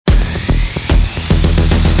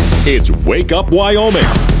It's Wake Up Wyoming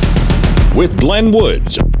with Glenn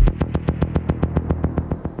Woods.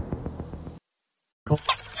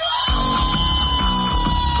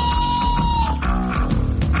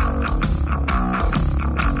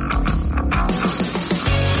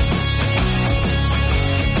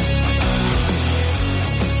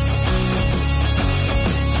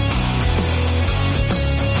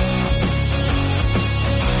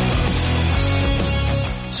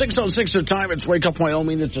 .06 time. It's Wake Up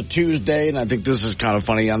Wyoming. It's a Tuesday, and I think this is kind of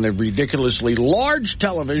funny. On the ridiculously large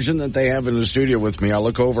television that they have in the studio with me, I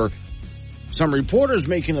look over some reporters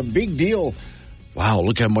making a big deal. Wow,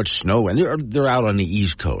 look how much snow. And they're out on the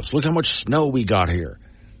East Coast. Look how much snow we got here.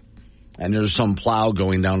 And there's some plow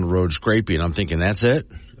going down the road scraping. I'm thinking, that's it?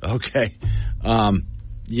 Okay.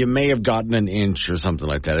 You may have gotten an inch or something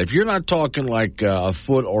like that. If you're not talking like a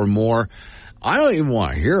foot or more, I don't even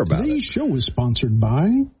want to hear about it. Today's show is sponsored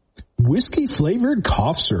by whiskey-flavored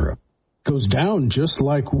cough syrup. Goes down just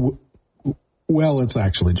like, well, it's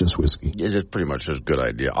actually just whiskey. It's pretty much just a good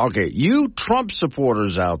idea. Okay, you Trump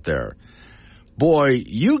supporters out there, boy,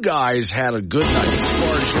 you guys had a good night as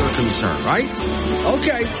far as you're concerned, right?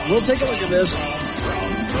 Okay, we'll take a look at this.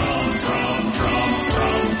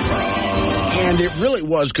 And it really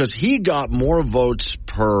was because he got more votes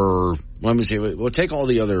per... Let me see. We'll take all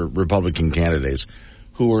the other Republican candidates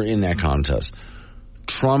who were in that contest.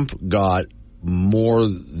 Trump got more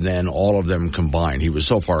than all of them combined. He was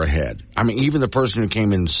so far ahead. I mean, even the person who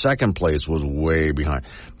came in second place was way behind.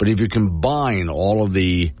 But if you combine all of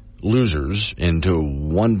the losers into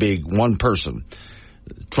one person,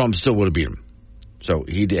 Trump still would have beat him. So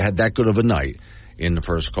he had that good of a night in the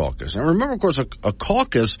first caucus. And remember, of course, a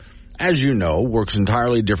caucus, as you know, works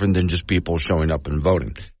entirely different than just people showing up and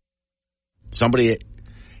voting. Somebody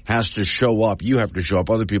has to show up. You have to show up.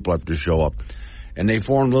 Other people have to show up. And they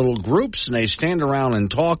form little groups, and they stand around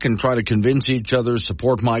and talk and try to convince each other,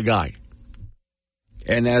 support my guy.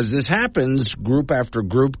 And as this happens, group after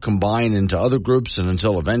group combine into other groups, and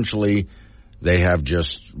until eventually they have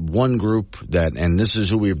just one group and this is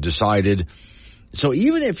who we've decided. So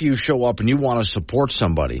even if you show up and you want to support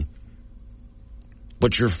somebody,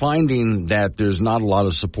 but you're finding that there's not a lot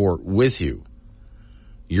of support with you,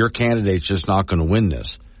 your candidate's just not going to win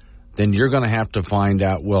this, then you're going to have to find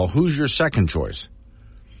out, well, who's your second choice?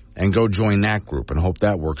 And go join that group and hope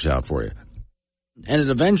that works out for you. And it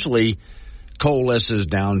eventually coalesces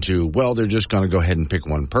down to, well, they're just going to go ahead and pick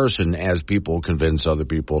one person as people convince other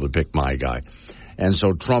people to pick my guy. And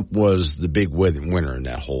so Trump was the big winner in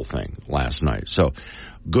that whole thing last night. So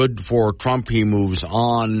good for Trump. He moves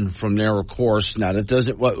on from there, of course. Now, that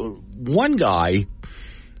doesn't, one guy,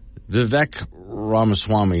 Vivek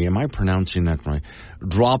Ramaswamy, am I pronouncing that right,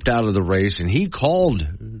 dropped out of the race, and he called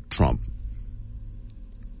Trump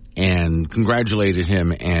and congratulated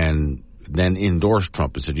him and then endorsed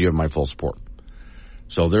Trump and said, you have my full support.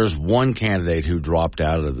 So there's one candidate who dropped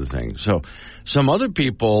out of the thing. So some other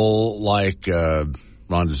people like Ron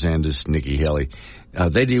DeSantis, Nikki Haley,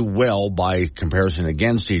 they do well by comparison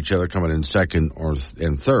against each other, coming in second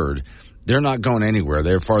and third. They're not going anywhere.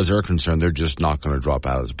 As far as they're concerned, they're just not going to drop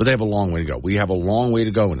out of this. But they have a long way to go. We have a long way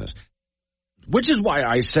to go in this. Which is why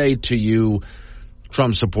I say to you,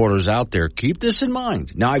 Trump supporters out there, keep this in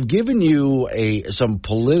mind. Now, I've given you some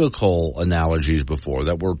political analogies before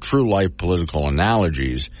that were true-life political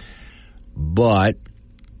analogies. But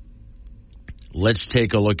let's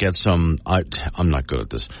take a look at some, I'm not good at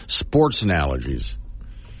this, sports analogies.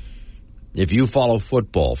 If you follow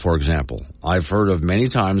football, for example, I've heard of many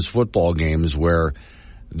times football games where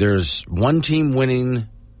there's one team winning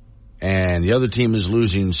and the other team is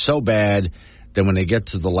losing so bad that when they get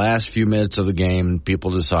to the last few minutes of the game,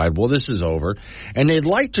 people decide, well, this is over. And they'd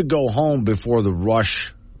like to go home before the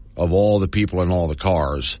rush of all the people in all the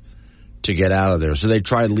cars to get out of there. So they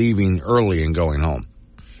tried leaving early and going home,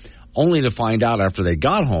 only to find out after they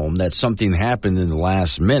got home that something happened in the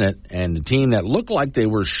last minute, and the team that looked like they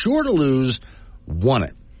were sure to lose won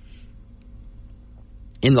it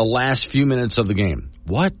in the last few minutes of the game.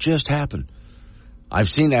 What just happened? I've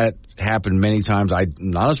seen that happen many times. I'm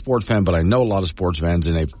not a sports fan, but I know a lot of sports fans,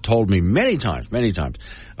 and they've told me many times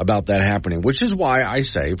about that happening, which is why I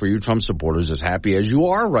say, for you Trump supporters, as happy as you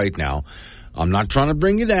are right now, I'm not trying to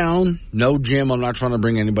bring you down. No, Jim, I'm not trying to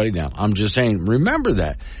bring anybody down. I'm just saying, remember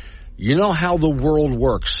that. You know how the world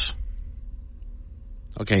works.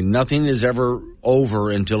 Okay, nothing is ever over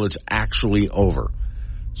until it's actually over.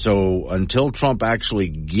 So until Trump actually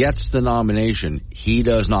gets the nomination, he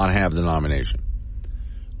does not have the nomination.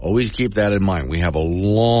 Always keep that in mind. We have a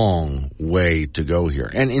long way to go here.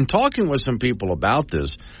 And in talking with some people about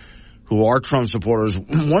this who are Trump supporters,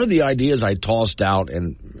 one of the ideas I tossed out,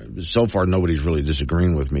 and so far nobody's really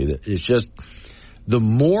disagreeing with me. It's just the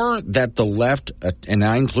more that the left, and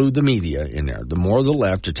I include the media in there, the more the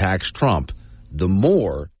left attacks Trump, the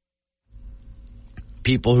more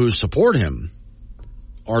people who support him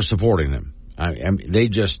are supporting him. They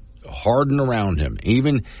just harden around him.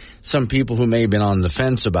 Even some people who may have been on the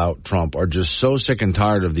fence about Trump are just so sick and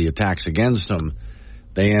tired of the attacks against him,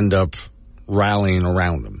 they end up rallying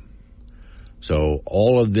around him. So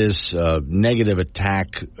all of this negative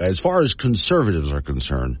attack, as far as conservatives are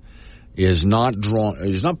concerned, is not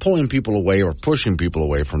pulling people away or pushing people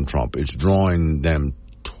away from Trump. It's drawing them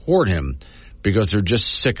toward him because they're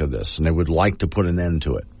just sick of this and they would like to put an end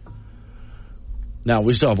to it. Now,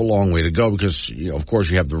 we still have a long way to go because, of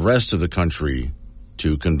course, you have the rest of the country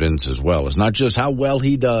to convince as well. It's not just how well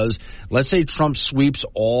he does. Let's say Trump sweeps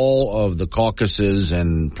all of the caucuses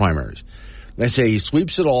and primaries. Let's say he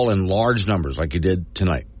sweeps it all in large numbers like he did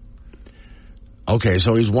tonight. Okay,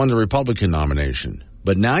 so he's won the Republican nomination.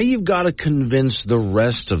 But now you've got to convince the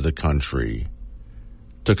rest of the country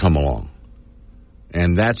to come along.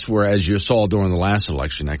 And that's where, as you saw during the last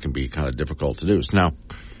election, that can be kind of difficult to do. So now,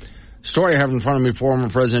 story I have in front of me, former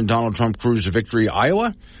President Donald Trump cruised to victory,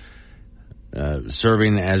 Iowa,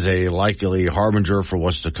 serving as a likely harbinger for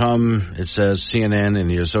what's to come. It says CNN and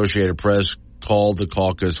the Associated Press called the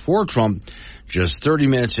caucus for Trump just 30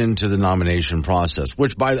 minutes into the nomination process,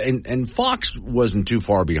 which and Fox wasn't too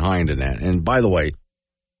far behind in that. And by the way,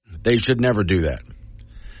 they should never do that.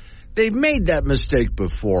 They've made that mistake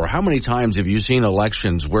before. How many times have you seen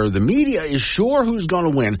elections where the media is sure who's going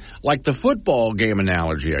to win, like the football game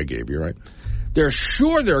analogy I gave you, right? They're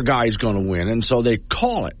sure their guy's going to win, and so they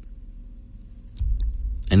call it.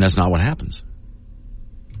 And that's not what happens.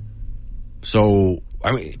 So,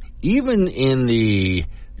 I mean, even in the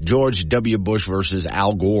George W. Bush versus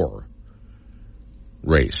Al Gore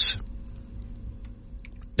race,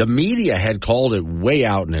 the media had called it way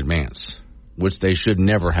out in advance, which they should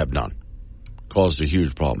never have done. Caused a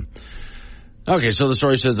huge problem. Okay, so the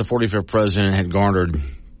story says the 45th president had garnered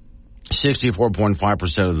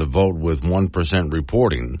 64.5% of the vote with 1%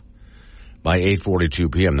 reporting by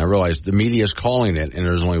 8:42 p.m. Now, I realize the media is calling it, and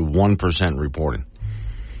there's only 1% reporting.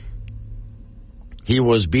 He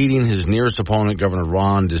was beating his nearest opponent, Governor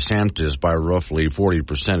Ron DeSantis, by roughly 40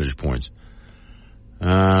 percentage points.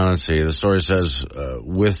 Let's see. The story says,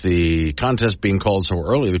 with the contest being called so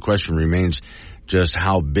early, the question remains just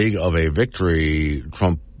how big of a victory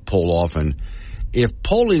Trump pulled off. And if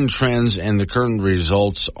polling trends and the current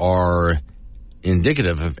results are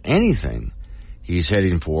indicative of anything, he's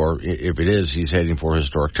heading for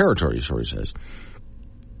historic territory, the story says.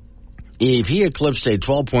 If he eclipsed a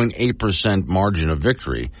 12.8% margin of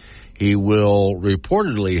victory, he will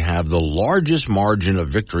reportedly have the largest margin of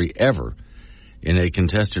victory ever in a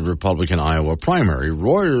contested Republican Iowa primary.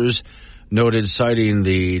 Reuters noted, citing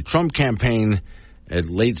the Trump campaign, at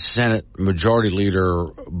late Senate Majority Leader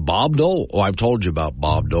Bob Dole, I've told you about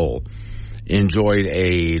Bob Dole, enjoyed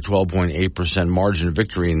a 12.8% margin of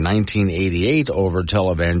victory in 1988 over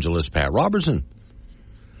televangelist Pat Robertson.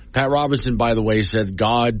 Pat Robertson, by the way, said,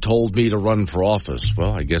 God told me to run for office.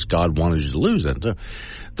 Well, I guess God wanted you to lose then.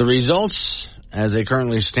 The results, as they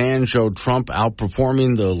currently stand, show Trump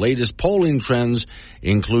outperforming the latest polling trends,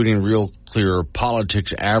 including Real Clear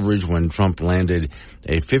Politics average when Trump landed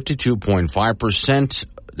a 52.5%.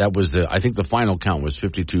 That was I think the final count was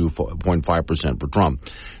 52.5% for Trump,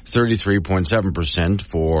 33.7%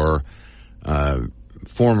 for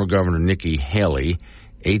former Governor Nikki Haley,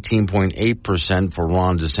 18.8% for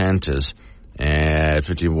Ron DeSantis, at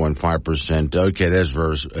 15.5%. Okay, there's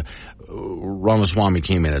verse. Ramaswamy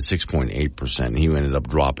came in at 6.8%. He ended up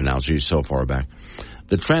dropping out, so he's so far back.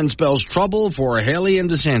 The trend spells trouble for Haley and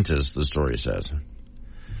DeSantis, the story says.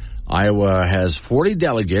 Iowa has 40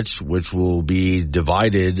 delegates, which will be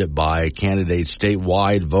divided by candidates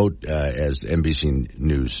statewide vote, as NBC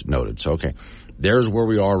News noted. So, okay, there's where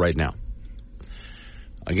we are right now.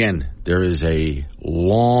 Again, there is a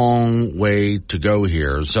long way to go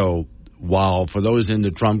here. So while for those in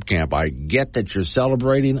the Trump camp, I get that you're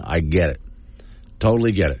celebrating, I get it.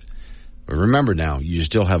 Totally get it. But remember now, you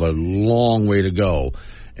still have a long way to go.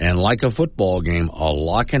 And like a football game, a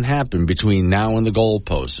lot can happen between now and the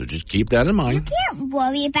goalpost. So just keep that in mind. You can't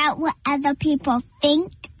worry about what other people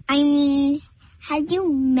think. I mean, have you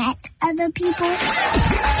met other people?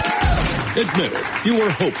 Admit it, you were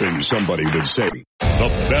hoping somebody would say, the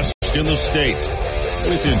best in the state,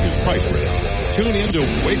 within his price range. Tune in to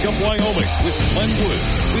Wake Up Wyoming with Glenn Woods,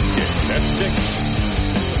 weekdays at 6.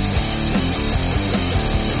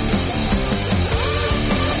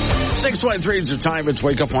 6:23 is the time. It's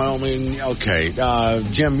Wake Up Wyoming. Okay,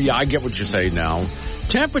 Jim, yeah, I get what you say now.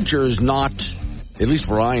 Temperature is not, at least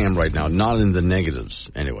where I am right now, not in the negatives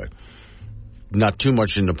anyway. Not too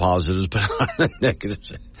much in the positives, but not in the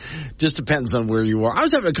negatives. Just depends on where you are. I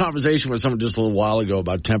was having a conversation with someone just a little while ago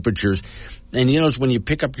about temperatures. And you notice when you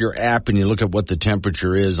pick up your app and you look at what the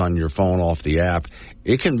temperature is on your phone off the app,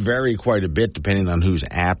 it can vary quite a bit depending on whose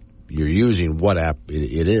app you're using, what app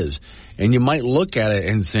it is. And you might look at it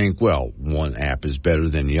and think, well, one app is better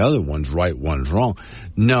than the other. One's right, one's wrong.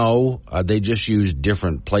 No, they just use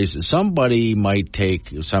different places. Somebody might take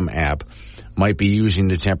some app, might be using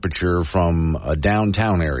the temperature from a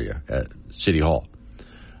downtown area at City Hall.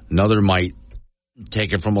 Another might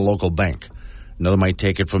take it from a local bank. Another might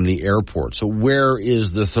take it from the airport. So where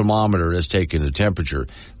is the thermometer that's taking the temperature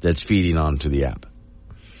that's feeding onto the app?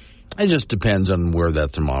 It just depends on where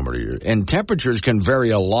that thermometer is. And temperatures can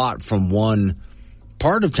vary a lot from one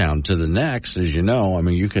part of town to the next, as you know. I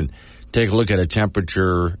mean, you can take a look at a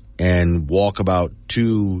temperature and walk about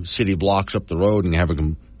 2 city blocks up the road and have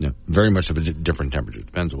very much of a different temperature.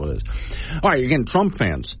 Depends on what it is. All right, again, Trump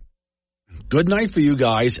fans, good night for you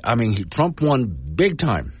guys. I mean, Trump won big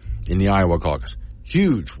time in the Iowa caucus.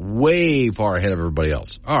 Huge, way far ahead of everybody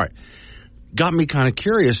else. All right, got me kind of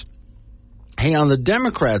curious. Hey, on the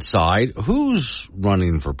Democrat side, who's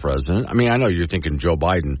running for president? I mean, I know you're thinking Joe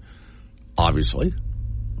Biden, obviously.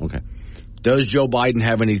 Okay. Does Joe Biden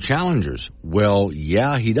have any challengers? Well,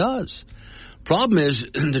 yeah, he does. Problem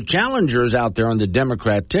is, the challengers out there on the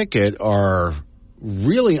Democrat ticket are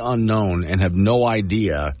really unknown and have no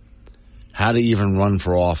idea how to even run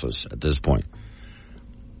for office at this point.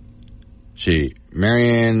 See,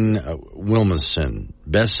 Marianne Williamson,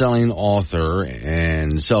 best-selling author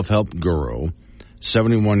and self-help guru,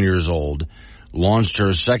 71 years old, launched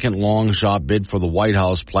her second long-shot bid for the White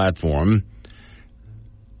House platform,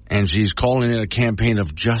 and she's calling it a campaign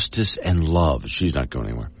of justice and love. She's not going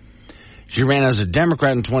anywhere. She ran as a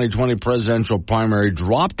Democrat in 2020 presidential primary,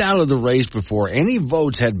 dropped out of the race before any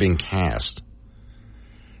votes had been cast.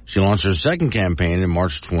 She launched her second campaign in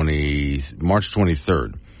March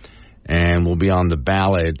 23rd. And will be on the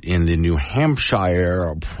ballot in the New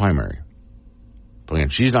Hampshire primary. But again,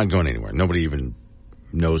 she's not going anywhere. Nobody even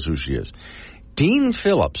knows who she is. Dean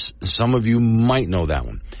Phillips, some of you might know that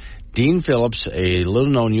one. Dean Phillips, a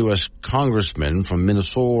little-known U.S. congressman from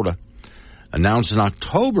Minnesota, announced in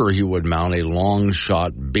October he would mount a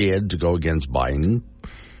long-shot bid to go against Biden.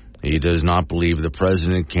 He does not believe the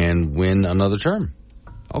president can win another term.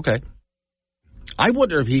 Okay. I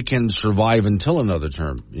wonder if he can survive until another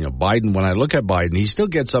term. You know, Biden, when I look at Biden, he still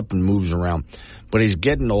gets up and moves around, but he's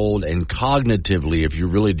getting old, and cognitively, if you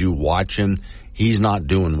really do watch him, he's not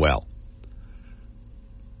doing well.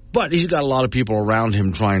 But he's got a lot of people around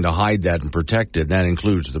him trying to hide that and protect it. That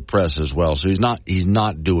includes the press as well. So he's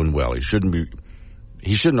not doing well. He shouldn't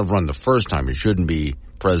have run the first time. He shouldn't be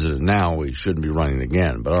president now. He shouldn't be running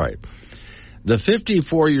again. But all right. The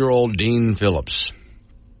 54-year-old Dean Phillips,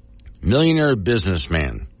 millionaire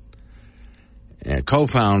businessman and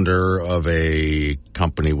co-founder of a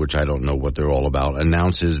company, which I don't know what they're all about,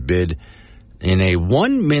 announced his bid in a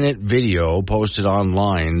 1-minute video posted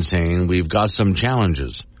online saying, "We've got some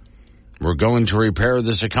challenges. We're going to repair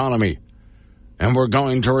this economy, and we're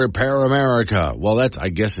going to repair America." Well, is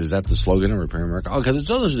that the slogan, Repair America? Oh, because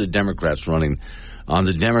those are the Democrats running on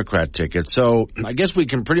the Democrat ticket. So I guess we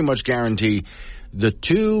can pretty much guarantee the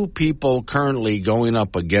two people currently going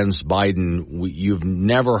up against Biden, you've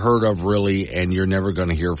never heard of really, and you're never going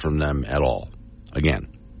to hear from them at all again,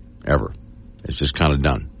 ever. It's just kind of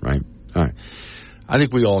done, right? All right. I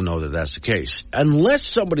think we all know that that's the case. Unless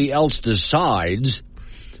somebody else decides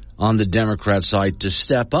on the Democrat side to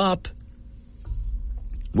step up,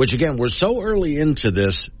 which, again, we're so early into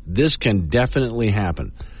this can definitely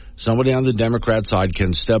happen. Somebody on the Democrat side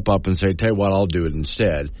can step up and say, tell you what, I'll do it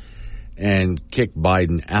instead, and kick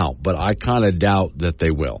Biden out. But I kind of doubt that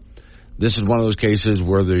they will. This is one of those cases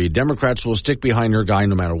where the Democrats will stick behind their guy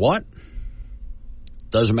no matter what.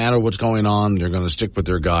 Doesn't matter what's going on, they're going to stick with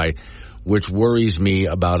their guy, which worries me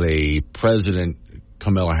about a President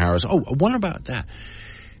Kamala Harris. Oh, what about that?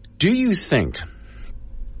 Do you think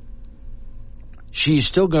she's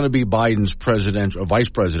still going to be Biden's vice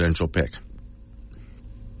presidential pick?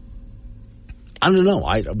 I don't know.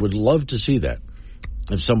 I would love to see that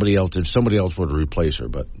if somebody else were to replace her,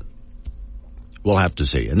 but we'll have to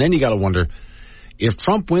see. And then you got to wonder if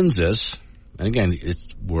Trump wins this. And again,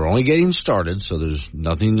 we're only getting started, so there's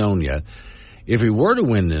nothing known yet. If he were to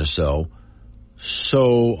win this, though,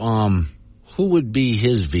 who would be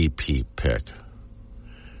his VP pick?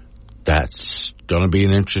 That's going to be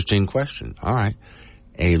an interesting question. All right.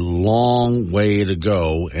 a long way to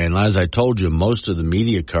go. And as I told you, most of the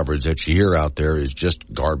media coverage that you hear out there is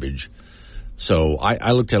just garbage. So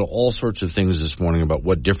I looked at all sorts of things this morning about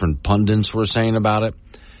what different pundits were saying about it.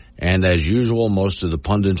 And as usual, most of the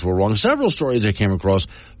pundits were wrong. Several stories I came across,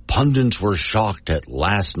 pundits were shocked at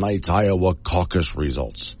last night's Iowa caucus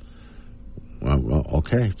results. Well,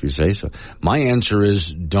 okay, if you say so. My answer is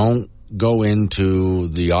don't go into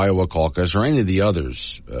the Iowa caucus or any of the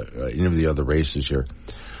others, any of the other races here,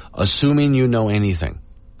 assuming you know anything.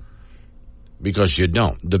 Because you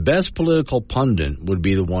don't. The best political pundit would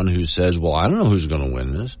be the one who says, well, I don't know who's going to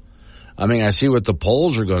win this. I mean, I see what the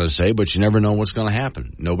polls are going to say, but you never know what's going to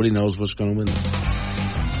happen. Nobody knows what's going to win this.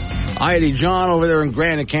 Hi, Eddie John over there in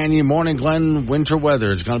Granite Canyon. Morning, Glen. Winter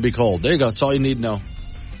weather. It's going to be cold. There you go. That's all you need to know.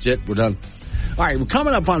 That's it. We're done. All right, we're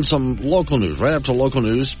coming up on some local news. Right after local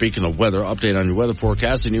news, speaking of weather, update on your weather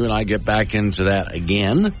forecast, and you and I get back into that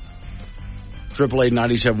again.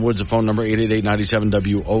 888-97 Woods, the phone number,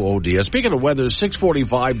 888-97-WOOD. Speaking of weather,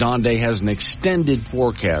 645, Don Day has an extended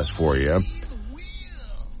forecast for you.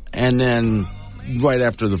 And then right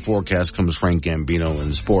after the forecast comes Frank Gambino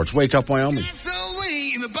in sports. Wake Up Wyoming.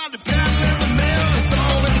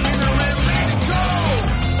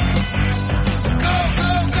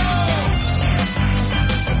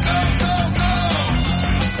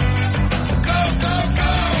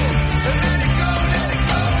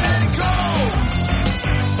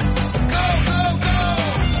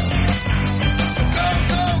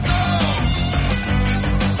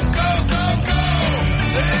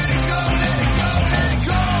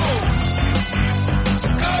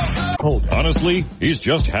 Honestly, he's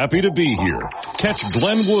just happy to be here. Catch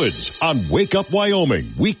Glenn Woods on Wake Up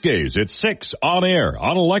Wyoming, weekdays at 6 on air,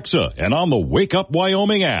 on Alexa, and on the Wake Up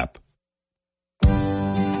Wyoming app.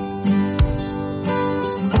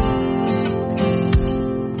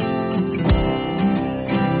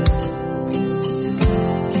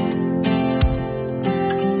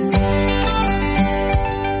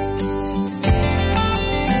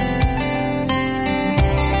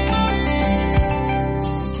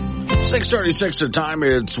 .36 the time.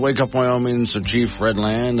 It's Wake Up Wyoming. So Chief Fred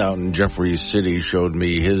Land out in Jeffrey City showed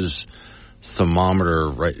me his thermometer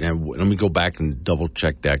right now. Let me go back and double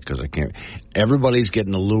check that because I can't. Everybody's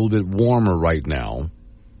getting a little bit warmer right now,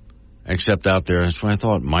 except out there. That's what I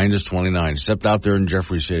thought, minus 29, except out there in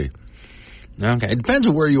Jeffrey City. Okay, it depends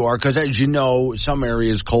on where you are because, as you know, some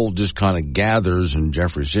areas cold just kind of gathers in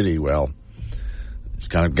Jeffrey City. Well, it's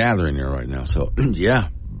kind of gathering here right now. So, yeah.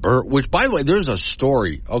 Which, by the way, there's a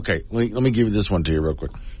story. Okay, let me give you this one to you real quick.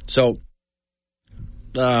 So,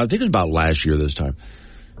 I think it was about last year this time.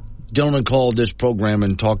 Gentleman called this program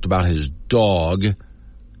and talked about his dog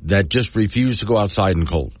that just refused to go outside in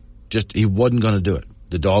cold. He wasn't going to do it.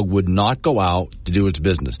 The dog would not go out to do its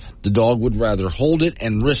business. The dog would rather hold it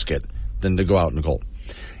and risk it than to go out in the cold.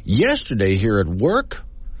 Yesterday here at work,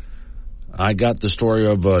 I got the story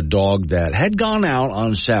of a dog that had gone out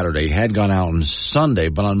on Saturday, had gone out on Sunday,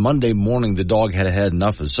 but on Monday morning the dog had had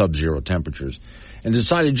enough of sub-zero temperatures and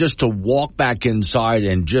decided just to walk back inside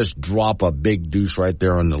and just drop a big deuce right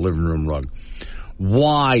there on the living room rug.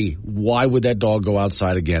 Why? Why would that dog go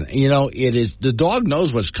outside again? You know, the dog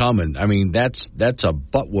knows what's coming. I mean, that's a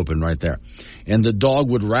butt whooping right there. And the dog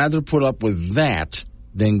would rather put up with that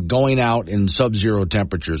than going out in sub-zero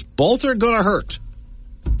temperatures. Both are going to hurt.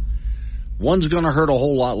 One's going to hurt a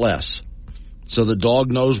whole lot less. So the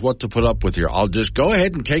dog knows what to put up with here. I'll just go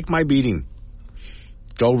ahead and take my beating.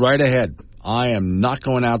 Go right ahead. I am not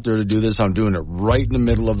going out there to do this. I'm doing it right in the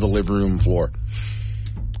middle of the living room floor.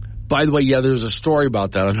 By the way, yeah, there's a story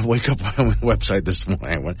about that on the Wake Up Wyoming website this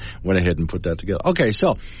morning. I went ahead and put that together. Okay,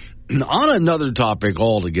 so on another topic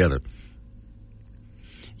altogether.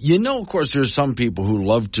 You know, of course, there's some people who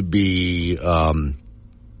love to be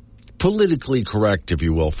politically correct, if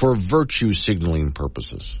you will, for virtue signaling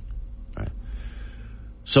purposes. Right?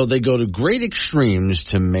 So they go to great extremes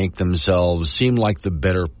to make themselves seem like the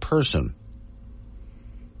better person.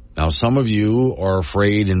 Now, some of you are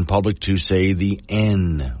afraid in public to say the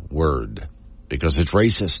N word because it's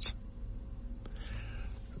racist.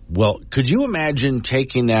 Well, could you imagine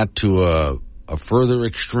taking that to a further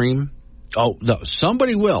extreme? Oh, no,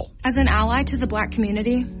 somebody will. As an ally to the black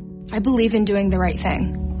community, I believe in doing the right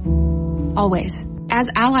thing. Always. As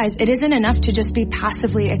allies, it isn't enough to just be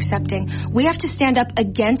passively accepting. We have to stand up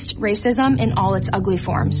against racism in all its ugly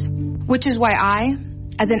forms. Which is why I,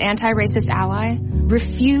 as an anti-racist ally,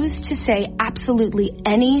 refuse to say absolutely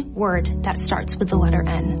any word that starts with the letter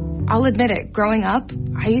N. I'll admit it, growing up,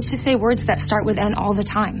 I used to say words that start with N all the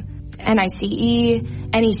time. N-I-C-E,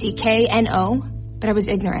 N-E-C-K, N-O, but I was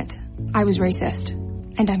ignorant. I was racist,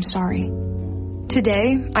 and I'm sorry.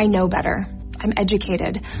 Today, I know better. I'm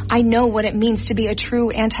educated. I know what it means to be a true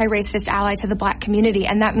anti-racist ally to the Black community,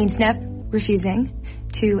 and that means refusing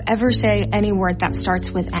to ever say any word that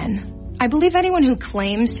starts with N. I believe anyone who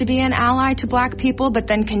claims to be an ally to Black people but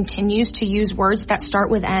then continues to use words that start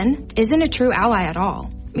with N isn't a true ally at all.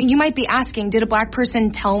 I mean, you might be asking, did a Black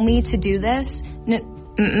person tell me to do this?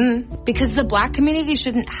 Because the Black community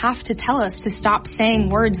shouldn't have to tell us to stop saying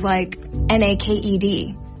words like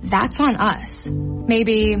NAKED. That's on us.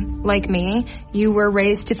 Maybe, like me, you were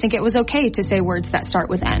raised to think it was okay to say words that start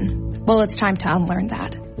with N. Well, it's time to unlearn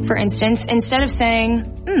that. For instance, instead of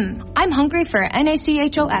saying, I'm hungry for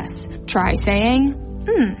NACHOS, try saying,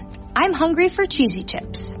 I'm hungry for cheesy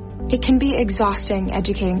chips. It can be exhausting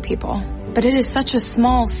educating people, but it is such a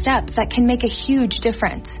small step that can make a huge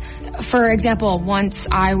difference. For example, once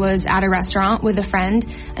I was at a restaurant with a friend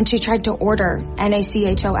and she tried to order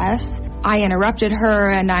NACHOS. I interrupted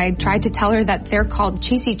her and I tried to tell her that they're called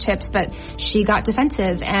cheesy chips, but she got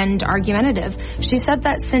defensive and argumentative. She said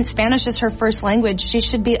that since Spanish is her first language, she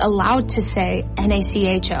should be allowed to say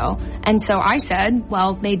NACHO. And so I said,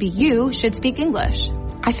 well, maybe you should speak English.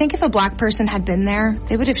 I think if a Black person had been there,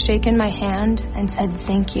 they would have shaken my hand and said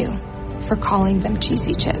thank you for calling them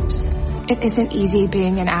cheesy chips. It isn't easy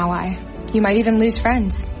being an ally. You might even lose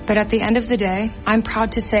friends. But at the end of the day, I'm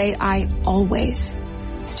proud to say I always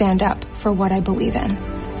stand up for what I believe in.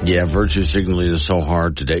 Yeah, virtue signaling is so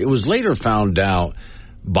hard today. It was later found out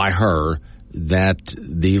by her that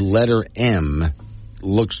the letter M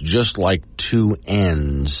looks just like two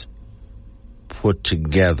N's put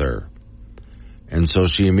together. And so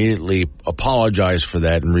she immediately apologized for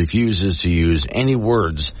that and refuses to use any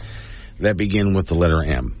words that begin with the letter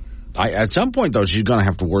M. At some point, though, she's going to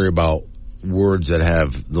have to worry about words that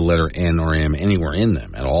have the letter N or M anywhere in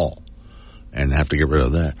them at all and have to get rid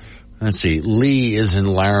of that. Let's see. Lee is in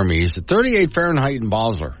Laramie. He's at 38 Fahrenheit in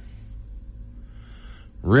Basler.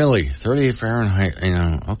 Really? 38 Fahrenheit?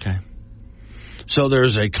 Okay. So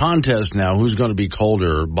there's a contest now. Who's going to be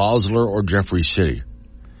colder, Basler or Jeffrey City?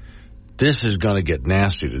 This is going to get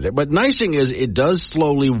nasty today. But nice thing is it does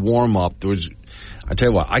slowly warm up. I tell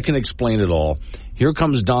you what, I can explain it all. Here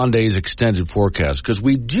comes Don Day's extended forecast, because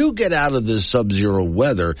we do get out of this sub-zero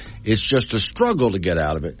weather. It's just a struggle to get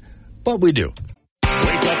out of it, but we do.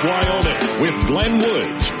 Wake Up Wyoming with Glenn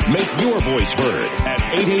Woods. Make your voice heard at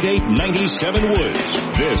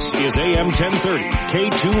 888-97-WOODS. This is AM 1030,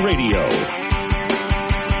 K2 Radio.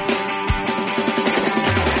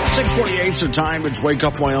 6:48 is the time. It's Wake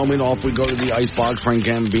Up Wyoming. Off we go to the icebox. Frank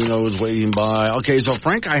Gambino is waiting by. Okay, so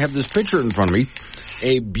Frank, I have this picture in front of me.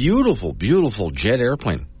 A beautiful, beautiful jet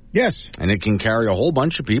airplane. Yes. And it can carry a whole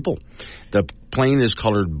bunch of people. The plane is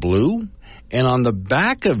colored blue, and on the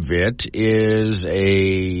back of it is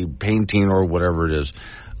a painting or whatever it is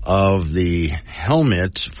of the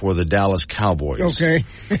helmet for the Dallas Cowboys. Okay.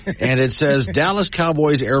 And it says, Dallas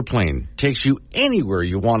Cowboys airplane takes you anywhere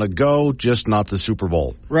you want to go, just not the Super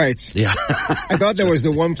Bowl. Right. Yeah. I thought that was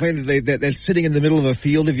the one plane that's sitting in the middle of a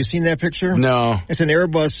field. Have you seen that picture? No. It's an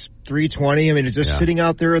Airbus 320. I mean, it's just sitting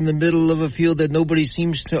out there in the middle of a field that nobody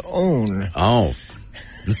seems to own. Oh.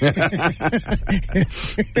 Want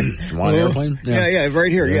an airplane? Yeah,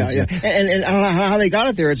 right here. Yeah. And I don't know how they got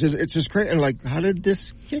it there. It's just crazy. Like, how did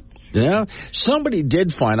this get? Yeah, somebody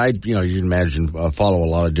did find. You can imagine follow a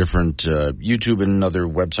lot of different YouTube and other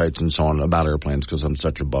websites and so on about airplanes because I'm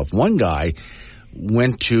such a buff. One guy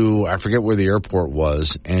went to, I forget where the airport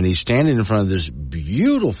was, and he's standing in front of this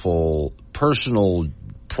beautiful personal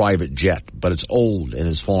private jet, but it's old and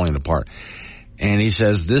it's falling apart. And he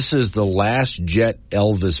says, this is the last jet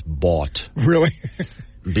Elvis bought. Really?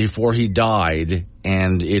 Before he died,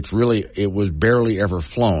 and it was barely ever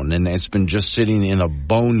flown, and it's been just sitting in a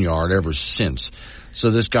boneyard ever since. So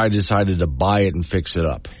this guy decided to buy it and fix it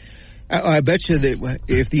up. I bet you that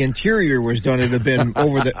if the interior was done, it'd have been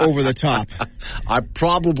over the top. I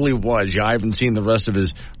probably was. I haven't seen the rest of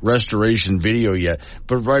his restoration video yet,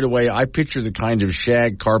 but right away I picture the kind of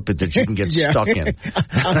shag carpet that you can get stuck in.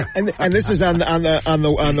 and this is on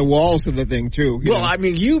the walls of the thing too. Well, I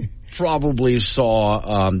mean, you probably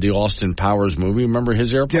saw the Austin Powers movie. Remember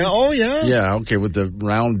his airplane? Yeah. Oh, yeah. Yeah, okay, with the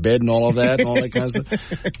round bed and all of that and all that kind of stuff.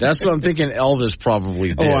 That's what I'm thinking Elvis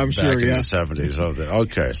probably did I'm sure, back in the 70s.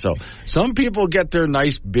 Okay, so some people get their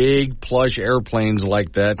nice, big, plush airplanes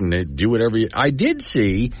like that, and they do whatever I did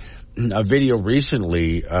see a video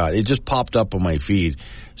recently. It just popped up on my feed.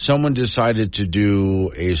 Someone decided to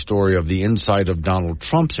do a story of the inside of Donald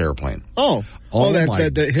Trump's airplane.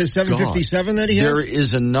 His 757 that he has? There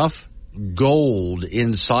is enough gold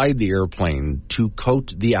inside the airplane to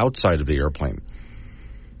coat the outside of the airplane.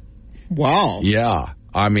 Wow. Yeah.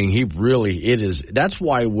 I mean, that's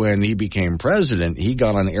why when he became president, he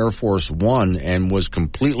got on Air Force One and was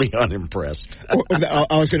completely unimpressed.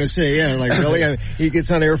 I was going to say, yeah, like really? He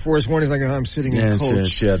gets on Air Force One, he's like, I'm sitting in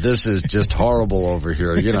coach. Yeah, this is just horrible over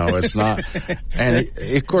here. It's not. And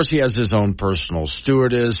of course, he has his own personal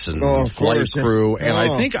stewardess and flight crew. And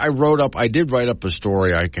I think I did write up a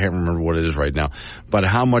story, I can't remember what it is right now, but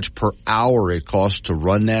how much per hour it costs to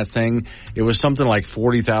run that thing. It was something like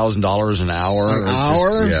 $40,000 an hour. An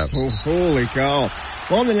hour? Yeah. Oh, holy cow.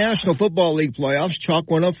 Well, in the National Football League playoffs, chalk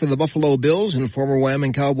went up for the Buffalo Bills and former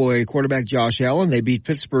Wyoming Cowboy quarterback Josh Allen. They beat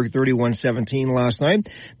Pittsburgh 31-17 last night.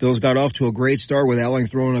 Bills got off to a great start with Allen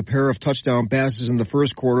throwing a pair of touchdown passes in the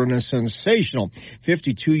first quarter and a sensational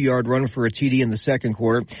 52-yard run for a TD in the second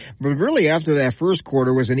quarter. But really after that first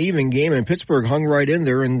quarter was an even game, and Pittsburgh hung right in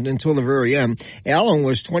there until the very end. Allen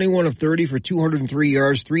was 21 of 30 for 203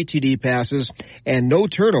 yards, 3 TD passes, and no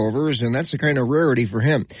turnovers, and that's a kind of rarity for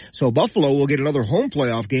him. So Buffalo will get another home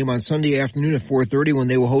playoff game on Sunday afternoon at 4:30 when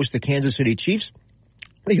they will host the Kansas City Chiefs.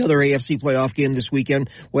 The other AFC playoff game this weekend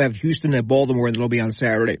will have Houston at Baltimore, and it'll be on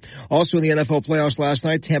Saturday. Also in the NFL playoffs last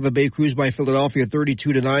night, Tampa Bay cruised by Philadelphia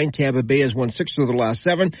 32-9. Tampa Bay has won 6 of the last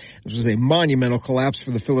 7. This was a monumental collapse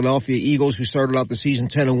for the Philadelphia Eagles, who started out the season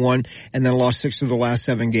 10-1 and then lost 6 of the last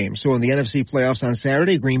 7 games. So in the NFC playoffs on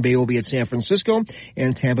Saturday, Green Bay will be at San Francisco,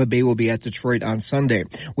 and Tampa Bay will be at Detroit on Sunday.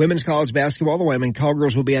 Women's college basketball, the Wyoming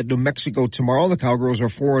Cowgirls will be at New Mexico tomorrow. The Cowgirls are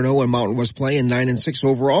 4-0 in Mountain West play and 9-6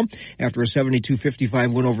 overall after a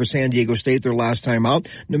 72-55 win over San Diego State their last time out.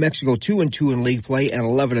 New Mexico 2-2 in league play and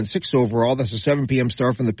 11-6 overall. That's a 7 p.m.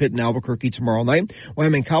 start from the Pit in Albuquerque tomorrow night.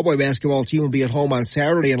 Wyoming Cowboy basketball team will be at home on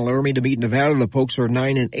Saturday in Laramie to meet Nevada. The Pokes are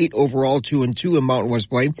 9-8 overall, 2-2 in Mountain West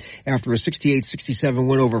play after a 68-67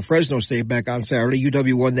 win over Fresno State back on Saturday.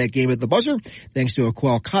 UW won that game at the buzzer thanks to a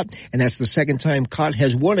Quell Cott, and that's the second time Cott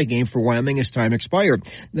has won a game for Wyoming as time expired.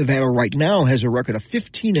 Nevada right now has a record of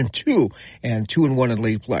 15-2 and 2-1 in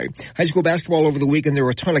league play. High school basketball over the weekend, there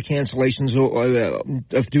were a ton of cancellations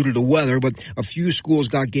due to the weather, but a few schools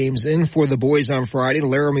got games in for the boys on Friday.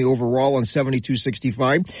 Laramie overall on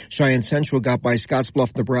 72-65. Cheyenne Central got by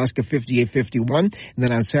Scottsbluff, Nebraska 58-51. And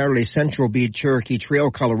then on Saturday, Central beat Cherokee Trail,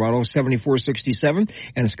 Colorado 74-67.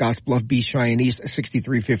 And Scottsbluff beat Cheyenne East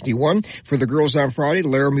 63-51. For the girls on Friday,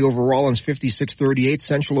 Laramie overall on 56-38.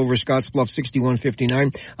 Central over Scottsbluff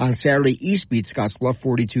 61-59. On Saturday, East beat Scottsbluff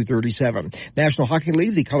 42-37. National Hockey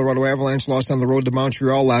League, the Colorado Avalanche lost on the road to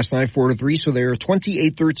Montreal last night 4-3, so they are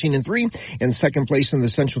 28-13-3 in second place in the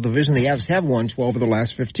Central Division. The Avs have won 12 of the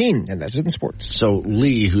last 15, and that's it in sports. So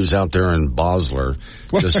Lee, who's out there in Bosler,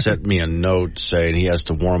 just sent me a note saying he has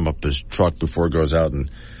to warm up his truck before he goes out and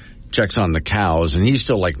checks on the cows, and he's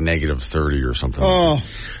still like negative 30 or something. Oh.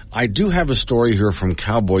 I do have a story here from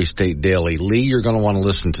Cowboy State Daily. Lee, you're going to want to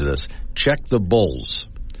listen to this. Check the bulls.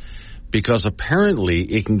 Because apparently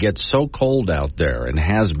it can get so cold out there, and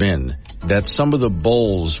has been, that some of the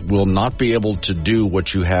bulls will not be able to do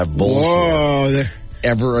what you have bulls for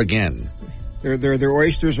ever again. Their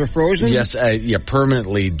oysters are frozen? Yes,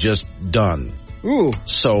 permanently just done. Ooh.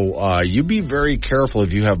 So you be very careful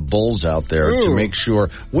if you have bulls out there to make sure.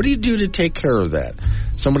 What do you do to take care of that?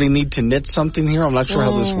 Somebody need to knit something here? I'm not sure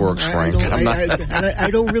how this works, Frank. I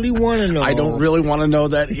don't really want to know. I don't really want to know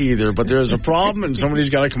that either, but there's a problem and somebody's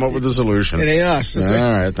got to come up with a solution. It ain't us. All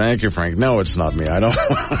right, thank you, Frank. No, it's not me. I don't.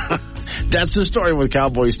 That's the story with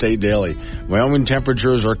Cowboy State Daily. Wyoming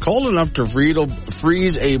temperatures are cold enough to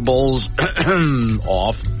freeze a bull's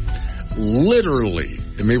off. Literally.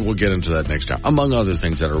 And maybe we'll get into that next time, among other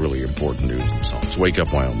things that are really important news and so on. It's Wake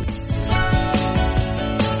Up Wyoming.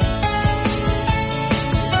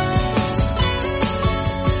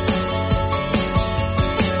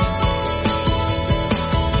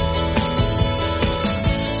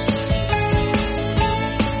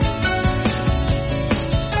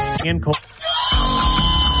 And cold.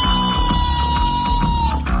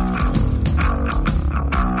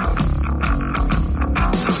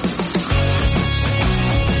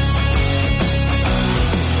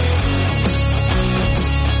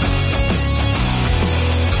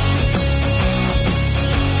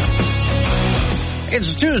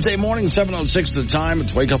 It's Tuesday morning, 7:06 the time.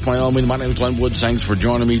 It's Wake Up Wyoming. My name is Glenn Woods. Thanks for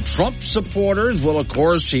joining me. Trump supporters, well, of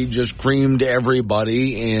course, he just creamed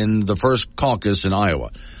everybody in the first caucus in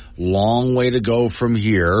Iowa. Long way to go from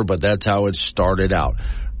here, but that's how it started out.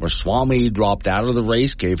 Ramaswamy dropped out of the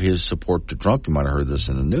race, gave his support to Trump. You might have heard this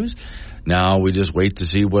in the news. Now we just wait to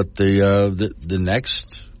see what the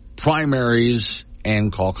next primaries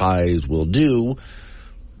and caucus will do.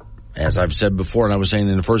 As I've said before, and I was saying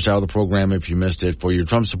in the first hour of the program, if you missed it, for your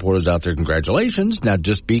Trump supporters out there, congratulations. Now,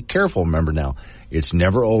 just be careful. Remember now, it's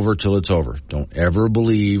never over till it's over. Don't ever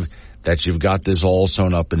believe that you've got this all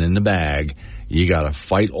sewn up and in the bag. You got to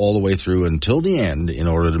fight all the way through until the end in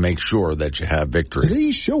order to make sure that you have victory.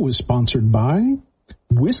 Today's show is sponsored by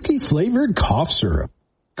whiskey-flavored cough syrup.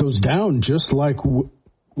 Goes down just like,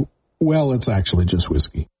 well, it's actually just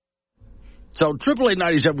whiskey. So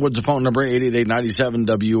 888-97 Woods, the phone number,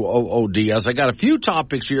 888-97-WOODS. I got a few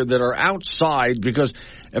topics here that are outside because,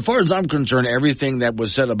 as far as I'm concerned, everything that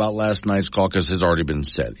was said about last night's caucus has already been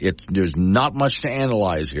said. There's not much to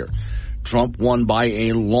analyze here. Trump won by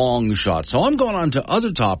a long shot. So I'm going on to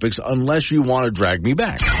other topics unless you want to drag me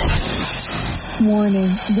back. Warning,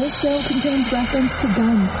 this show contains reference to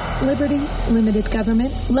guns, liberty, limited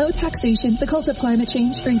government, low taxation, the cult of climate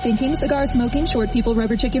change, free thinking, cigar smoking, short people,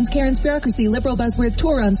 rubber chickens, Karen's, bureaucracy, liberal buzzwords,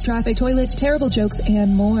 tour runs, traffic, toilet, terrible jokes,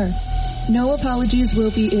 and more. No apologies will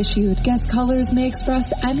be issued. Guest callers may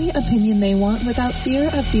express any opinion they want without fear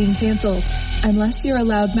of being canceled. Unless you're a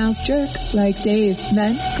loudmouth jerk like Dave,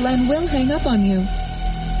 then Glenn will hang up on you.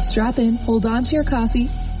 Strap in, hold on to your coffee,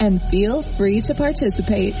 and feel free to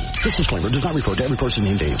participate. This disclaimer does not refer to every person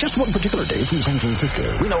named Dave, just one particular Dave from San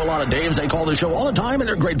Francisco. We know a lot of Daves. They call the show all the time, and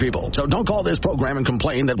they're great people. So don't call this program and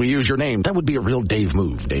complain that we use your name. That would be a real Dave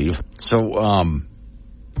move, Dave. So,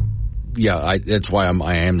 yeah, that's why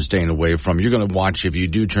I am staying away from. You're going to watch, if you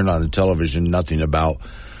do turn on the television, nothing about,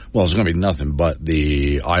 well, it's going to be nothing but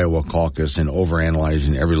the Iowa caucus and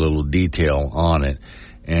overanalyzing every little detail on it.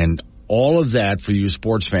 And all of that, for you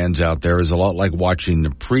sports fans out there, is a lot like watching the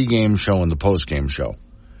pregame show and the postgame show,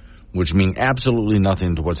 which mean absolutely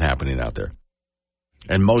nothing to what's happening out there.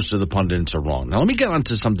 And most of the pundits are wrong. Now, let me get on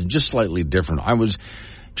to something just slightly different. I was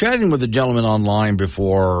chatting with a gentleman online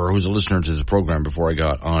before, who's a listener to the program before I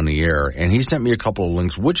got on the air, and he sent me a couple of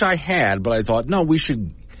links, which I had, but I thought, no, we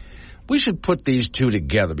should put these two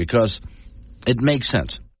together because it makes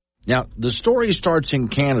sense. Now, the story starts in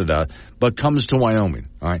Canada, but comes to Wyoming,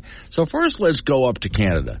 all right? So first, let's go up to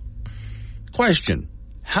Canada. Question,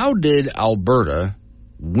 how did Alberta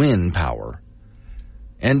wind power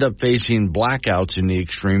end up facing blackouts in the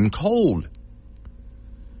extreme cold?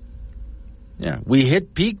 Yeah, we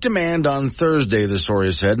hit peak demand on Thursday, the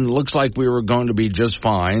story said, and it looks like we were going to be just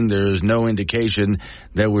fine. There's no indication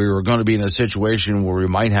that we were going to be in a situation where we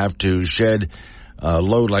might have to shed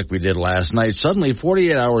load like we did last night. Suddenly,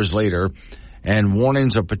 48 hours later, and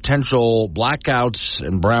warnings of potential blackouts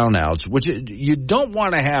and brownouts, which you don't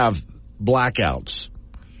want to have blackouts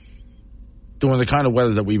during the kind of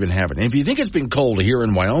weather that we've been having. And if you think it's been cold here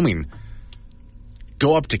in Wyoming,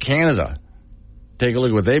 go up to Canada. Take a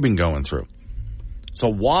look at what they've been going through. So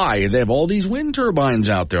why? They have all these wind turbines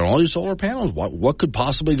out there, all these solar panels. What could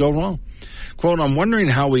possibly go wrong? Quote, I'm wondering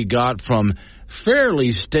how we got from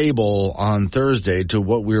fairly stable on Thursday to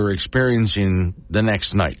what we were experiencing the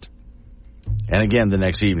next night. And again, the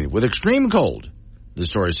next evening. With extreme cold, the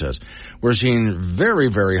story says, we're seeing very,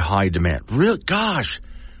 very high demand. Gosh,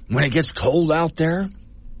 when it gets cold out there,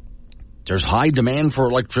 there's high demand for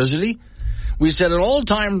electricity. We set an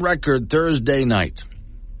all-time record Thursday night.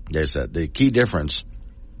 They said the key difference,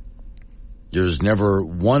 there's never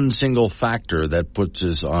one single factor that puts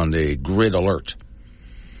us on a grid alert.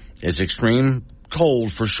 It's extreme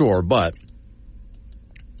cold for sure, but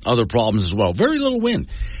other problems as well. Very little wind.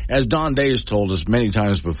 As Don Day has told us many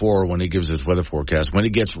times before when he gives his weather forecast, when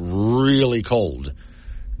it gets really cold,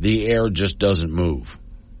 the air just doesn't move.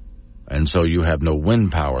 And so you have no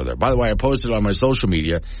wind power there. By the way, I posted on my social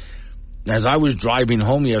media, as I was driving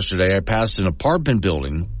home yesterday, I passed an apartment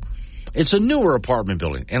building. It's a newer apartment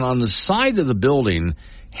building. And on the side of the building,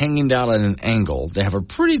 hanging down at an angle, they have a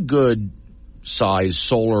pretty good size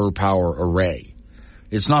solar power array.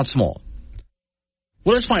 It's not small.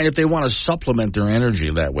 Well, that's fine if they want to supplement their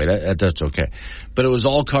energy that way. That's okay. But it was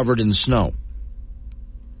all covered in snow.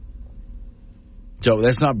 So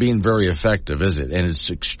that's not being very effective, is it? And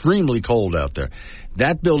it's extremely cold out there.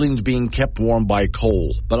 That building's being kept warm by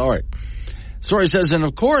coal. But all right. Story says, and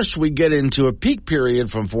of course we get into a peak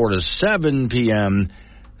period from 4 to 7 p.m.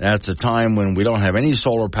 That's a time when we don't have any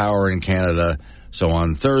solar power in Canada. So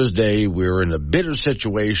on Thursday, we were in a bitter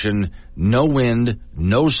situation, no wind,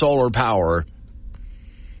 no solar power,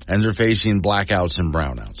 and they're facing blackouts and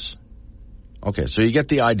brownouts. Okay, so you get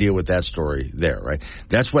the idea with that story there, right?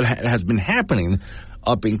 That's what has been happening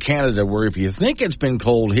up in Canada, where if you think it's been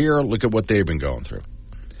cold here, look at what they've been going through.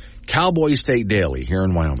 Cowboy State Daily here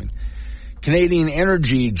in Wyoming. Canadian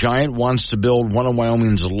energy giant wants to build one of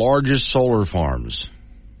Wyoming's largest solar farms.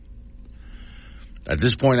 At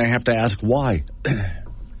this point, I have to ask why.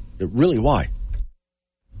 Really, why?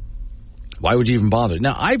 Why would you even bother?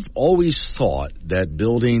 Now, I've always thought that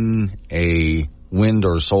building a wind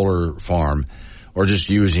or solar farm or just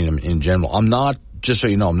using them in general, I'm not, just so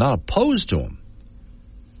you know, I'm not opposed to them.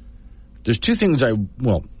 There's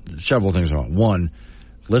several things I want. One,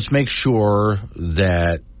 let's make sure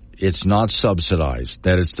that it's not subsidized,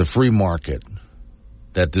 that it's the free market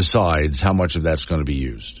that decides how much of that's going to be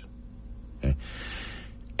used. Okay?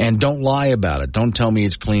 And don't lie about it. Don't tell me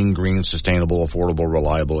it's clean, green, sustainable, affordable,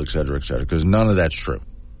 reliable, et cetera, because none of that's true.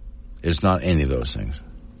 It's not any of those things.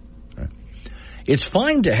 Okay? It's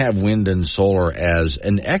fine to have wind and solar as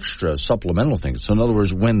an extra supplemental thing. So in other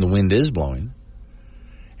words, when the wind is blowing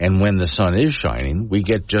and when the sun is shining, we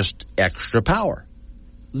get just extra power.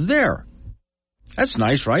 There. That's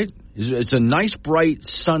nice, right? It's a nice, bright,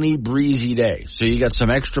 sunny, breezy day. So you got some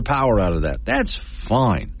extra power out of that. That's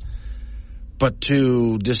fine. But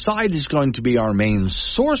to decide it's going to be our main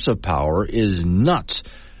source of power is nuts.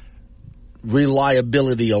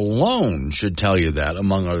 Reliability alone should tell you that,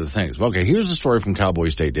 among other things. Okay, here's the story from Cowboy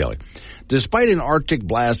State Daily. Despite an Arctic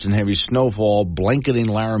blast and heavy snowfall blanketing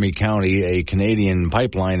Laramie County, a Canadian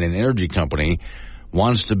pipeline and energy company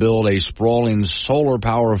wants to build a sprawling solar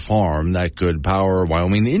power farm that could power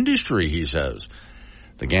Wyoming industry, he says.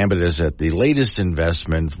 The gambit is at the latest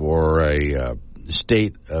investment for a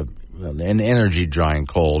an energy giant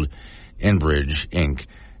called Enbridge, Inc.,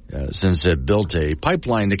 since it built a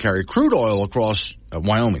pipeline to carry crude oil across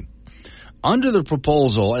Wyoming. Under the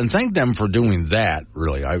proposal, and thank them for doing that,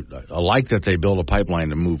 really, I like that they built a pipeline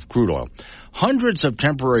to move crude oil. Hundreds of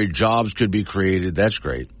temporary jobs could be created. That's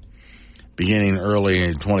great. Beginning early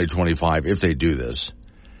in 2025, if they do this.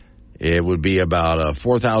 It would be about a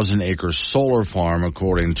 4,000-acre solar farm,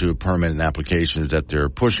 according to permit and applications that they're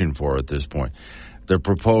pushing for at this point. The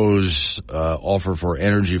proposed offer for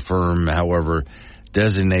energy firm, however,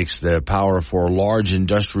 designates the power for large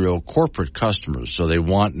industrial corporate customers. So they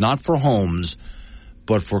want, not for homes,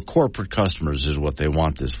 but for corporate customers is what they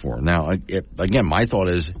want this for. Now, again, my thought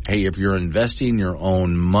is, hey, if you're investing your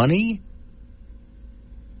own money,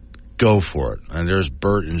 go for it. And there's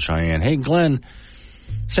Bert in Cheyenne. Hey, Glenn,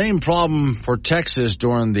 same problem for Texas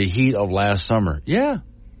during the heat of last summer. Yeah.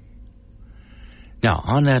 Now,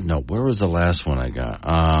 on that note, where was the last one I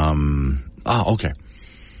got? Okay.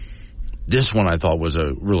 This one I thought was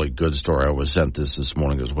a really good story. I was sent this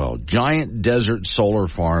morning as well. Giant desert solar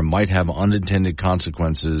farm might have unintended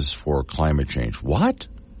consequences for climate change. What?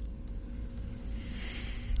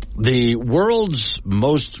 The world's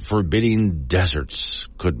most forbidding deserts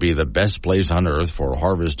could be the best place on Earth for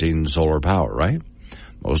harvesting solar power, right?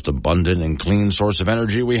 Most abundant and clean source of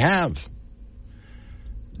energy we have.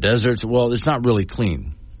 Deserts, well, it's not really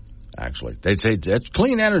clean, actually. They say it's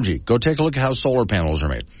clean energy. Go take a look at how solar panels are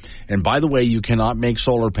made. And by the way, you cannot make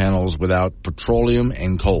solar panels without petroleum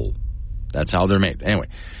and coal. That's how they're made. Anyway,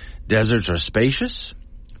 deserts are spacious,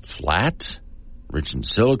 flat, rich in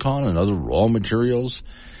silicon and other raw materials.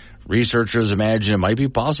 Researchers imagine it might be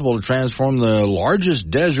possible to transform the largest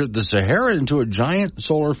desert, the Sahara, into a giant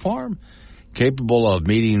solar farm capable of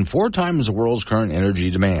meeting 4 times the world's current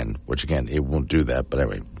energy demand, which, again, it won't do that. But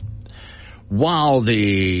anyway, while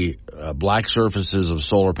the black surfaces of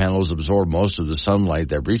solar panels absorb most of the sunlight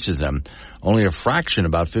that reaches them, only a fraction,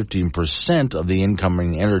 about 15% of the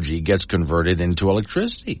incoming energy gets converted into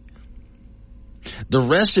electricity. The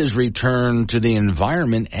rest is returned to the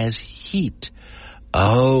environment as heat.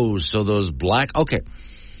 Oh, so those black... Okay.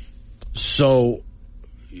 So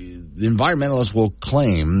the environmentalists will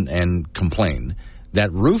claim and complain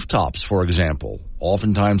that rooftops, for example,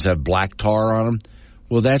 oftentimes have black tar on them.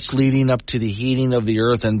 Well, that's leading up to the heating of the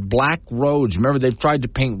earth and black roads. Remember, they've tried to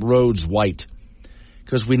paint roads white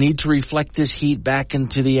because we need to reflect this heat back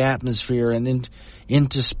into the atmosphere and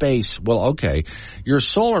into space. Well, okay. Your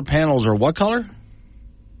solar panels are what color?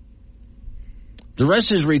 The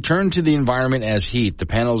rest is returned to the environment as heat. The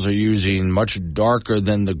panels are using much darker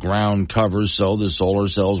than the ground covers, so the solar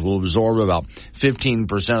cells will absorb about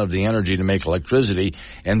 15% of the energy to make electricity,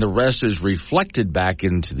 and the rest is reflected back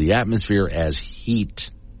into the atmosphere as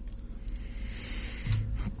heat.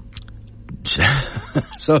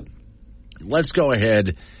 So let's go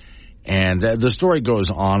ahead, and the story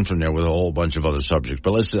goes on from there with a whole bunch of other subjects.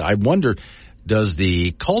 But I wonder, does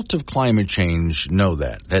the cult of climate change know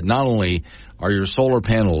that not only are your solar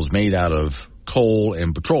panels made out of coal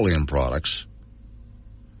and petroleum products,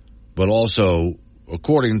 but also,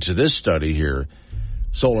 according to this study here,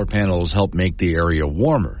 solar panels help make the area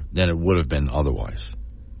warmer than it would have been otherwise.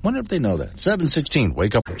 Wonder if they know that. 7:16,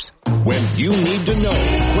 Wake Upers. When you need to know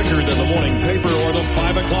quicker than the morning paper or the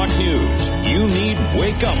 5 o'clock news, you need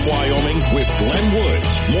Wake Up Wyoming with Glenn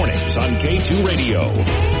Woods. Mornings on K2 Radio.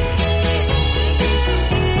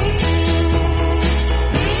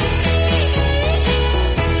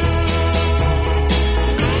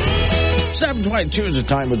 right, Tuesday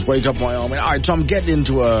time, it's Wake Up Wyoming. All right, so I'm getting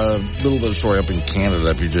into a little bit of story up in Canada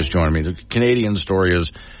if you just joined me. The Canadian story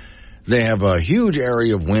is they have a huge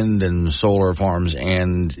area of wind and solar farms,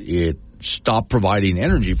 and it stopped providing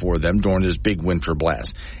energy for them during this big winter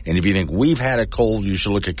blast. And if you think we've had it cold, you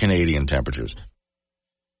should look at Canadian temperatures.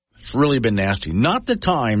 It's really been nasty. Not the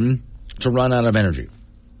time to run out of energy.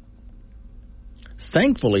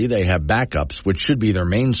 Thankfully, they have backups, which should be their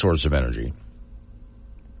main source of energy,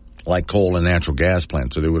 like coal and natural gas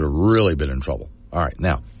plants, so they would have really been in trouble. All right,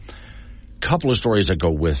 now, a couple of stories that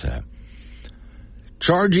go with that.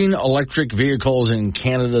 Charging electric vehicles in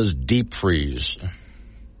Canada's deep freeze.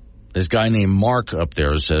 This guy named Mark up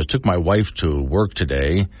there says, took my wife to work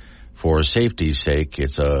today for safety's sake.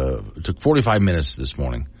 It took 45 minutes this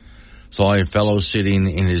morning. Saw a fellow sitting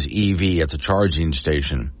in his EV at the charging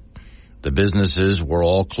station. The businesses were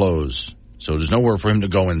all closed, so there's nowhere for him to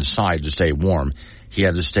go inside to stay warm. He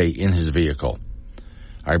had to stay in his vehicle.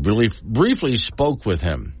 I briefly spoke with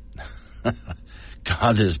him.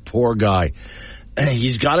 God, this poor guy.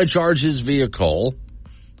 He's got to charge his vehicle.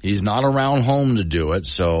 He's not around home to do it,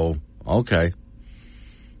 so, okay.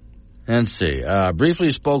 Let's see.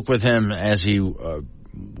 Briefly spoke with him as he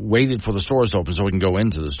waited for the stores to open so he can go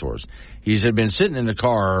into the stores. He had been sitting in the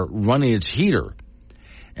car running its heater,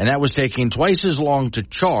 and that was taking twice as long to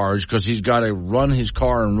charge because he's got to run his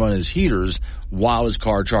car and run his heaters while his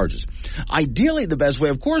car charges. Ideally, the best way,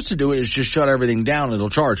 of course, to do it is just shut everything down and it'll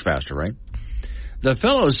charge faster, right? The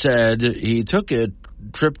fellow said he took a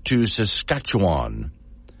trip to Saskatchewan.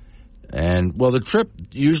 And, well, the trip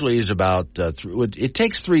usually is about, it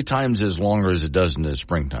takes 3 times as longer as it does in the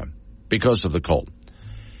springtime because of the cold.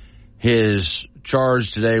 His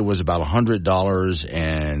charge today was about $100,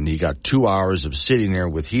 and he got 2 hours of sitting there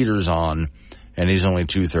with heaters on, and he's only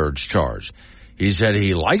 2/3 charged. He said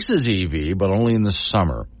he likes his EV, but only in the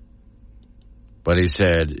summer. But he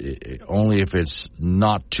said only if it's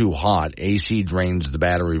not too hot. AC drains the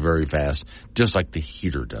battery very fast, just like the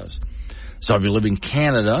heater does. So if you live in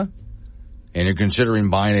Canada and you're considering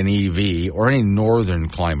buying an EV or any northern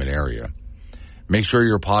climate area, make sure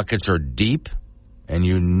your pockets are deep and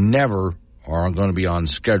you never are going to be on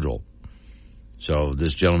schedule. So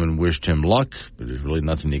this gentleman wished him luck, but there's really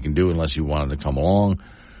nothing he can do unless he wanted to come along.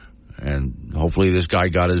 And hopefully this guy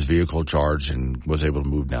got his vehicle charged and was able to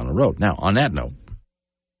move down the road. Now, on that note,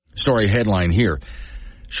 story headline here.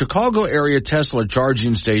 Chicago area Tesla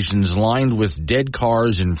charging stations lined with dead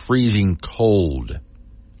cars and freezing cold.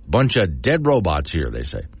 Bunch of dead robots here, they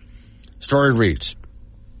say. Story reads,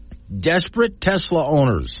 desperate Tesla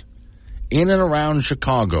owners in and around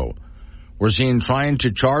Chicago were seen trying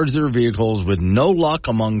to charge their vehicles with no luck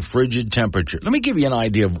among frigid temperatures. Let me give you an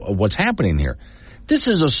idea of what's happening here. This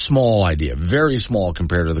is a small idea, very small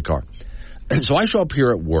compared to the car. So I show up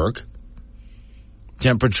here at work.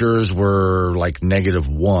 Temperatures were like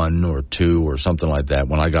 -1 or 2 or something like that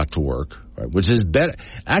when I got to work, right? Which is better.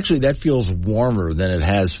 Actually, that feels warmer than it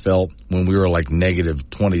has felt when we were like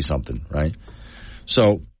 -20 something, right?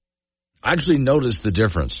 So I actually noticed the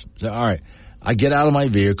difference. So, all right, I get out of my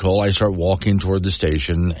vehicle, I start walking toward the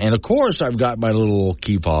station, and of course I've got my little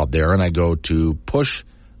key fob there, and I go to push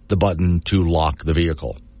the button to lock the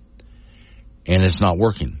vehicle. And it's not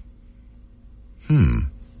working.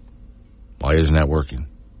 Why isn't that working?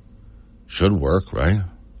 Should work, right?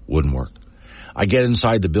 Wouldn't work. I get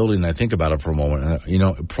inside the building and I think about it for a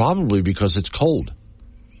moment. Probably because it's cold.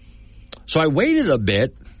 So I waited a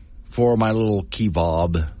bit for my little key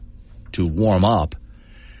fob to warm up.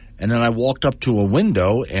 And then I walked up to a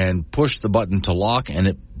window and pushed the button to lock, and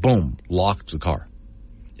it, boom, locked the car.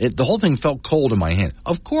 The whole thing felt cold in my hand.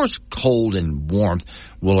 Of course, cold and warmth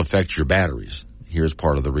will affect your batteries. Here's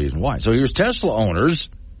part of the reason why. So here's Tesla owners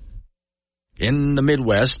in the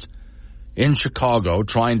Midwest, in Chicago,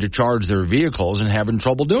 trying to charge their vehicles and having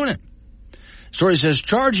trouble doing it. Story says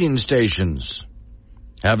charging stations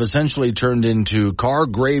have essentially turned into car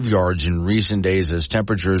graveyards in recent days as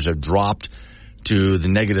temperatures have dropped to the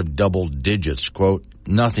negative double digits. Quote,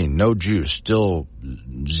 nothing, no juice, still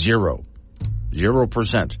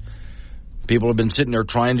 0%. People have been sitting there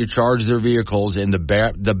trying to charge their vehicles, and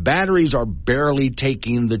the batteries are barely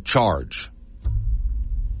taking the charge.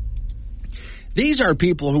 These are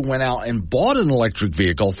people who went out and bought an electric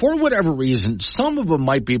vehicle for whatever reason. Some of them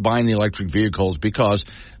might be buying the electric vehicles because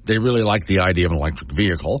they really like the idea of an electric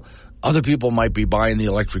vehicle. Other people might be buying the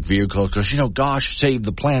electric vehicle because, gosh, save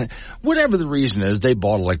the planet. Whatever the reason is, they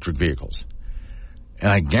bought electric vehicles. And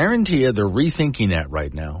I guarantee you they're rethinking that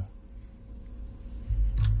right now.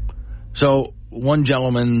 So one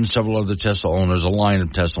gentleman, several other Tesla owners, a line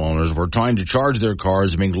of Tesla owners, were trying to charge their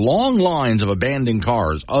cars, making long lines of abandoned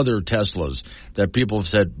cars, other Teslas, that people have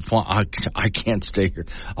said, I can't stay here.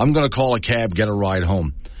 I'm going to call a cab, get a ride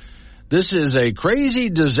home. This is a crazy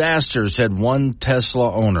disaster, said one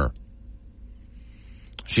Tesla owner.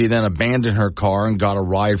 She then abandoned her car and got a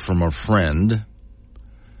ride from a friend.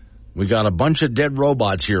 We got a bunch of dead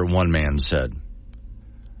robots here, one man said.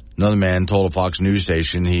 Another man told a Fox News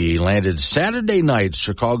station he landed Saturday night at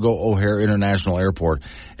Chicago O'Hare International Airport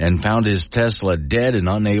and found his Tesla dead and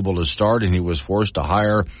unable to start, and he was forced to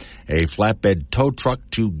hire a flatbed tow truck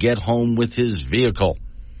to get home with his vehicle.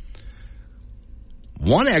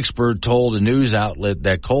 One expert told a news outlet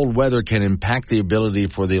that cold weather can impact the ability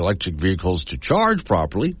for the electric vehicles to charge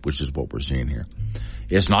properly, which is what we're seeing here.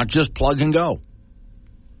 It's not just plug and go.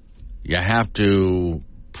 You have to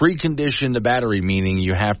precondition the battery, meaning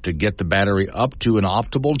you have to get the battery up to an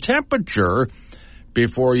optimal temperature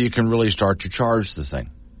before you can really start to charge the thing.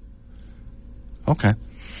 Okay.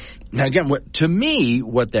 Now, again, to me,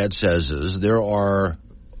 what that says is there are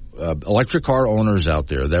electric car owners out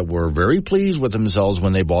there that were very pleased with themselves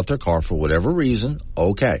when they bought their car for whatever reason.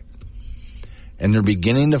 Okay. And they're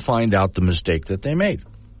beginning to find out the mistake that they made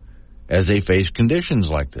as they face conditions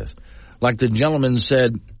like this. Like the gentleman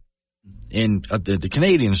said in the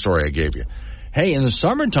Canadian story I gave you. Hey, in the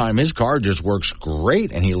summertime, his car just works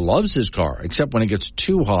great, and he loves his car, except when it gets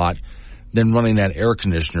too hot, then running that air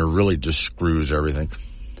conditioner really just screws everything.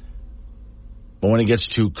 But when it gets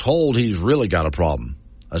too cold, he's really got a problem,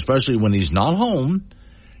 especially when he's not home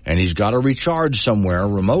and he's got to recharge somewhere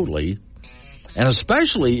remotely, and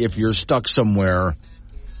especially if you're stuck somewhere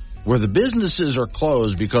where the businesses are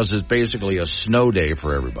closed because it's basically a snow day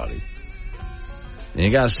for everybody. And you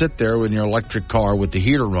got to sit there with your electric car with the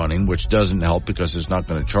heater running, which doesn't help because it's not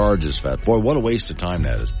going to charge as fast. Boy, what a waste of time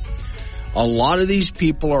that is. A lot of these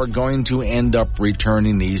people are going to end up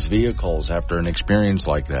returning these vehicles after an experience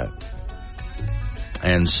like that.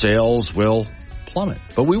 And sales will plummet.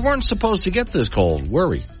 But we weren't supposed to get this cold, were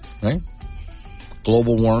we? Right?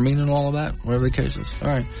 Global warming and all of that, whatever the case is. All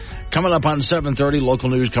right. Coming up on 7:30, local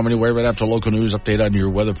news coming your way right after local news update on your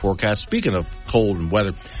weather forecast. Speaking of cold and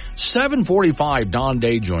weather, 7:45, Don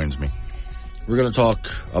Day joins me. We're going to talk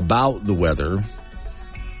about the weather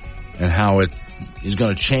and how it is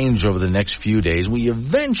going to change over the next few days. We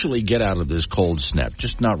eventually get out of this cold snap,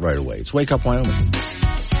 just not right away. It's Wake Up Wyoming.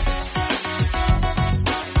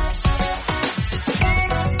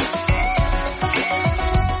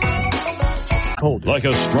 Cold. Like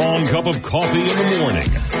a strong cup of coffee in the morning.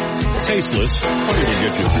 Tasteless, but it'll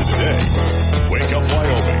get you through the day. Wake Up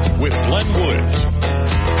Wyoming with Glenn Woods.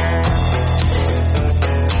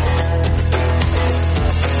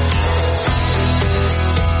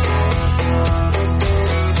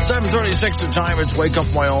 7:36 the time. It's Wake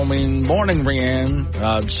Up Wyoming. Morning, Rianne.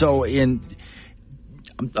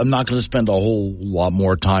 I'm not going to spend a whole lot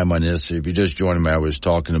more time on this. If you just joined me, I was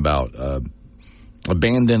talking about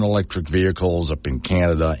abandoned electric vehicles up in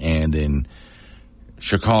Canada and in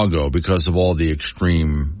Chicago because of all the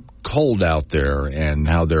extreme cold out there and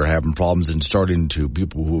how they're having problems and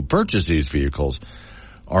people who purchase these vehicles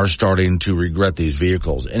are starting to regret these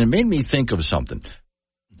vehicles. And it made me think of something.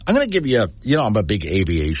 I'm going to give you I'm a big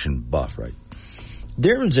aviation buff, right?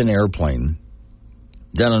 There is an airplane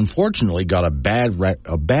that unfortunately got a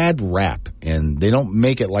bad rap, and they don't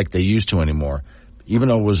make it like they used to anymore, even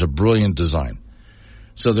though it was a brilliant design.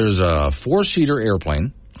 So there's a four-seater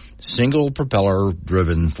airplane, single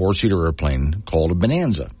propeller-driven four-seater airplane called a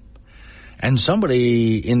Bonanza. And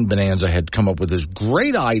somebody in Bonanza had come up with this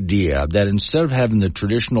great idea that instead of having the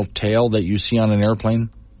traditional tail that you see on an airplane,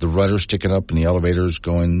 the rudder sticking up and the elevators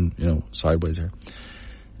going, sideways there,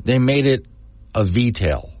 they made it a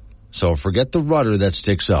V-tail. So forget the rudder that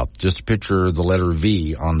sticks up. Just picture the letter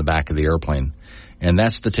V on the back of the airplane. And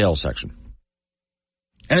that's the tail section.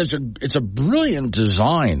 And it's a brilliant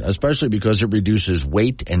design, especially because it reduces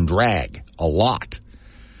weight and drag a lot.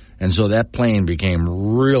 And so that plane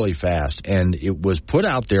became really fast. And it was put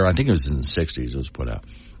out there, I think it was in the 60s it was put out.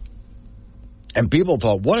 And people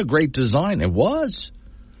thought, what a great design. It was.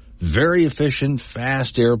 Very efficient,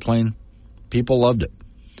 fast airplane. People loved it.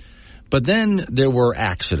 But then there were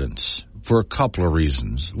accidents for a couple of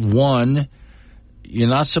reasons. One, you're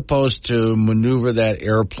not supposed to maneuver that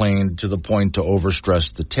airplane to the point to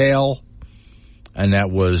overstress the tail, and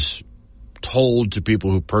that was told to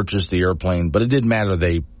people who purchased the airplane, but it didn't matter.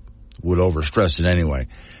 They would overstress it anyway,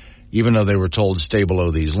 even though they were told to stay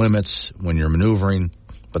below these limits when you're maneuvering,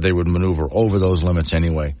 but they would maneuver over those limits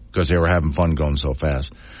anyway because they were having fun going so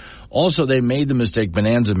fast. Also, Bonanza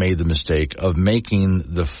made the mistake of making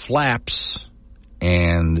the flaps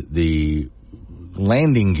and the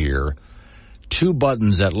landing gear, 2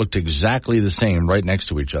 buttons that looked exactly the same right next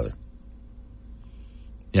to each other.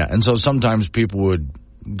 Yeah, and so sometimes people would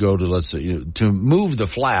go to, let's say, to move the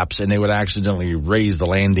flaps, and they would accidentally raise the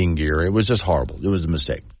landing gear. It was just horrible. It was a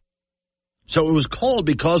mistake. So it was called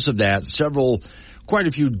because of that. Quite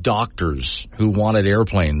a few doctors who wanted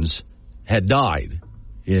airplanes had died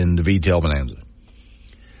in the V-tail Bonanza.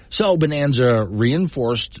 So Bonanza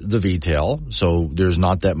reinforced the V-tail, so there's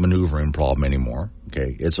not that maneuvering problem anymore.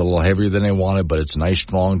 Okay, it's a little heavier than they wanted, but it's a nice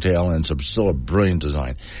strong tail, and it's still a brilliant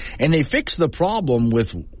design. And they fixed the problem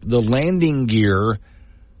with the landing gear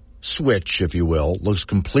switch, if you will, looks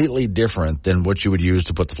completely different than what you would use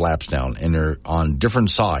to put the flaps down, and they're on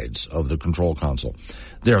different sides of the control console.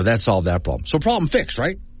 That solved that problem. So problem fixed,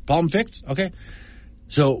 right? Problem fixed? Okay.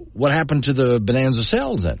 So what happened to the Bonanza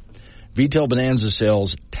sales then? V-tail Bonanza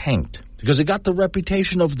sales tanked because it got the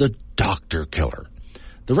reputation of the doctor killer.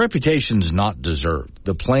 The reputation's not deserved.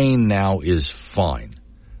 The plane now is fine.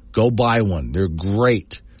 Go buy one. They're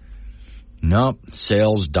great. Nope,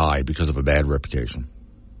 sales died because of a bad reputation.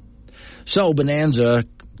 So Bonanza,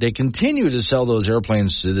 they continue to sell those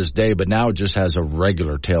airplanes to this day, but now it just has a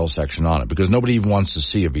regular tail section on it because nobody even wants to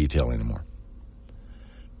see a V-tail anymore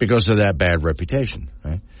because of that bad reputation.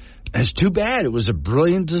 Right? It's too bad. It was a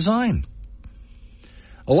brilliant design.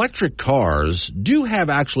 Electric cars do have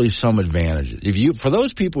actually some advantages. For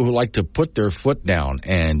those people who like to put their foot down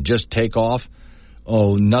and just take off,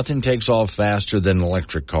 nothing takes off faster than an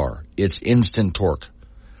electric car. It's instant torque.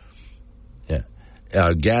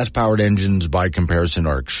 Gas-powered engines, by comparison,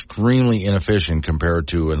 are extremely inefficient compared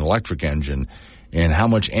to an electric engine, and how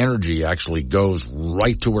much energy actually goes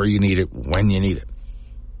right to where you need it when you need it.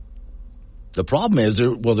 The problem is,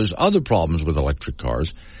 there's other problems with electric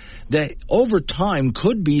cars that over time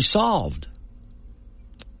could be solved.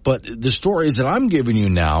 But the stories that I'm giving you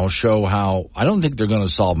now show how I don't think they're going to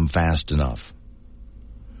solve them fast enough.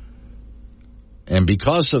 And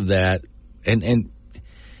because of that, and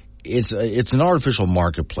it's an artificial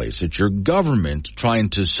marketplace. It's your government trying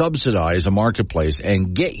to subsidize a marketplace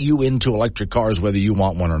and get you into electric cars whether you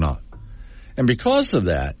want one or not. And because of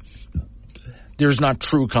that, there's not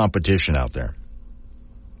true competition out there.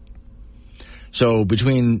 So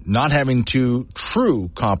between not having true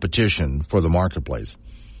competition for the marketplace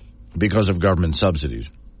because of government subsidies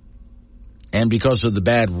and because of the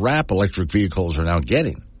bad rap electric vehicles are now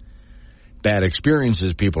getting, bad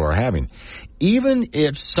experiences people are having, even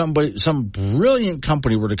if some brilliant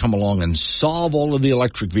company were to come along and solve all of the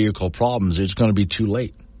electric vehicle problems, it's going to be too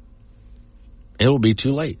late. It will be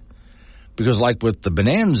too late. Because like with the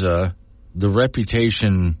Bonanza, the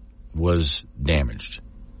reputation was damaged.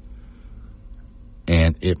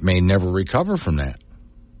 And it may never recover from that.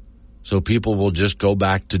 So people will just go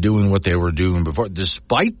back to doing what they were doing before,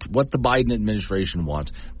 despite what the Biden administration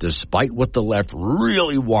wants, despite what the left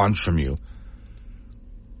really wants from you.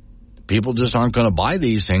 People just aren't going to buy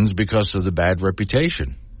these things because of the bad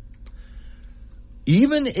reputation.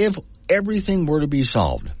 Even if everything were to be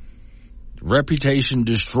solved, reputation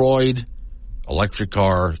destroyed, electric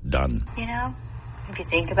car done. You know, if you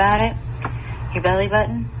think about it, your belly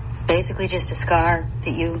button is basically just a scar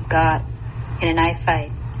that you got in a knife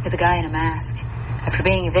fight with a guy in a mask after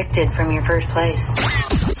being evicted from your first place.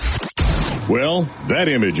 Well, that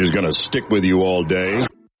image is going to stick with you all day.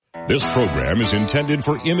 This program is intended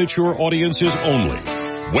for immature audiences only.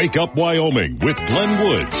 Wake Up Wyoming with Glenn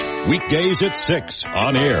Woods. Weekdays at 6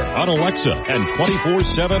 on air, on Alexa, and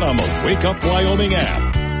 24/7 on the Wake Up Wyoming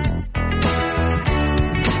app.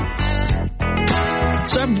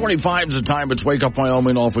 7:45 is the time. It's Wake Up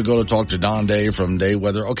Wyoming. Off we go to talk to Don Day from Day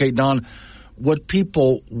Weather. Okay, Don, what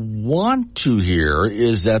people want to hear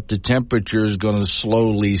is that the temperature is going to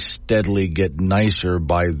slowly, steadily get nicer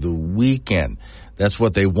by the weekend. That's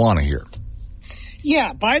what they want to hear.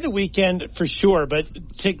 Yeah, by the weekend for sure, but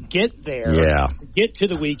to get there, to get to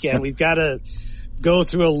the weekend, we've got to go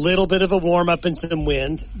through a little bit of a warm-up and some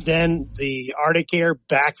wind. Then the Arctic air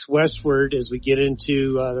backs westward as we get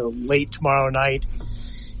into late tomorrow night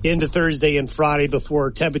into Thursday and Friday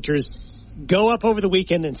before temperatures go up over the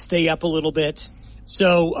weekend and stay up a little bit.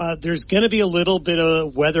 So there's going to be a little bit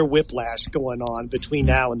of weather whiplash going on between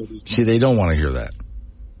now and the weekend. See, they don't want to hear that.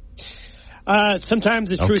 Sometimes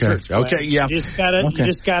the truth hurts. Okay, yeah. You just gotta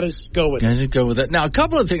go with it. Just go with it. Now, a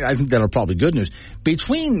couple of things I think that are probably good news.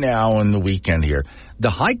 Between now and the weekend here, the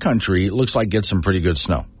high country looks like gets some pretty good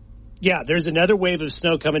snow. Yeah, there's another wave of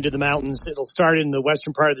snow coming to the mountains. It'll start in the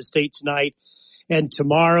western part of the state tonight and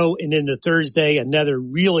tomorrow and into Thursday. Another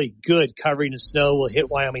really good covering of snow will hit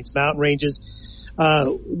Wyoming's mountain ranges.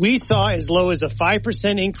 We saw as low as a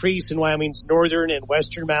 5% increase in Wyoming's northern and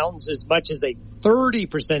western mountains, as much as a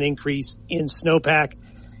 30% increase in snowpack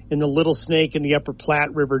in the Little Snake and the Upper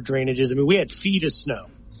Platte River drainages. I mean, we had feet of snow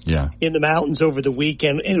in the mountains over the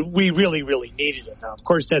weekend, and we really, really needed it. Now, of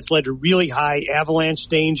course, that's led to really high avalanche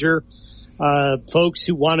danger. Folks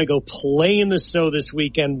who want to go play in the snow this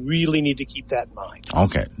weekend really need to keep that in mind.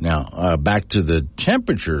 Okay. Now, back to the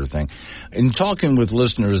temperature thing. In talking with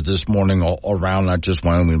listeners this morning around not just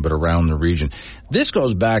Wyoming, but around the region, this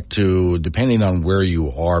goes back to depending on where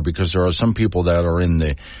you are, because there are some people that are in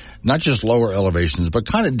the not just lower elevations, but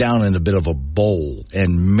kind of down in a bit of a bowl.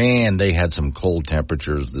 And man, they had some cold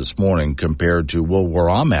temperatures this morning compared to, well, where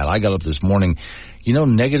I'm at. I got up this morning. You know,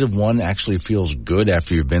 -1 actually feels good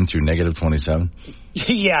after you've been through -27.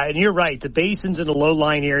 Yeah, and you're right. The basins in the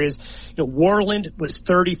low-lying areas, Worland was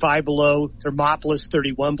 35 below, Thermopolis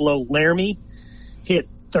 31 below, Laramie hit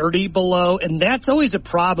 30 below, and that's always a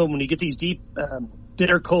problem when you get these deep,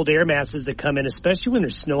 bitter cold air masses that come in, especially when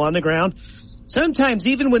there's snow on the ground. Sometimes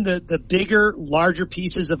even when the bigger, larger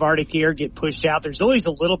pieces of Arctic air get pushed out, there's always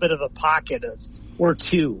a little bit of a pocket or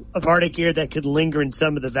two of Arctic air that could linger in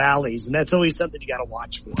some of the valleys, and that's always something you got to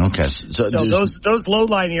watch for. Okay, so those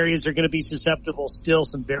low-lying areas are going to be susceptible still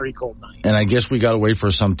some very cold nights. And I guess we got to wait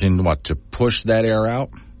for something to push that air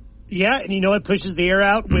out. Yeah, and you know what pushes the air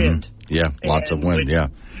out? Wind. Yeah, lots of wind. Yeah.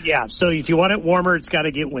 Yeah, so if you want it warmer, it's got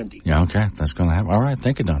to get windy. Yeah, okay, that's going to happen. All right,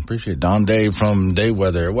 thank you, Don. Appreciate it. Don Day from Day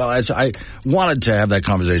Weather. Well, I wanted to have that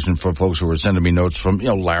conversation for folks who were sending me notes from,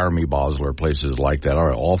 Laramie, Bosler, places like that. All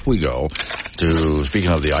right, off we go to,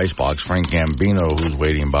 speaking of the icebox, Frank Gambino, who's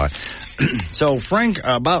waiting by. So, Frank,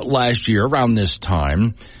 about last year, around this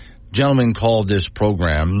time, gentleman called this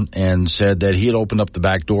program and said that he had opened up the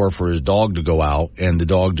back door for his dog to go out, and the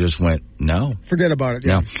dog just went, no. Forget about it,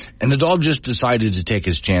 yeah. And the dog just decided to take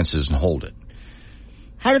his chances and hold it.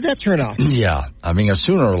 How did that turn out? Yeah. I mean,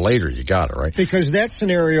 sooner or later, you got it, right? Because that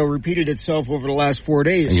scenario repeated itself over the last 4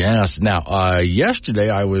 days. Yes. Now, yesterday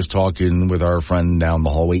I was talking with our friend down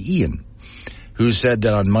the hallway, Ian, who said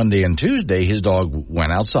that on Monday and Tuesday his dog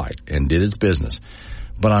went outside and did its business.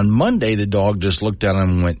 But on Monday, the dog just looked at him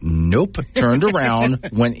and went, nope, turned around,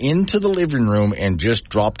 went into the living room, and just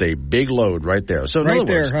dropped a big load right there. So in other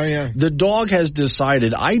words, the dog has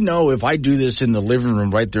decided, I know if I do this in the living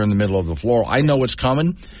room right there in the middle of the floor, I know what's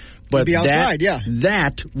coming. But be outside,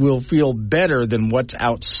 that will feel better than what's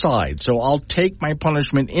outside. So I'll take my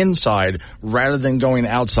punishment inside rather than going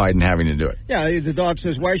outside and having to do it. Yeah, the dog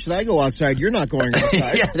says, why should I go outside? You're not going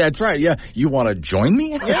outside. Yeah, that's right. Yeah, you want to join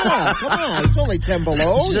me? Yeah, come on. It's only 10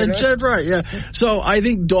 below. That's right, yeah. So I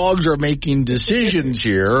think dogs are making decisions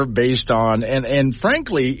here based on, and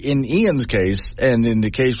frankly, in Ian's case and in the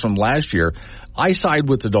case from last year, I side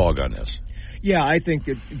with the dog on this. Yeah, I think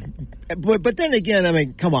but then again, I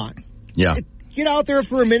mean, come on. Yeah. Get out there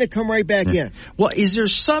for a minute, come right back in. Well, is there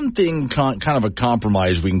something kind of a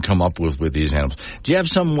compromise we can come up with these animals? Do you have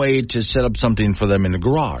some way to set up something for them in the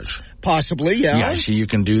garage? Possibly, yeah. Yeah, so you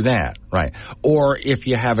can do that, right. Or if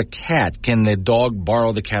you have a cat, can the dog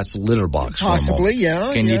borrow the cat's litter box? Possibly,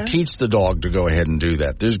 yeah. Can you teach the dog to go ahead and do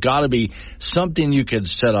that? There's got to be something you could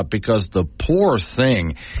set up because the poor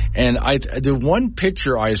thing, and the one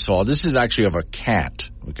picture I saw, this is actually of a cat.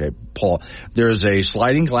 Okay, Paul, there's a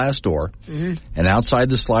sliding glass door, and outside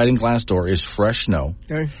the sliding glass door is fresh snow,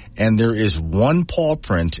 and there is one paw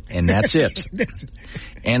print, and that's it.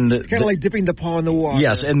 And it's kind of like dipping the paw in the water.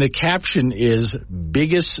 Yes, and the caption is,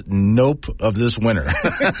 biggest nope of this winter.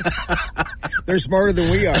 They're smarter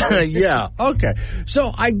than we are. Yeah, okay.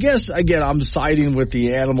 So I guess, again, I'm siding with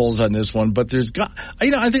the animals on this one, but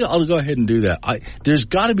I think I'll go ahead and do that. There's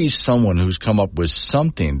got to be someone who's come up with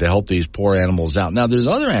something to help these poor animals out. Now, there's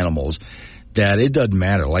other animals that it doesn't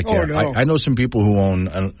matter. Like, I know some people who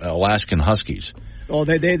own Alaskan Huskies. Oh,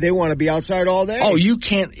 they want to be outside all day? Oh, you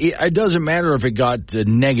can't. It doesn't matter if it got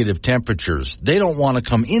negative temperatures. They don't want to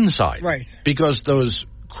come inside. Right. Because those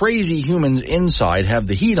crazy humans inside have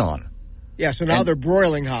the heat on. Yeah, so now they're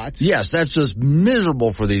broiling hot. Yes, that's just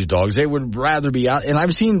miserable for these dogs. They would rather be out. And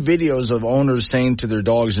I've seen videos of owners saying to their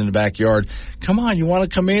dogs in the backyard, come on, you want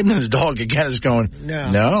to come in? And the dog again is going,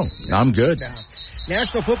 no, I'm good. No.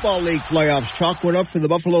 National Football League playoffs. Chalk went up for the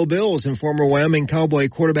Buffalo Bills and former Wyoming Cowboy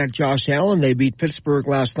quarterback Josh Allen. They beat Pittsburgh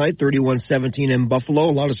last night, 31-17 in Buffalo.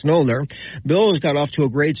 A lot of snow there. Bills got off to a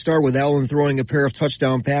great start with Allen throwing a pair of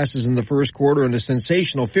touchdown passes in the first quarter and a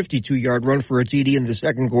sensational 52-yard run for a TD in the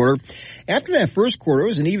second quarter. After that first quarter, it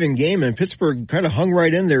was an even game, and Pittsburgh kind of hung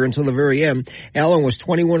right in there until the very end. Allen was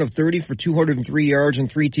 21 of 30 for 203 yards and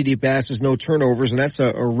 3 TD passes, no turnovers, and that's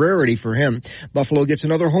a rarity for him. Buffalo gets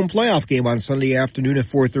another home playoff game on Sunday afternoon afternoon at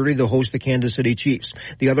 4:30. They'll host the Kansas City Chiefs.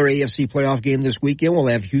 The other AFC playoff game this weekend will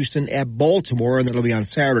have Houston at Baltimore, and that'll be on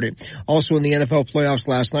Saturday. Also in the NFL playoffs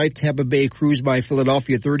last night, Tampa Bay cruised by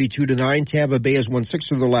Philadelphia 32-9. Tampa Bay has won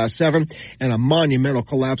 6 of their last 7, and a monumental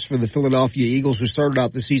collapse for the Philadelphia Eagles, who started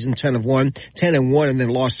out the season 10-1, and then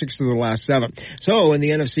lost 6 of their last 7. So in the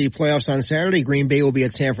NFC playoffs on Saturday, Green Bay will be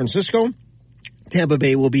at San Francisco. Tampa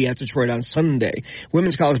Bay will be at Detroit on Sunday.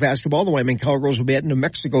 Women's college basketball, the Wyoming Cowgirls will be at New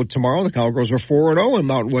Mexico tomorrow. The Cowgirls are 4-0 in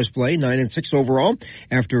Mountain West play, 9-6 overall.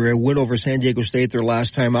 After a win over San Diego State their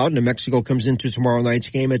last time out, New Mexico comes into tomorrow night's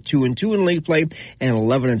game at 2-2 in league play and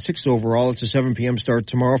 11-6 overall. It's a 7 p.m. start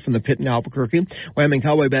tomorrow from the Pit in Albuquerque. Wyoming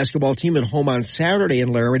Cowboy basketball team at home on Saturday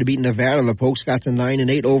in Laramie to beat Nevada. The Pokes got to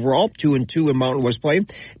 9-8 overall, 2-2 in Mountain West play,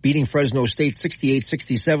 beating Fresno State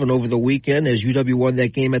 68-67 over the weekend as UW won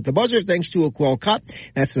that game at the buzzer thanks to a Quell Cott.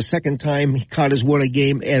 That's the second time Cott has won a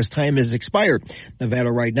game as time has expired.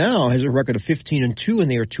 Nevada right now has a record of 15-2, and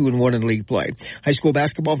they are 2-1 in league play. High school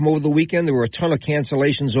basketball from over the weekend. There were a ton of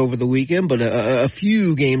cancellations over the weekend, but a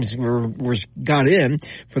few games got in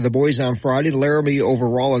for the boys on Friday. Laramie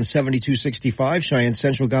overall on 72-65. Cheyenne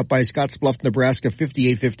Central got by Scottsbluff, Nebraska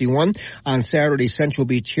 58-51. On Saturday, Central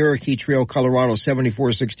beat Cherokee Trail, Colorado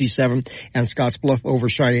 74-67, and Scottsbluff over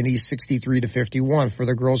Cheyenne East 63-51. For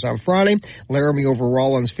the girls on Friday, Laramie over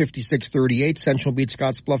Rollins 56-38. Central beat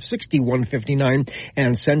Scottsbluff 61-59,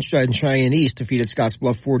 and Cheyenne East defeated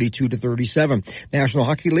Scottsbluff 42-37. National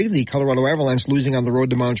Hockey League, the Colorado Avalanche losing on the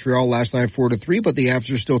road to Montreal last night 4-3, but the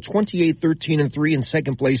Avs are still 28-13-3 in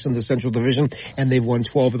second place in the Central Division, and they've won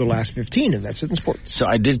 12 of the last 15, and that's it in sports. So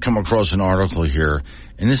I did come across an article here,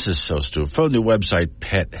 and this is so stupid. From the website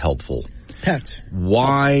Pet Helpful. Pet.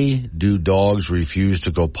 Why do dogs refuse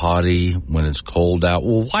to go potty when it's cold out?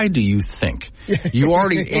 Well, why do you think? You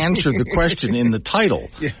already answered the question in the title.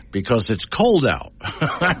 Because it's cold out.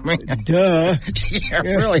 I mean, duh. Yeah,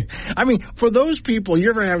 really. I mean, for those people, you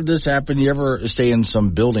ever have this happen? You ever stay in some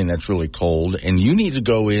building that's really cold and you need to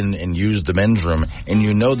go in and use the men's room and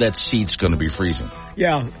you know that seat's going to be freezing?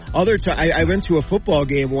 Yeah. I went to a football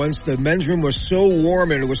game once. The men's room was so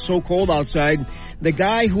warm and it was so cold outside. The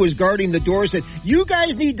guy who was guarding the door said, "You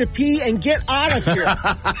guys need to pee and get out of here."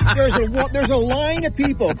 There's a line of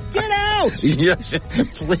people. Get out. Yes.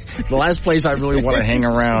 The last place I really want to hang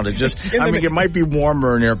around. It might be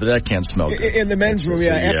warmer in there, but that can't smell good. In the men's room,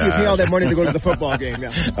 yeah. After you pay all that money to go to the football game,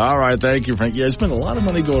 yeah. All right, thank you, Frank. Yeah, I spent a lot of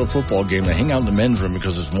money to go to a football game to hang out in the men's room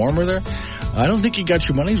because it's warmer there. I don't think you got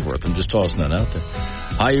your money's worth. I'm just tossing that out there.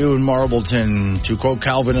 Hi, you in Marbleton. To quote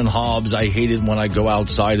Calvin and Hobbes, I hate it when I go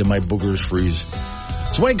outside and my boogers freeze.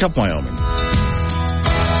 It's Wake Up Wyoming.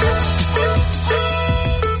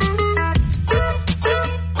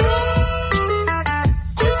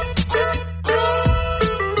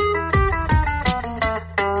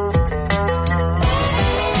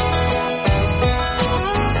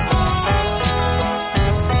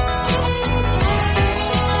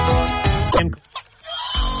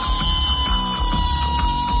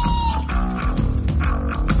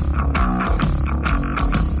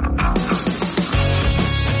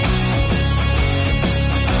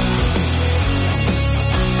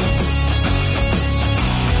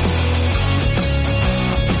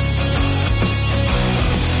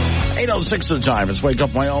 8:06 of the time. It's Wake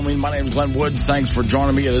Up Wyoming. My name is Glenn Woods. Thanks for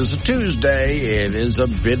joining me. It is a Tuesday. It is a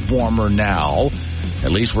bit warmer now.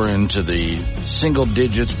 At least we're into the single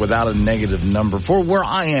digits without a negative number for where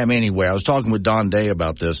I am anyway. I was talking with Don Day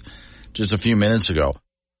about this just a few minutes ago.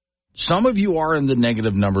 Some of you are in the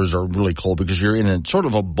negative numbers are really cold because you're in a sort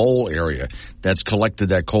of a bowl area that's collected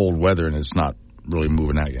that cold weather and it's not really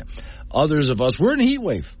moving out yet. Others of us, we're in a heat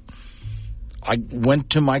wave. I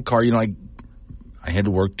went to my car, I had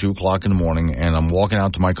to work 2 o'clock in the morning, and I'm walking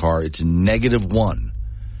out to my car. It's -1,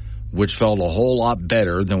 which felt a whole lot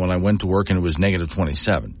better than when I went to work and it was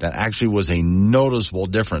 -27. That actually was a noticeable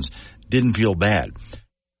difference. Didn't feel bad.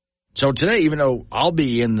 So today, even though I'll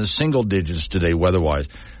be in the single digits today weather-wise,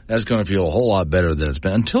 that's going to feel a whole lot better than it's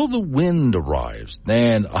been until the wind arrives.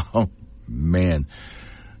 Then, oh, man,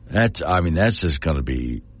 that's just going to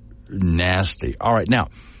be nasty. All right, now,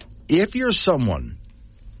 if you're someone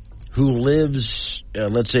who lives,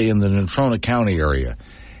 let's say, in the Natrona County area,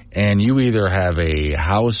 and you either have a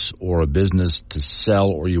house or a business to sell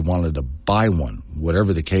or you wanted to buy one,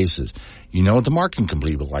 whatever the case is, you know what the market can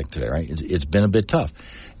be like today, right? It's been a bit tough.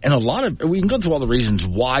 And we can go through all the reasons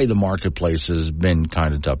why the marketplace has been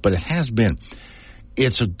kind of tough, but it has been.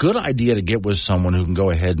 It's a good idea to get with someone who can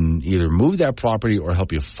go ahead and either move that property or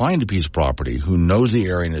help you find a piece of property who knows the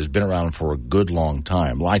area and has been around for a good long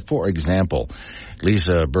time. Like, for example,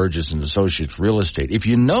 Lisa Burgess and Associates Real Estate. If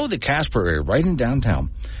you know the Casper area, right in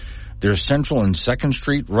downtown, There's Central and 2nd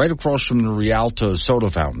Street, right across from the Rialto soda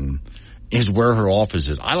fountain, is where her office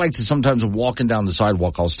is. I like to sometimes walking down the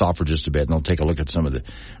sidewalk, I'll stop for just a bit and I'll take a look at some of the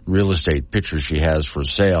real estate pictures she has for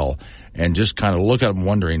sale and just kind of look at them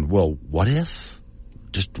wondering, well, what if?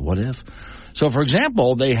 Just what if? So, for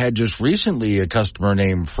example, they had just recently a customer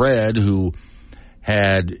named Fred who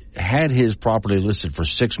had his property listed for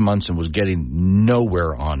 6 months and was getting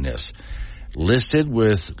nowhere on this. Listed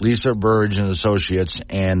with Lisa Burge and Associates,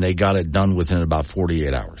 and they got it done within about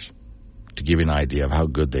 48 hours, to give you an idea of how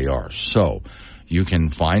good they are. So you can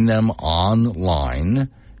find them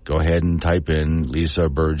online. Go ahead and type in Lisa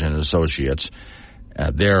Burge and Associates.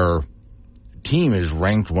 Their team is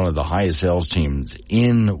ranked one of the highest sales teams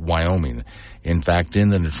in Wyoming. In fact, in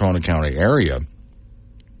the Natrona County area,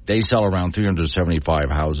 they sell around 375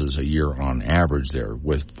 houses a year on average there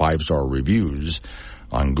with 5-star reviews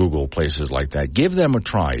on Google, places like that. Give them a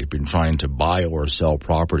try. You've been trying to buy or sell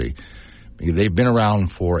property. They've been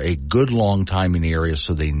around for a good long time in the area,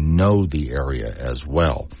 so they know the area as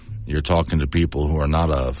well. You're talking to people who are not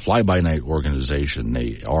a fly-by-night organization.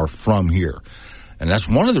 They are from here. And that's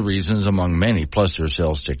one of the reasons, among many, plus their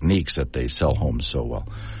sales techniques, that they sell homes so well.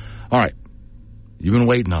 All right. You've been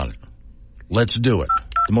waiting on it. Let's do it.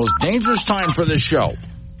 The most dangerous time for this show.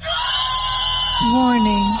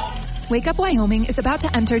 Warning. Wake Up Wyoming is about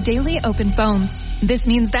to enter daily open phones. This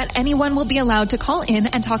means that anyone will be allowed to call in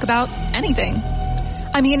and talk about anything.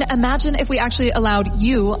 I mean, imagine if we actually allowed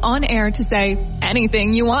you on air to say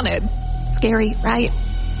anything you wanted. Scary, right?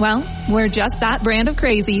 Well, we're just that brand of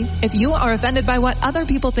crazy. If you are offended by what other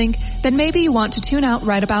people think, then maybe you want to tune out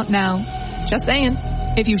right about now. Just saying.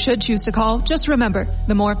 If you should choose to call, just remember,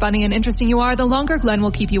 the more funny and interesting you are, the longer Glenn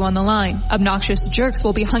will keep you on the line. Obnoxious jerks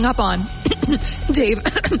will be hung up on. Dave,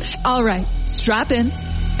 all right, strap in,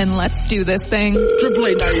 and let's do this thing.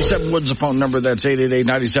 888-97 Woods, the phone number. That's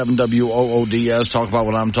 888-97-WOODS. Talk about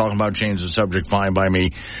what I'm talking about. Change the subject. Fine by me.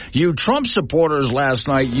 You Trump supporters last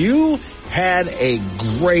night, you had a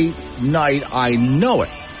great night. I know it.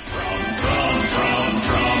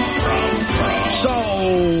 So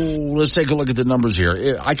let's take a look at the numbers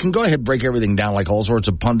here. I can go ahead and break everything down like all sorts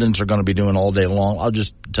of pundits are going to be doing all day long. I'll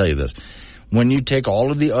just tell you this. When you take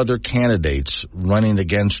all of the other candidates running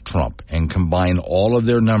against Trump and combine all of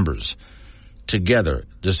their numbers together,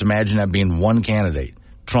 just imagine that being one candidate,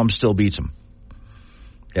 Trump still beats him.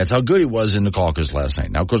 That's how good he was in the caucus last night.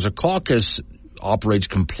 Now, of course, the caucus operates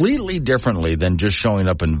completely differently than just showing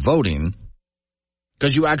up and voting,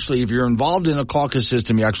 because you actually, if you're involved in a caucus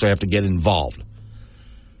system, you actually have to get involved.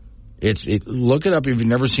 Look it up if you've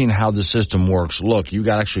never seen how the system works. Look, you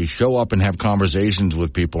got to actually show up and have conversations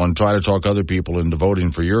with people and try to talk other people into voting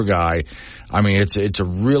for your guy. I mean, it's a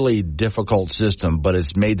really difficult system, but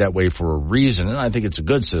it's made that way for a reason, and I think it's a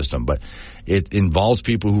good system, but it involves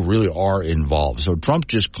people who really are involved. So Trump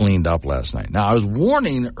just cleaned up last night. Now, I was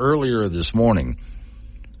warning earlier this morning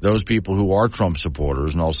those people who are Trump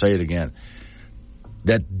supporters, and I'll say it again,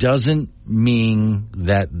 that doesn't mean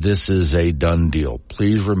that this is a done deal.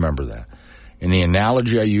 Please remember that. And the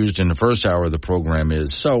analogy I used in the first hour of the program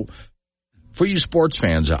is, so for you sports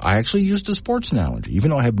fans, I actually used a sports analogy, even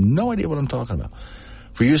though I have no idea what I'm talking about.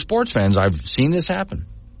 For you sports fans, I've seen this happen.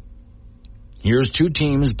 Here's two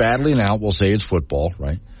teams battling out. We'll say it's football,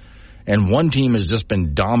 right? And one team has just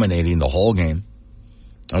been dominating the whole game.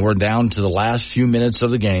 And we're down to the last few minutes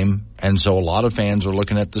of the game, and so a lot of fans are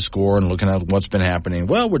looking at the score and looking at what's been happening.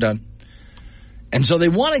 Well, we're done. And so they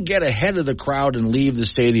want to get ahead of the crowd and leave the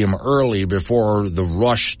stadium early before the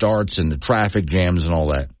rush starts and the traffic jams and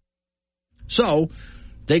all that. So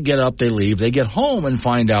they get up, they leave, they get home and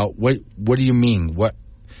find out, what do you mean? What?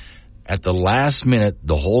 At the last minute,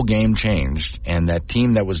 the whole game changed, and that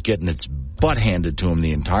team that was getting its butt handed to them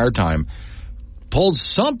the entire time pulled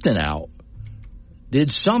something out, did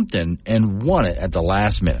something, and won it at the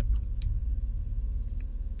last minute.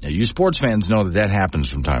 Now, you sports fans know that happens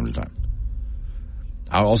from time to time.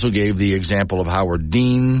 I also gave the example of Howard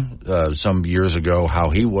Dean some years ago, how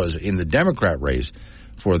he was in the Democrat race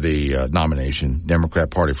for the nomination, Democrat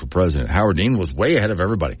Party for president. Howard Dean was way ahead of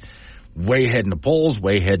everybody. Way ahead in the polls,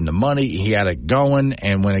 way ahead in the money. He had it going,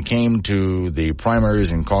 and when it came to the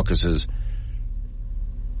primaries and caucuses,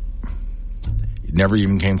 it never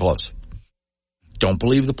even came close. Don't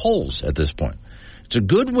believe the polls at this point. It's a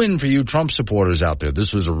good win for you Trump supporters out there.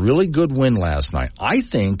 This was a really good win last night. I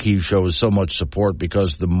think he shows so much support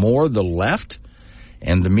because the more the left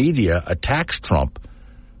and the media attacks Trump,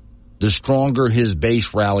 the stronger his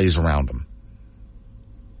base rallies around him.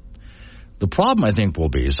 The problem, I think, will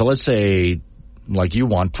be, so let's say, like you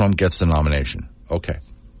want, Trump gets the nomination. Okay.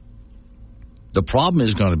 The problem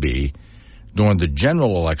is going to be during the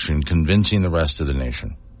general election convincing the rest of the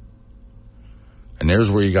nation. And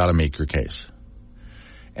there's where you got to make your case.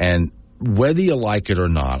 And whether you like it or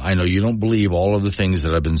not, I know you don't believe all of the things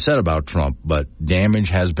that have been said about Trump, but damage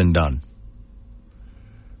has been done.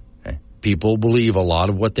 Okay? People believe a lot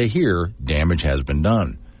of what they hear, damage has been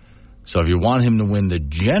done. So if you want him to win the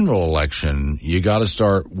general election, you got to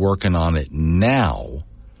start working on it now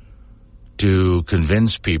to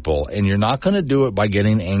convince people. And you're not going to do it by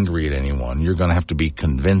getting angry at anyone. You're going to have to be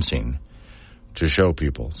convincing to show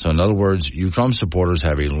people. So in other words, you Trump supporters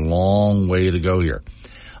have a long way to go here.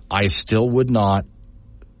 I still would not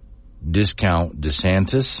discount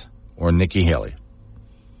DeSantis or Nikki Haley.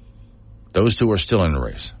 Those two are still in the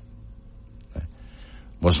race.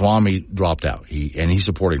 Ramaswamy dropped out. He's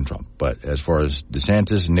supporting Trump. But as far as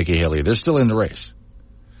DeSantis and Nikki Haley, they're still in the race.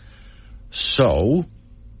 So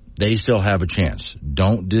they still have a chance.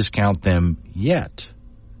 Don't discount them yet.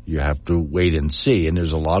 You have to wait and see. And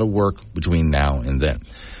there's a lot of work between now and then.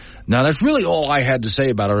 Now, that's really all I had to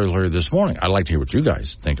say about it earlier this morning. I'd like to hear what you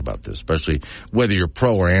guys think about this, especially whether you're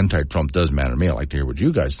pro or anti-Trump doesn't matter to me. I'd like to hear what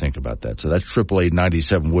you guys think about that. So that's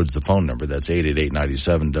 888-97-WOODS, the phone number. That's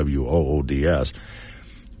 888-97-WOODS.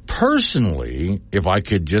 Personally, if I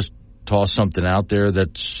could just toss something out there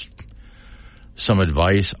that's some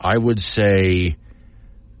advice, I would say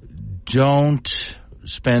don't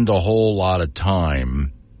spend a whole lot of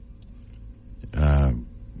time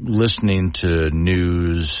listening to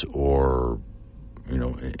news or,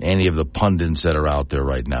 any of the pundits that are out there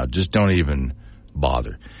right now. Just don't even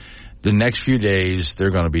bother. The next few days, they're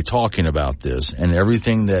going to be talking about this, and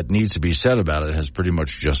everything that needs to be said about it has pretty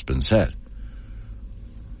much just been said.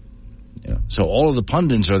 So all of the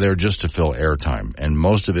pundits are there just to fill airtime, and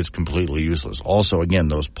most of it's completely useless. Also, again,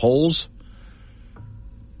 those polls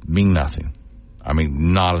mean nothing. I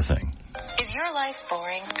mean, not a thing. Is your life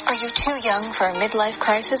boring? Are you too young for a midlife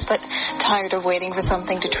crisis but tired of waiting for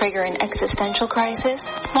something to trigger an existential crisis?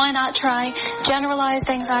 Why not try generalized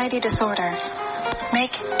anxiety disorder?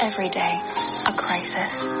 Make every day a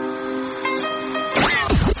crisis.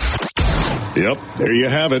 Yep, there you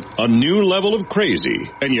have it. A new level of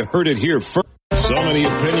crazy. And you heard it here first. So many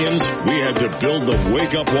opinions, we had to build the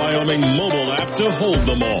Wake Up Wyoming mobile app to hold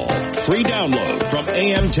them all. Free download from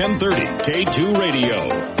AM 1030 K2 Radio.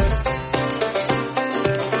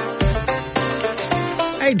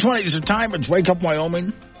 8:20 is the time. It's Wake Up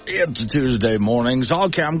Wyoming. It's a Tuesday morning. So,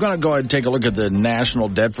 okay, I'm going to go ahead and take a look at the national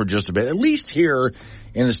debt for just a bit. At least here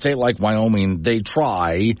in a state like Wyoming, they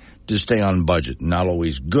try to stay on budget. Not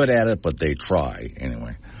always good at it, but they try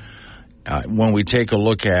anyway. When we take a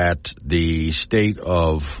look at the state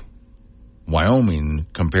of Wyoming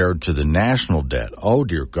compared to the national debt, oh,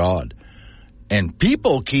 dear God. And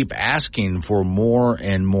people keep asking for more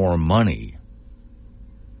and more money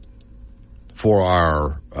for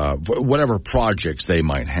our whatever projects they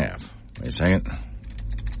might have. Wait a second.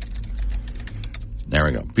 There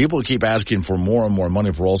we go. People keep asking for more and more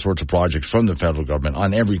money for all sorts of projects from the federal government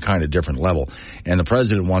on every kind of different level. And the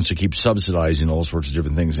president wants to keep subsidizing all sorts of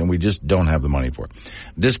different things, and we just don't have the money for it.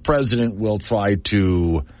 This president will try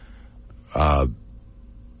to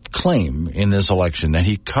claim in this election that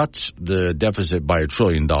he cuts the deficit by $1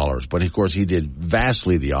 trillion. But, of course, he did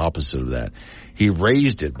vastly the opposite of that. He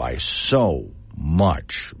raised it by so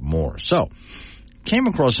much more. So, came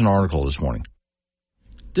across an article this morning.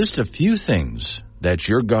 Just a few things that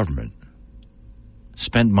your government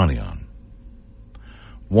spent money on.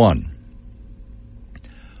 One,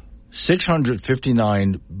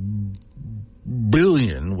 $659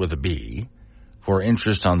 billion with a B for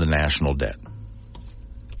interest on the national debt.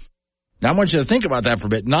 Now, I want you to think about that for a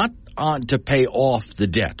bit. Not to pay off the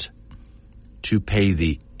debt, to pay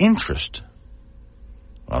the interest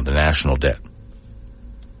on the national debt,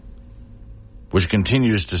 which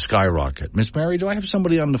continues to skyrocket. Miss Mary, do I have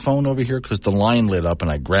somebody on the phone over here? Because the line lit up and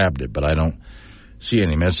I grabbed it, but I don't see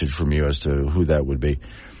any message from you as to who that would be.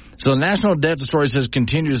 So the national debt, the story says,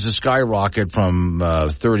 continues to skyrocket from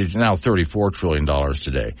 $34 trillion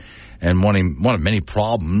today. And one of many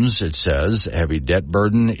problems, it says, heavy debt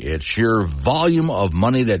burden, it's sheer volume of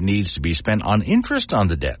money that needs to be spent on interest on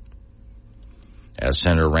the debt. As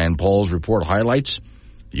Senator Rand Paul's report highlights,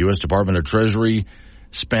 the U.S. Department of Treasury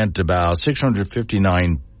spent about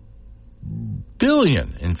 $659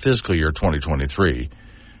 billion in fiscal year 2023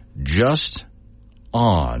 just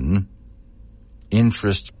on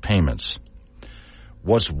interest payments.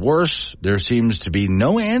 What's worse, there seems to be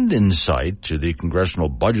no end in sight to the Congressional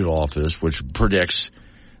Budget Office, which predicts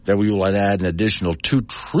that we will add an additional $2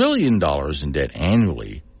 trillion in debt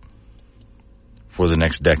annually for the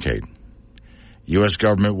next decade. U.S.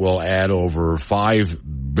 government will add over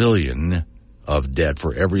 $5 billion of debt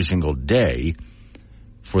for every single day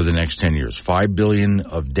for the next 10 years. $5 billion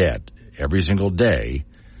of debt every single day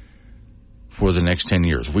for the next 10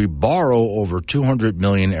 years. We borrow over $200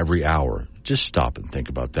 million every hour. Just stop and think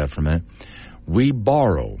about that for a minute. We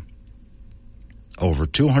borrow over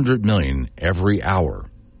 $200 million every hour.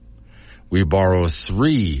 We borrow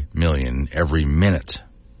 $3 million every minute.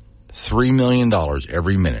 $3 million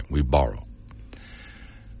every minute we borrow.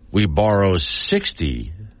 We borrow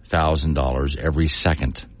 $60,000 every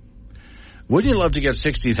second. Wouldn't you love to get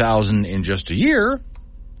 $60,000 in just a year?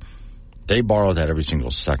 They borrow that every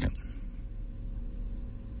single second.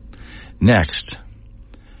 Next,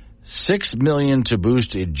 $6 million to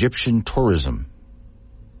boost Egyptian tourism.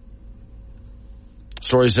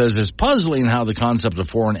 Story says it's puzzling how the concept of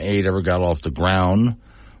foreign aid ever got off the ground.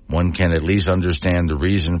 One can at least understand the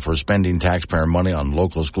reason for spending taxpayer money on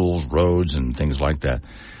local schools, roads, and things like that.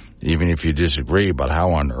 Even if you disagree about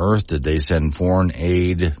how on earth did they send foreign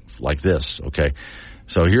aid like this, okay?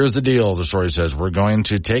 So here's the deal, the story says. We're going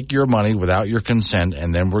to take your money without your consent,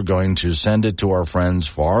 and then we're going to send it to our friends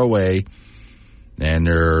far away, and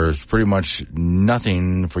there's pretty much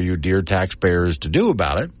nothing for you dear taxpayers to do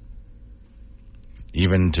about it,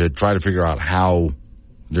 even to try to figure out how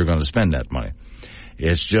they're going to spend that money.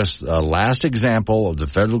 It's just a last example of the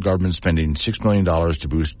federal government spending $6 million to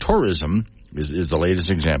boost tourism is the latest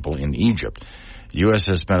example in Egypt. The U.S.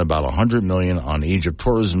 has spent about $100 million on Egypt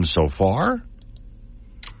tourism so far.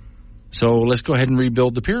 So let's go ahead and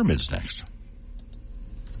rebuild the pyramids next.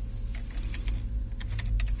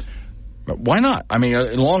 But why not? I mean,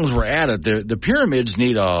 as long as we're at it, the pyramids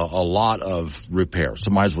need a lot of repair.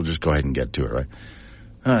 So might as well just go ahead and get to it, right?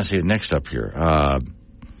 Let's see, next up here.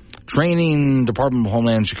 Training Department of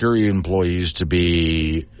Homeland Security employees to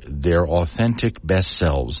be their authentic best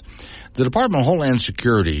selves. The Department of Homeland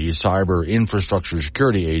Security, Cyber Infrastructure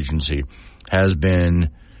Security Agency, has been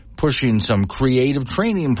pushing some creative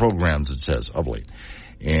training programs, it says, of late.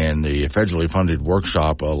 In the federally funded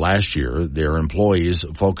workshop last year, their employees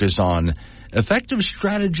focus on effective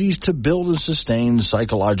strategies to build and sustain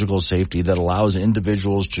psychological safety that allows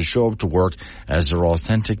individuals to show up to work as their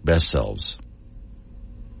authentic best selves.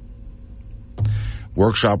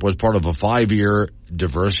 Workshop was part of a 5-year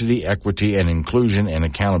diversity, equity, and inclusion and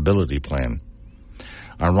accountability plan.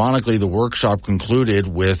 Ironically, the workshop concluded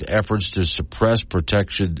with efforts to suppress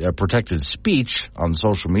protected speech on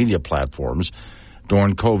social media platforms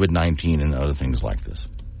during COVID-19 and other things like this.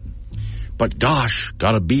 But gosh,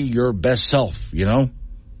 gotta be your best self, you know?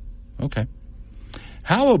 Okay.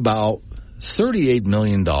 How about $38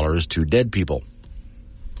 million to dead people?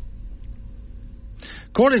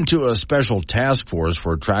 According to a special task force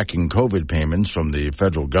for tracking COVID payments from the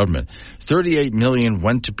federal government, $38 million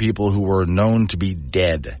went to people who were known to be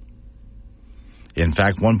dead. In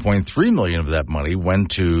fact, $1.3 million of that money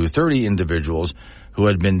went to 30 individuals who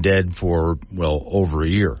had been dead for, well, over a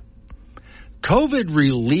year. COVID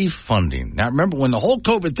relief funding. Now, remember, when the whole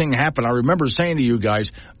COVID thing happened, I remember saying to you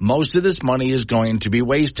guys, most of this money is going to be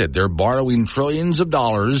wasted. They're borrowing trillions of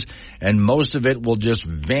dollars, and most of it will just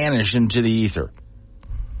vanish into the ether.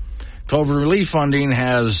 COVID relief funding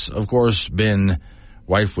has, of course, been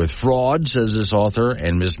rife with fraud, says this author,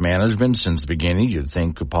 and mismanagement since the beginning. You'd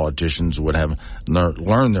think politicians would have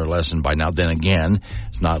learned their lesson by now. Then again,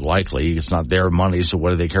 it's not likely. It's not their money, so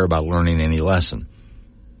what do they care about learning any lesson?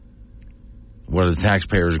 What are the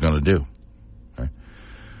taxpayers going to do? Okay.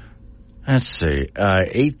 Let's see.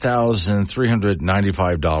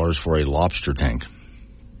 $8,395 for a lobster tank.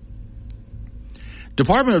 The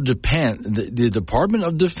Department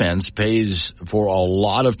of Defense pays for a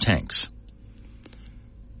lot of tanks.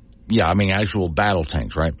 Yeah, I mean actual battle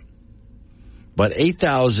tanks, right? But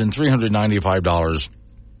 $8,395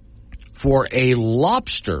 for a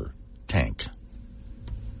lobster tank.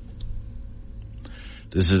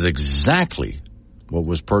 This is exactly what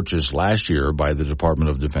was purchased last year by the Department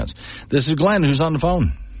of Defense. This is Glenn, who's on the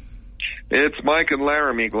phone. It's Mike and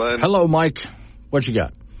Laramie, Glenn. Hello, Mike. What you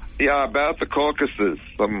got? Yeah, about the Caucasus.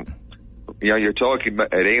 You're talking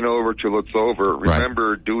about it ain't over till it's over.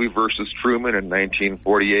 Remember Dewey versus Truman in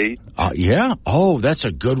 1948? Yeah. Oh, that's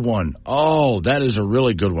a good one. Oh, that is a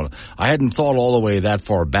really good one. I hadn't thought all the way that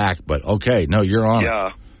far back, but okay. No, you're on.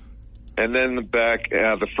 Yeah. And then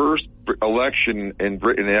the first election in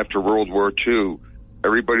Britain after World War II,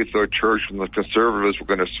 everybody thought Church and the Conservatives were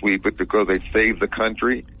going to sweep it because they saved the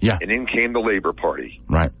country. Yeah. And in came the Labour Party.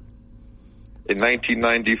 Right. In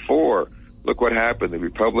 1994, look what happened. The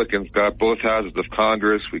Republicans got both houses of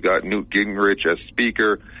Congress. We got Newt Gingrich as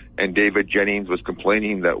Speaker, and David Jennings was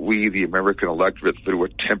complaining that we, the American electorate, threw a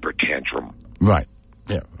temper tantrum. Right.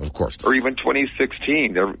 Yeah, of course. Or even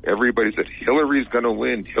 2016, everybody said Hillary's going to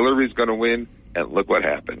win. Hillary's going to win, and look what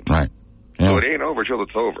happened. Right. Yeah. So it ain't over till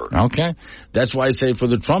it's over. Okay. That's why I say for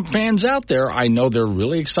the Trump fans out there, I know they're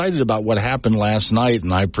really excited about what happened last night,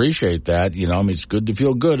 and I appreciate that. You know, I mean, it's good to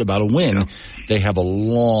feel good about a win. Yeah. They have a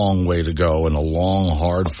long way to go and a long,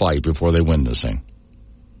 hard fight before they win this thing.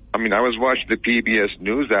 I mean, I was watching the PBS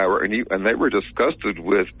NewsHour, and they were disgusted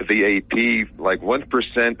with the AP. Like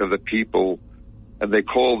 1% of the people, and they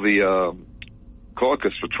call the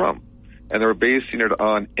caucus for Trump, and they were basing it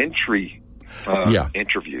on interviews.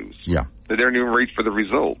 Yeah. They didn't even wait for the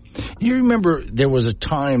result. You remember there was a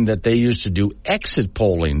time that they used to do exit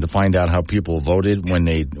polling to find out how people voted when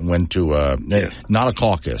they went to not a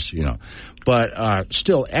caucus, you know. But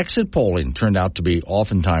still, exit polling turned out to be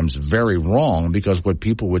oftentimes very wrong because what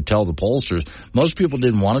people would tell the pollsters, most people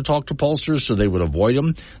didn't want to talk to pollsters, so they would avoid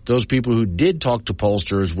them. Those people who did talk to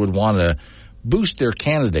pollsters would want to boost their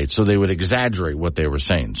candidates, so they would exaggerate what they were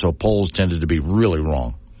saying. So polls tended to be really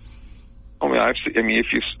wrong. I mean, if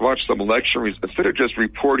you watch some election instead of just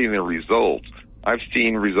reporting the results, I've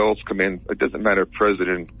seen results come in. It doesn't matter,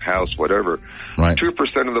 president, House, whatever. Right.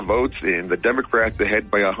 2% of the votes in, the Democrats ahead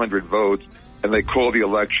by 100 votes, and they call the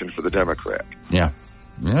election for the Democrat. Yeah.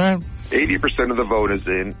 Yeah. 80% of the vote is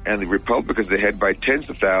in, and the Republicans ahead by tens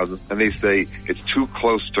of thousands, and they say it's too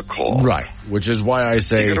close to call. Right, which is why I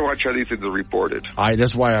say... You got to watch how these things are reported.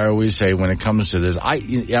 That's why I always say when it comes to this,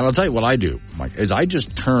 and I'll tell you what I do, Mike, is I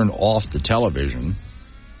just turn off the television,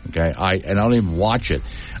 okay, and I don't even watch it.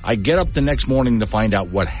 I get up the next morning to find out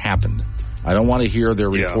what happened. I don't want to hear their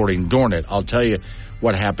reporting during it. I'll tell you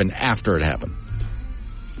what happened after it happened.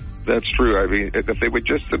 That's true. I mean, if they would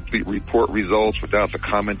just simply report results without the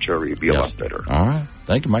commentary, it'd be a lot better. All right.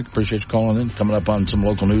 Thank you, Mike. Appreciate you calling in. Coming up on some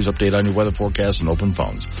local news update on your weather forecast and open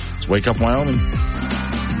phones. It's Wake Up Wyoming.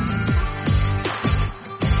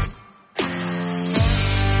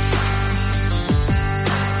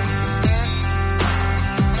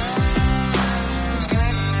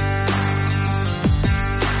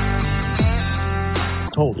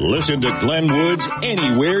 Listen to Glenn Woods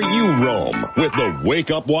anywhere you roam with the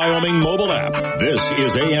Wake Up Wyoming mobile app. This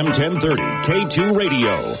is AM 1030 K2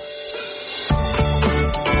 Radio.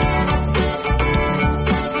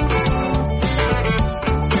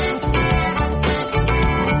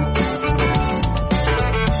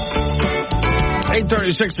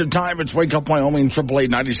 .36 the time. It's Wake Up Wyoming.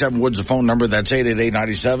 888-97 Woods the phone number. That's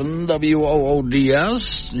 888-97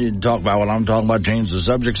 WOODS. You can talk about what I'm talking about. Change the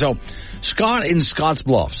subject. So Scott in Scotts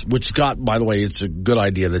Bluffs, which Scott, by the way, it's a good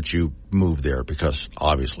idea that you move there because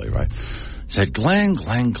obviously, right? Said, Glenn,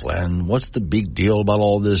 what's the big deal about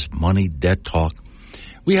all this money debt talk?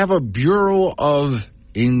 We have a Bureau of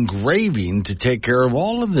Engraving to take care of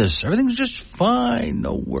all of this. Everything's just fine.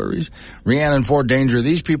 No worries. Rhiannon Fort Danger,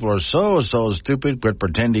 these people are so stupid. Quit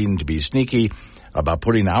pretending to be sneaky about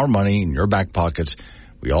putting our money in your back pockets.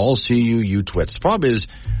 We all see you twits. The problem is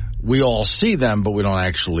we all see them, but we don't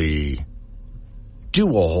actually do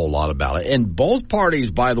a whole lot about it. And both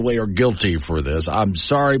parties, by the way, are guilty for this. I'm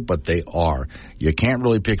sorry, but they are. You can't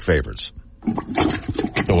really pick favorites.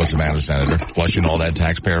 So what's the matter, Senator? Flushing all that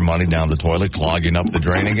taxpayer money down the toilet, clogging up the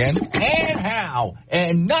drain again? And how?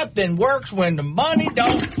 And nothing works when the money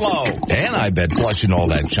don't flow. And I bet flushing all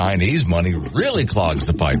that Chinese money really clogs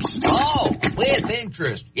the pipes. Oh, with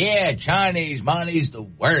interest. Yeah, Chinese money's the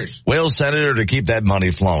worst. Well, Senator, to keep that money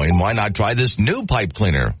flowing, why not try this new pipe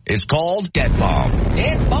cleaner? It's called Debt Bomb.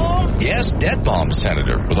 Debt Bomb? Yes, Debt Bomb,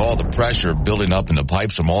 Senator. With all the pressure building up in the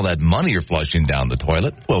pipes from all that money you're flushing down the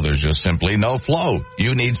toilet, well, there's just simply no flow.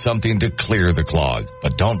 You need something to clear the clog.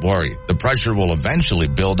 But don't worry, the pressure will eventually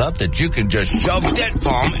build up that you can just shove Debt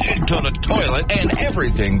Bomb into the toilet and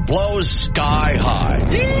everything blows sky high.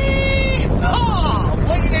 Oh,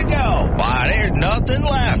 way to go. But there's nothing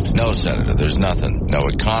left. No, Senator, there's nothing. No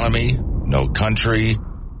economy, no country,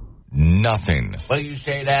 nothing. Well, you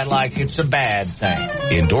say that like it's a bad thing.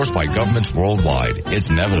 Endorsed by governments worldwide. It's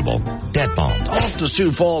inevitable. Debt Bomb. Off to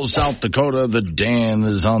Sioux Falls, South Dakota, the Dan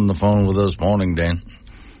is on the phone with us. Morning, Dan.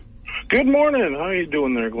 Good morning. How are you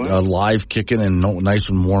doing there, Glenn? Live kicking and nice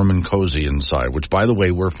and warm and cozy inside, which, by the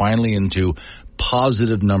way, we're finally into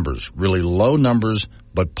positive numbers. Really low numbers,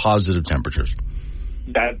 but positive temperatures.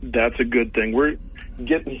 That's a good thing. We're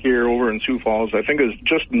getting here over in Sioux Falls. I think it was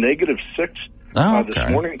just -6 this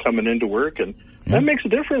morning coming into work, and that makes a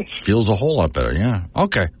difference. Feels a whole lot better, yeah.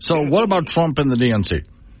 Okay, so what about Trump and the DNC?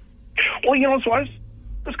 Well, so I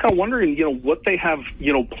was kind of wondering, what they have,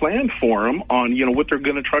 planned for him on, what they're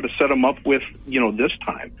going to try to set him up with, this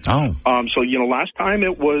time. Oh. So, last time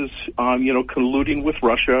it was, colluding with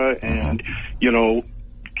Russia and,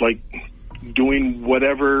 doing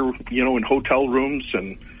whatever, in hotel rooms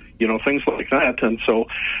and, things like that. And so,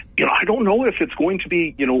 I don't know if it's going to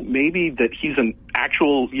be, maybe that he's an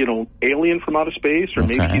actual, alien from outer space, or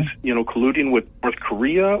maybe he's, colluding with North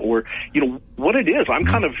Korea, or, what it is. I'm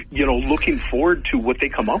kind of, looking forward to what they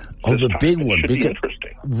come up with. Oh, the big one. Should be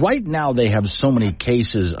interesting. Right now they have so many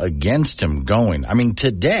cases against him going. I mean,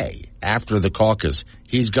 today, after the caucus,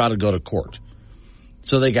 he's got to go to court.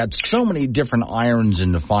 So they got so many different irons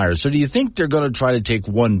in the fire. So do you think they're going to try to take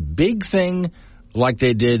one big thing like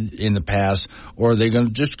they did in the past, or are they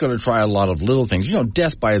just going to try a lot of little things?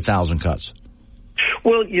 Death by 1,000 cuts.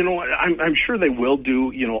 Well, I'm sure they will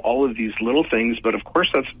do, all of these little things, but of course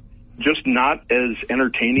that's just not as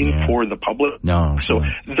entertaining for the public. No. So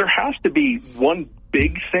there has to be one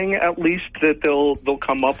big thing at least that they'll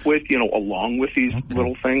come up with, along with these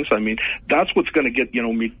little things. I mean, that's what's going to get,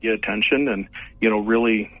 media attention and,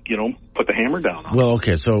 really, put the hammer down on. Well,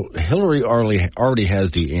 okay, so Hillary already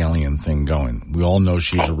has the alien thing going. We all know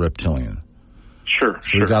she's a reptilian. Sure.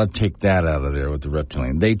 So we got to take that out of there with the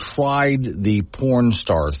reptilian. They tried the porn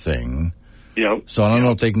star thing. Yep. So I don't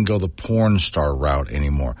know if they can go the porn star route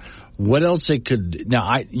anymore. What else they could...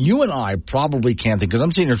 Now, you and I probably can't think, because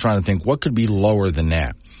I'm sitting here trying to think, what could be lower than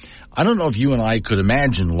that? I don't know if you and I could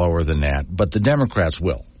imagine lower than that, but the Democrats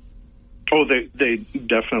will. Oh, they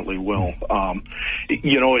definitely will.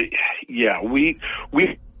 We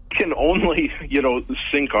can only,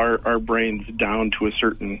 sink our brains down to a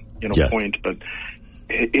certain, point, but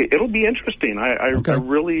it'll be interesting.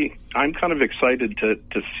 I'm kind of excited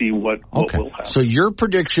to see what will happen. So your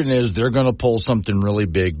prediction is they're going to pull something really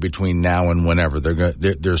big between now and whenever.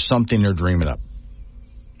 There's something they're dreaming up.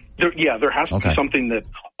 There has to be something that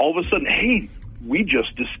all of a sudden, hey, we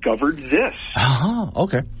just discovered this.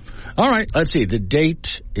 Okay. All right. Let's see. The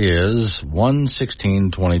date is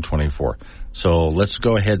 1/16/2024. So let's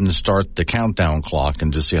go ahead and start the countdown clock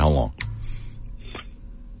and just see how long.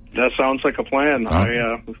 That sounds like a plan.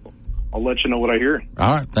 I'll let you know what I hear.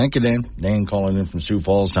 All right. Thank you, Dan. Dan calling in from Sioux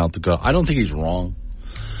Falls, South Dakota. I don't think he's wrong.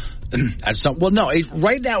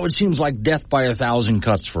 Right now it seems like death by 1,000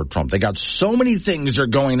 cuts for Trump. They got so many things they're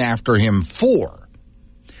going after him for,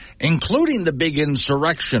 including the big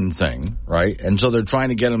insurrection thing, right? And so they're trying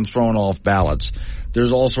to get him thrown off ballots.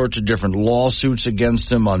 There's all sorts of different lawsuits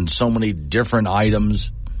against him on so many different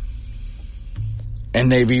items. And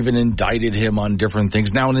they've even indicted him on different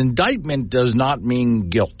things. Now, an indictment does not mean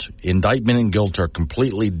guilt. Indictment and guilt are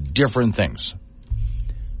completely different things.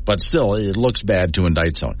 But still, it looks bad to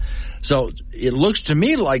indict someone. So it looks to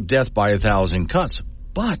me like death by 1,000 cuts.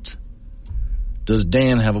 But does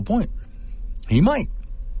Dan have a point? He might.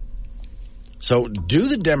 So do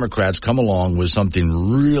the Democrats come along with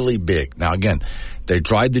something really big? Now, again, they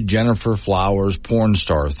tried the Jennifer Flowers porn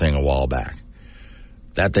star thing a while back.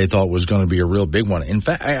 That they thought was going to be a real big one. In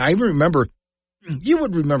fact, I remember, you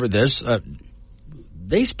would remember this,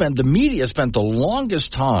 the media spent the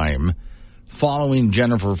longest time following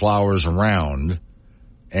Jennifer Flowers around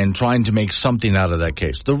and trying to make something out of that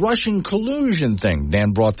case. The Russian collusion thing,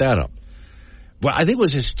 Dan brought that up. What I think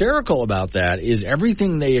was hysterical about that is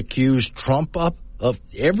everything they accused Trump of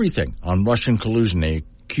everything on Russian collusion they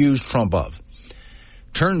accused Trump of.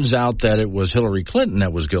 Turns out that it was Hillary Clinton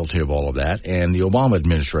that was guilty of all of that and the Obama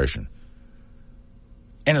administration.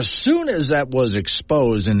 And as soon as that was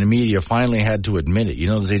exposed and the media finally had to admit it,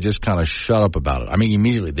 they just kind of shut up about it. I mean,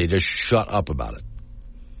 immediately they just shut up about it.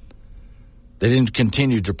 They didn't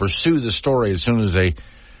continue to pursue the story as soon as they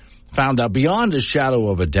found out beyond a shadow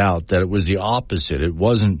of a doubt that it was the opposite. It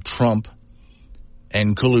wasn't Trump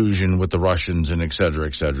and collusion with the Russians and et cetera,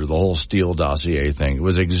 the whole Steele dossier thing. It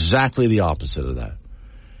was exactly the opposite of that.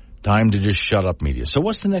 Time to just shut up media. So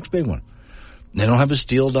what's the next big one? They don't have a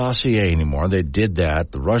Steele dossier anymore. They did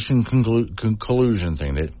that. The Russian collusion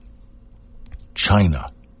thing. China.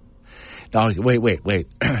 Now, wait.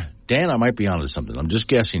 Dan, I might be onto something. I'm just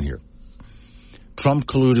guessing here. Trump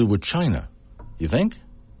colluded with China. You think?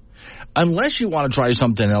 Unless you want to try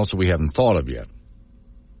something else that we haven't thought of yet.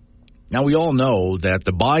 Now, we all know that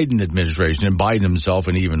the Biden administration and Biden himself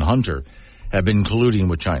and even Hunter have been colluding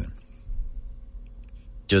with China.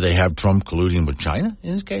 Do they have Trump colluding with China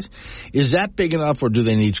in this case? Is that big enough, or do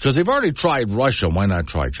they need... Because they've already tried Russia. Why not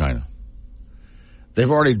try China? They've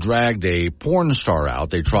already dragged a porn star out.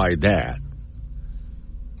 They tried that.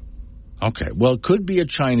 Okay, well, it could be a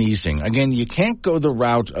Chinese thing. Again, you can't go the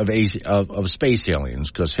route of space aliens,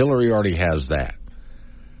 because Hillary already has that.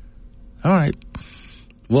 All right.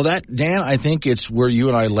 Well, Dan, I think it's where you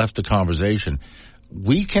and I left the conversation.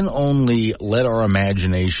 We can only let our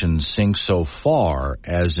imagination sink so far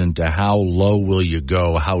as into how low will you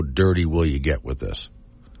go, how dirty will you get with this.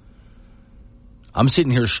 I'm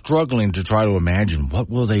sitting here struggling to try to imagine what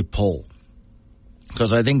will they pull.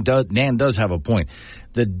 Because I think Dan does have a point.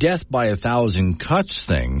 The death by 1,000 cuts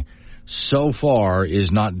thing so far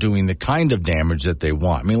is not doing the kind of damage that they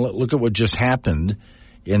want. I mean, look at what just happened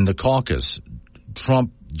in the caucus.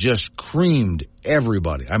 Trump just creamed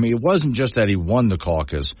everybody. I mean, it wasn't just that he won the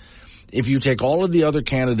caucus. If you take all of the other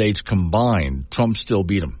candidates combined, Trump still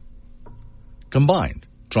beat them. Combined,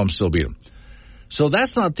 Trump still beat them. So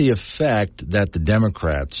that's not the effect that the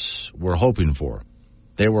Democrats were hoping for.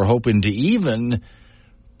 They were hoping to even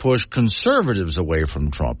push conservatives away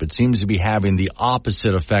from Trump. It seems to be having the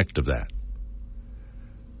opposite effect of that.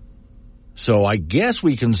 So I guess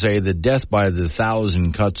we can say the death by the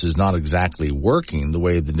 1,000 cuts is not exactly working the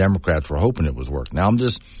way the Democrats were hoping it was working. Now I'm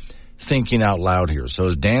just thinking out loud here. So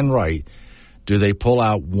is Dan right? Do they pull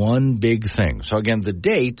out one big thing? So again, the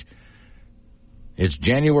date, it's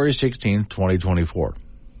January 16th, 2024.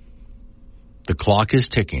 The clock is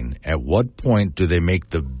ticking. At what point do they make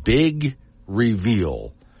the big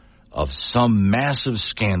reveal of some massive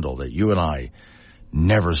scandal that you and I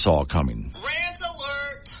never saw coming? Rant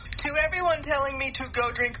alert to everyone telling me to go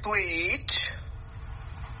drink bleach.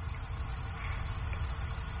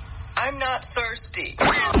 I'm not thirsty.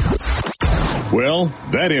 Well,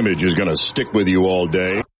 that image is going to stick with you all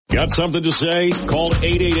day. Got something to say? Call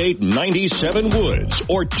 888-97-WOODS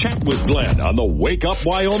or chat with Glenn on the Wake Up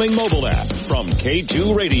Wyoming mobile app from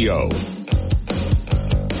K2 Radio.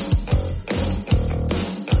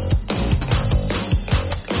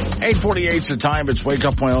 $8:48's the time. It's Wake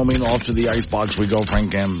Up Wyoming. Off to the icebox we go.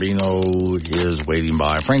 Frank Gambino is waiting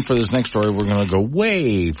by. Frank, for this next story, we're going to go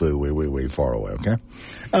way far away, okay?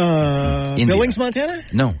 Billings, Montana?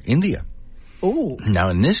 No, India. Ooh. Now,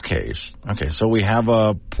 in this case, okay, so we have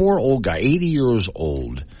a poor old guy, 80 years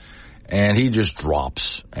old, and he just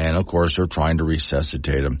drops. And, of course, they're trying to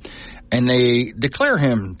resuscitate him. And they declare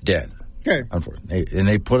him dead. Okay. Unfortunately. And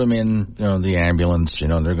they put him in, the ambulance, they're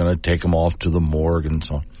going to take him off to the morgue and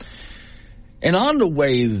so on. And on the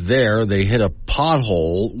way there, they hit a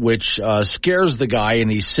pothole, which scares the guy,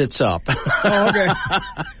 and he sits up. Oh, okay.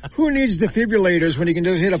 Who needs defibrillators when you can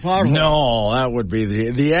just hit a pothole? No, that would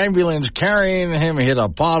be the ambulance carrying him hit a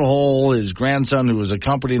pothole. His grandson, who was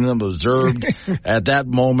accompanying him, observed at that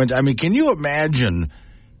moment. I mean, can you imagine?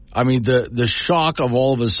 I mean, the shock of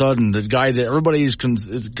all of a sudden, the guy that everybody is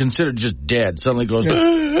considered just dead suddenly goes.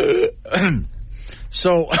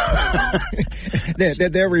 So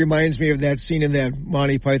that reminds me of that scene in that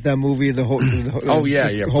Monty Python movie. Oh yeah.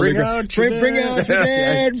 Bring out your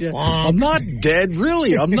dead. Yeah. I'm not dead,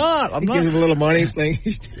 really. I'm not. Give him a little money.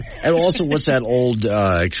 And also, what's that old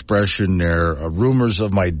expression there? Rumors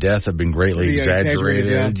of my death have been greatly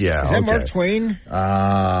exaggerated. Yeah. Is that Mark Twain?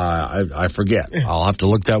 I forget. I'll have to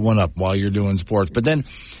look that one up while you're doing sports. But then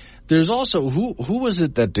there's also who was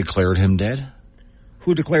it that declared him dead?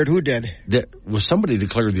 Who declared who dead? Somebody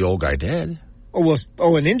declared the old guy dead.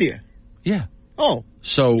 In India? Yeah. Oh.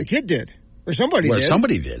 So the kid did. Or somebody did.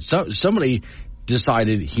 Somebody did. Somebody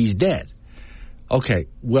decided he's dead. Okay.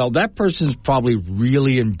 Well, that person's probably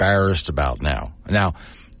really embarrassed about now. Now,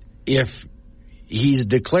 if he's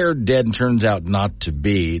declared dead and turns out not to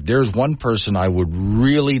be, there's one person I would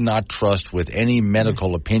really not trust with any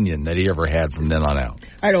medical opinion that he ever had from then on out.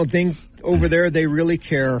 I don't think over there they really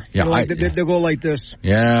care. Yeah, they'll go like this.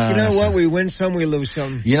 Yeah. You know what? We win some, we lose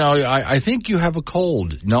some. I think you have a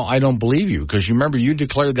cold. No, I don't believe you, because you remember you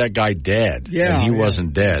declared that guy dead. Yeah. And he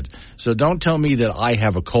wasn't dead. So don't tell me that I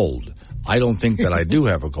have a cold. I don't think that I do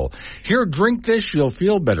have a cold. Here, drink this, you'll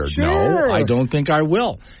feel better. Sure. No, I don't think I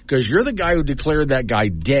will. Because you're the guy who declared that guy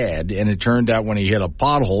dead, and it turned out when he hit a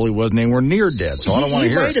pothole, he wasn't anywhere near dead. So I don't want to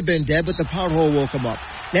hear it. He might have been dead, but the pothole woke him up.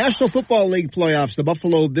 National Football League playoffs, the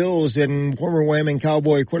Buffalo Bills and former Wyoming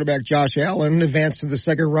Cowboy quarterback Josh Allen advanced to the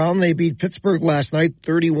second round. They beat Pittsburgh last night,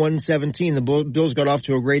 31-17. The Bills got off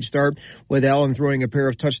to a great start with Allen throwing a pair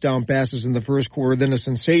of touchdown passes in the first quarter, then a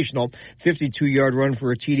sensational 52-yard run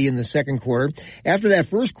for a TD in the second quarter. After that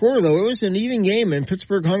first quarter, though, it was an even game, and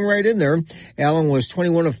Pittsburgh hung right in there. Allen was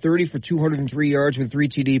 21 of 30 for 203 yards with 3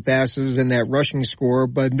 TD passes and that rushing score,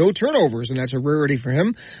 but no turnovers, and that's a rarity for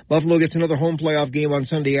him. Buffalo gets another home playoff game on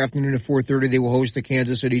Sunday afternoon at 4:30. They will host the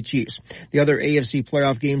Kansas City Chiefs. The other AFC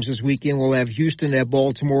playoff games this weekend will have Houston at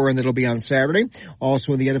Baltimore, and that'll be on Saturday.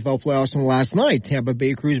 Also in the NFL playoffs from last night, Tampa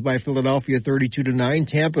Bay cruised by Philadelphia 32-9.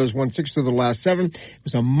 Tampa has won 6 of the last 7. It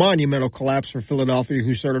was a monumental collapse for Philadelphia,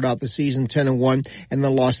 who started out the season 10-1 and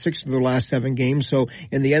then lost 6 of the last 7 games. So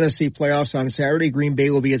in the NFC playoffs on Saturday, Green Bay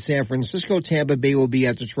will be at San Francisco. Tampa Bay will be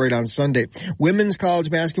at Detroit on Sunday. Women's college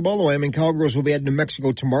basketball, the Wyoming Cowgirls will be at New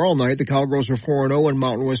Mexico tomorrow night. The Cowgirls are 4-0 and Mount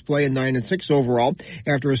Mountain West play and 9-6 overall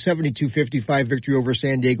after a 72-55 victory over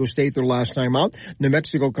San Diego State their last time out. New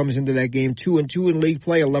Mexico comes into that game 2-2 in league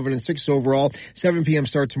play, 11-6 overall. 7 p.m.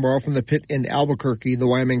 start tomorrow from the pit in Albuquerque. The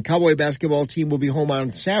Wyoming Cowboy basketball team will be home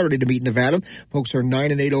on Saturday to meet Nevada. Pokes are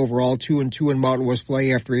 9-8 overall, 2-2 in Mountain West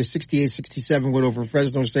play after a 68-67 win over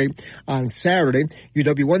Fresno State on Saturday.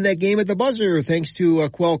 UW won that game at the buzzer thanks to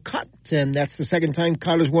Quell Cutt, and that's the second time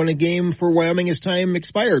Cutt has won a game for Wyoming as time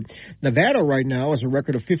expired. Nevada right now has a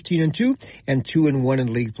record of 15-2 and 2-1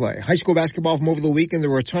 in league play. High school basketball from over the weekend, there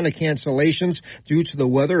were a ton of cancellations due to the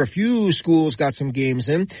weather. A few schools got some games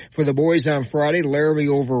in. For the boys on Friday, Laramie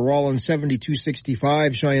over Rollins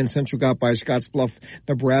 72-65. Cheyenne Central got by Scottsbluff,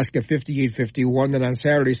 Nebraska 58-51. Then on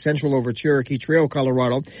Saturday, Central over Cherokee Trail,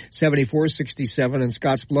 Colorado 74-67, and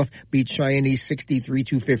Scottsbluff beat Cheyenne East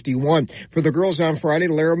 63-51. For the girls on Friday,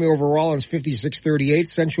 Laramie over Rollins 56-38.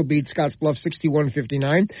 Central beat Scottsbluff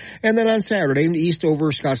 61-59. And then on Saturday, East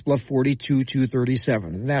over Scottsbluff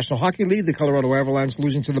 42-37. The National Hockey League, the Colorado Avalanche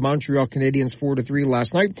losing to the Montreal Canadiens 4-3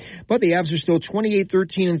 last night. But the Avs are still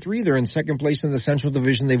 28-13-3. They're in second place in the Central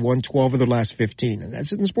Division. They've won 12 of their last 15. And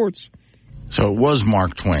that's it in sports. So it was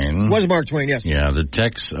Mark Twain. Was Mark Twain, yes. Yeah, the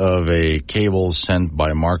text of a cable sent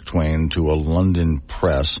by Mark Twain to a London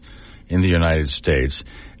press in the United States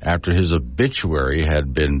after his obituary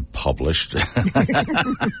had been published.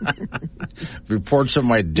 Reports of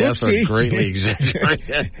my death are greatly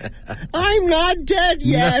exaggerated. I'm not dead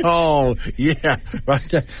yet. No, yeah.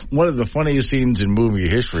 One of the funniest scenes in movie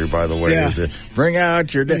history, by the way, is to bring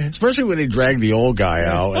out your dead, especially when he dragged the old guy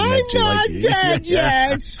out. And I'm not dead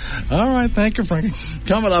yet. All right, thank you, Frank.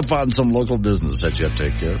 Coming up on some local business that you have to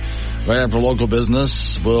take care of. Right after local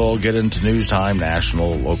business, we'll get into news time,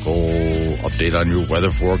 national, local, update on your weather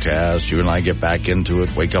forecast. You and I get back into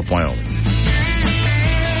it. Wake Up Wyoming.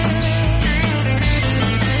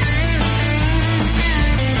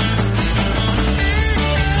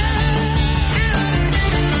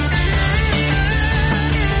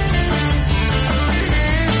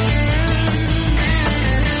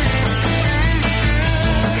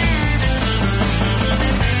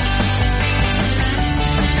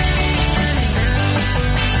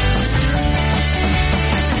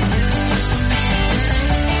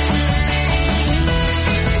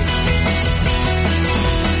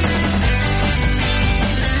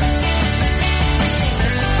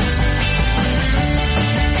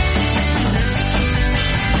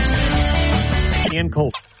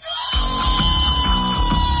 Cold.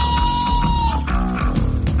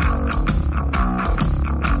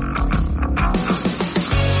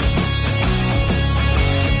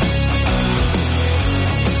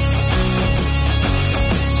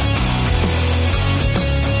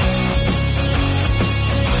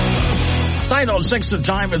 Six the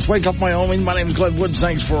time. It's Wake Up Wyoming. My name is Glenn Woods.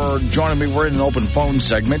 Thanks for joining me. We're in an open phone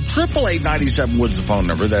segment. 888-97 Woods the phone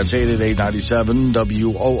number. That's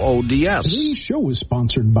 888-97-WOODS. Today's show is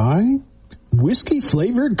sponsored by whiskey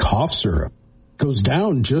flavored cough syrup. Goes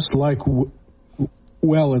down just like,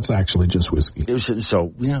 well, it's actually just whiskey.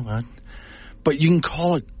 So, yeah, but you can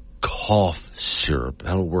call it cough syrup.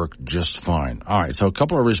 That'll work just fine. All right. So a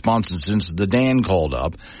couple of responses since the Dan called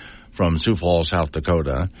up from Sioux Falls, South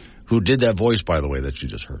Dakota, who did that voice, by the way, that you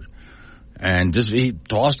just heard. And he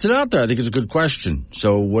tossed it out there. I think it's a good question.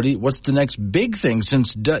 So what's the next big thing?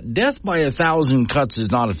 Since death by 1,000 cuts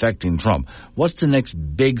is not affecting Trump, what's the next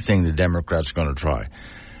big thing the Democrats are going to try?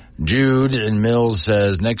 Jude in Mills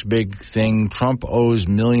says, next big thing, Trump owes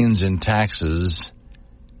millions in taxes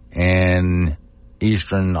and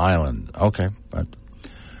Eastern Island. Okay, but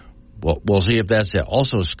we'll see if that's it.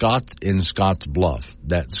 Also, Scott in Scotts Bluff.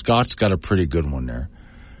 That Scott's got a pretty good one there.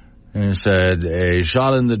 And he said, a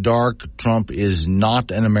shot in the dark, Trump is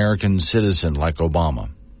not an American citizen like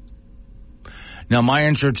Obama. Now, my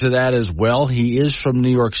answer to that is, well, he is from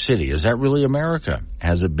New York City. Is that really America?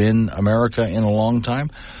 Has it been America in a long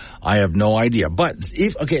time? I have no idea. But,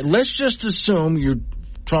 let's just assume you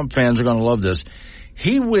Trump fans are going to love this.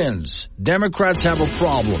 He wins. Democrats have a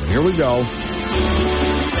problem. Here we go.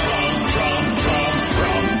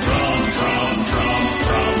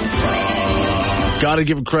 Got to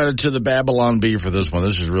give credit to the Babylon Bee for this one.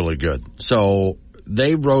 This is really good. So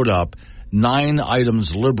they wrote up 9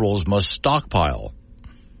 items liberals must stockpile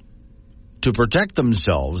to protect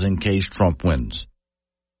themselves in case Trump wins.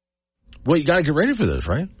 Well, you got to get ready for this,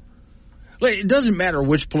 right? It doesn't matter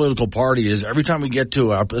which political party is. Every time we get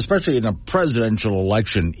to, especially in a presidential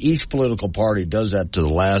election, each political party does that to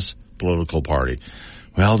the last political party.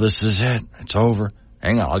 Well, this is it. It's over.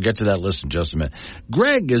 Hang on. I'll get to that list in just a minute.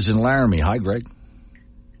 Greg is in Laramie. Hi, Greg.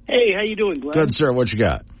 Hey, how you doing, Glenn? Good, sir. What you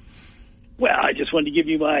got? Well, I just wanted to give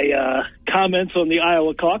you my comments on the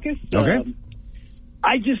Iowa caucus. Okay.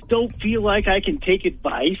 I just don't feel like I can take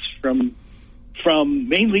advice from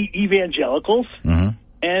mainly evangelicals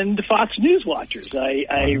and Fox News watchers.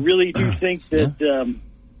 I really do think that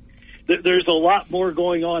there's a lot more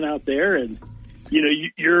going on out there, and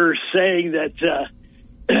you're saying that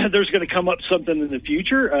there's going to come up something in the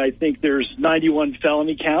future. I think there's 91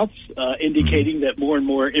 felony counts indicating that more and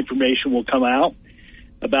more information will come out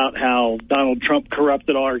about how Donald Trump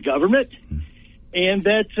corrupted our government, and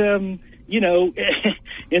that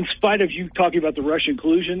in spite of you talking about the Russian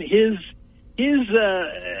collusion, his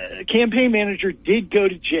campaign manager did go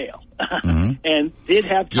to jail and did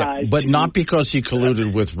have ties. But not because he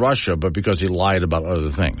colluded with Russia, but because he lied about other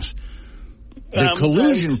things. The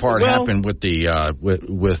collusion part happened with the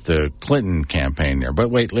with the Clinton campaign there. But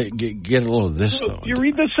wait, get a little of this though. If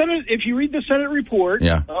you read the Senate report,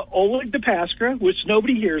 Oleg DePastra, which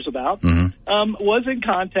nobody hears about, was in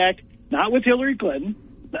contact not with Hillary Clinton,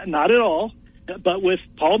 not at all, but with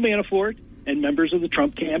Paul Manafort and members of the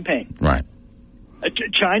Trump campaign. Right.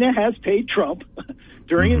 China has paid Trump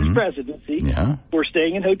during his presidency for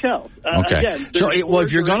staying in hotels. Okay. Again,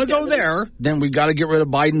 if you're going to go there, then we've got to get rid of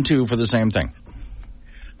Biden, too, for the same thing.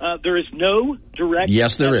 There is no direct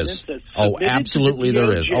Yes, there is. Oh, absolutely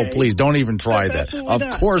there is. Oh, please, don't even try that.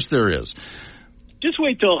 Of course there is. Just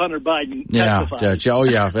wait till Hunter Biden testifies.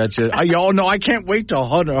 That's it. No, I can't wait till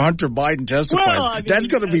Hunter Biden testifies. Well, that's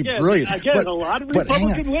going to be brilliant. Again, a lot of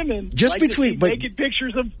Republican women just like to see naked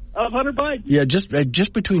pictures of Hunter Biden. Yeah,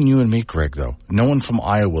 just between you and me, Craig, though. No one from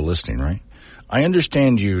Iowa listening, right? I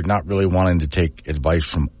understand you not really wanting to take advice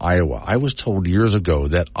from Iowa. I was told years ago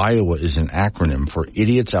that Iowa is an acronym for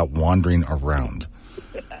idiots out wandering around.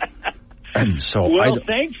 And so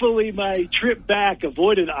thankfully, my trip back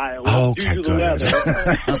avoided Iowa due to the weather.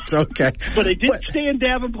 That's okay. But I did stay in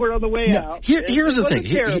Davenport on the way out. Here's the thing.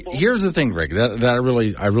 Here's the thing, Rick,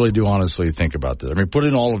 that I really do honestly think about this. I mean,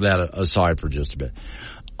 putting all of that aside for just a bit,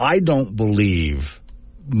 I don't believe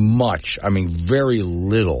much, very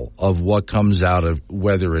little of what comes out of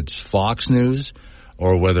whether it's Fox News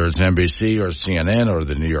or whether it's NBC or CNN or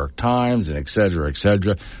the New York Times and et cetera, et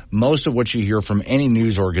cetera. Most of what you hear from any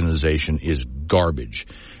news organization is garbage.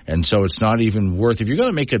 And so it's not even worth, if you're going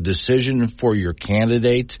to make a decision for your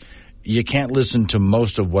candidate, you can't listen to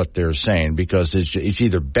most of what they're saying because it's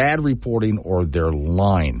either bad reporting or they're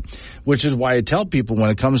lying, which is why I tell people when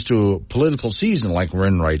it comes to a political season like we're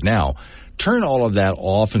in right now, turn all of that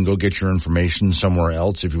off and go get your information somewhere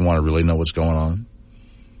else if you want to really know what's going on.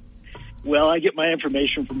 Well, I get my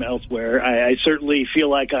information from elsewhere. I certainly feel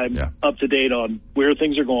like I'm up to date on where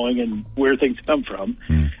things are going and where things come from.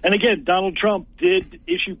 And again, Donald Trump did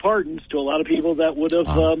issue pardons to a lot of people that would have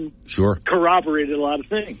corroborated a lot of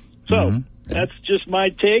things. So that's just my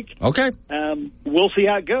take. Okay. We'll see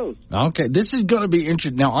how it goes. Okay. This is going to be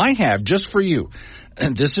interesting. Now, I have, just for you,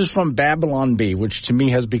 and this is from Babylon Bee, which to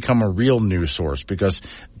me has become a real news source because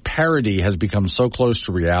parody has become so close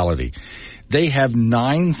to reality. They have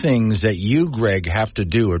 9 things that you, Greg, have to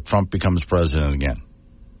do if Trump becomes president again.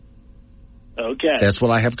 Okay. That's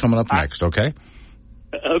what I have coming up next, okay?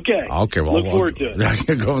 Okay. Okay. Well, look forward to it.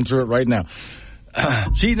 I'm going through it right now.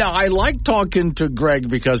 See, now, I like talking to Greg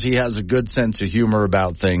because he has a good sense of humor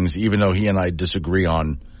about things, even though he and I disagree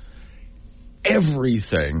on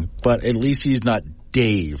everything. But at least he's not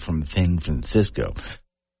Dave from San Francisco.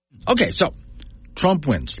 Okay, so Trump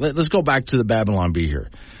wins. Let's go back to the Babylon Bee here.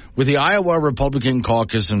 With the Iowa Republican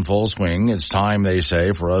caucus in full swing, it's time, they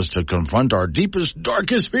say, for us to confront our deepest,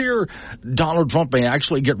 darkest fear. Donald Trump may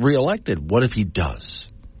actually get reelected. What if he does?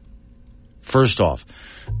 First off,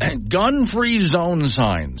 gun-free zone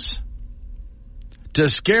signs to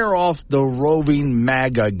scare off the roving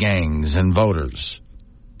MAGA gangs and voters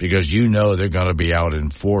because they're going to be out in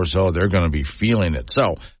force. Oh, they're going to be feeling it.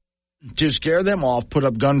 So to scare them off, put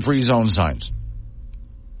up gun-free zone signs.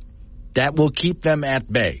 That will keep them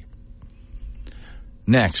at bay.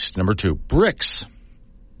 Next, number 2, bricks.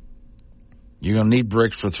 You're going to need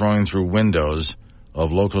bricks for throwing through windows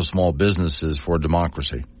of local small businesses for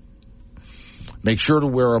democracy. Make sure to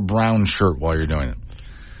wear a brown shirt while you're doing it.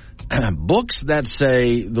 Books that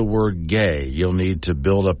say the word gay, you'll need to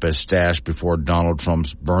build up a stash before Donald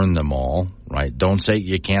Trump's burned them all, right?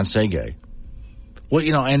 You can't say gay.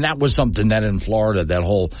 Well, and that was something that in Florida, that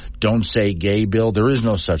whole don't say gay bill, there is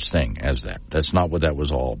no such thing as that. That's not what that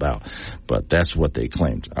was all about. But that's what they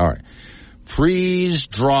claimed. All right.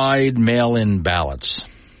 Freeze-dried mail-in ballots.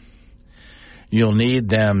 You'll need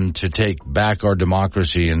them to take back our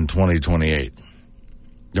democracy in 2028.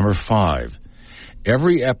 Number 5,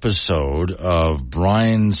 every episode of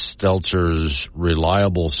Brian Stelter's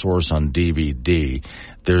Reliable Source on DVD,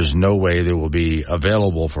 there's no way they will be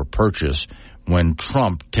available for purchase when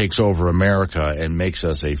Trump takes over America and makes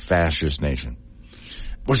us a fascist nation.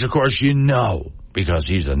 Which, of course, you know, because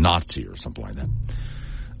he's a Nazi or something like that.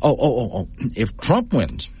 Oh. If Trump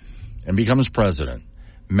wins and becomes president,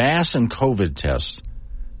 mass and COVID tests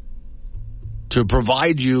to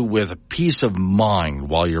provide you with peace of mind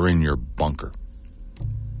while you're in your bunker.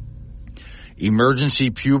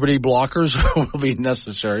 Emergency puberty blockers will be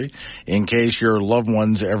necessary in case your loved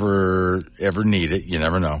ones ever need it. You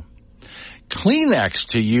never know. Kleenex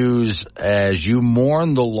to use as you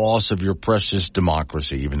mourn the loss of your precious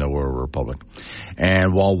democracy, even though we're a republic,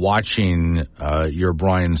 and while watching your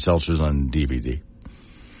Brian Seltzers on DVD.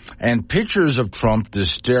 And pictures of Trump to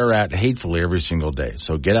stare at hatefully every single day.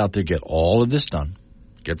 So get out there, get all of this done.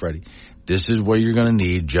 Get ready. This is what you're going to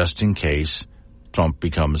need just in case Trump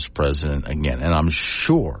becomes president again. And I'm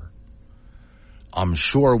sure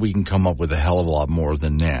we can come up with a hell of a lot more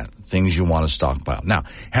than that. Things you want to stockpile. Now,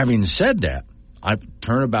 having said that,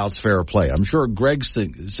 turnabout's fair play. I'm sure Greg's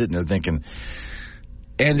sitting there thinking,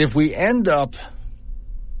 and if we end up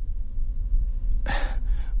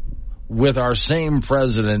with our same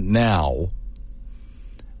president now,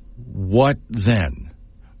 what then?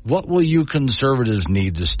 What will you conservatives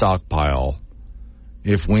need to stockpile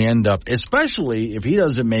if we end up, especially if he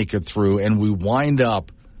doesn't make it through and we wind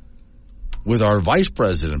up with our vice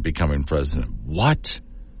president becoming president? What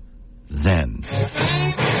then? Welcome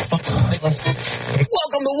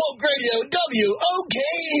to Woke Radio WOK.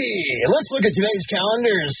 Let's look at today's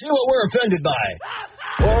calendar and see what we're offended by.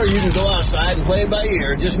 Or you can go outside and play it by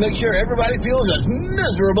ear. Just make sure everybody feels as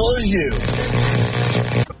miserable as you.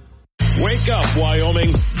 Wake up,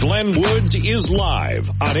 Wyoming. Glenn Woods is live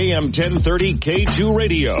on AM 1030 K2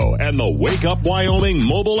 Radio and the Wake Up Wyoming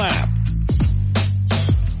mobile app.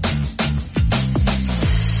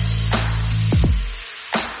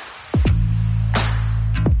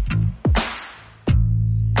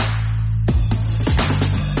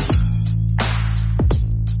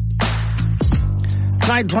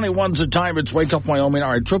 Nine 9:21's the time. It's Wake Up Wyoming.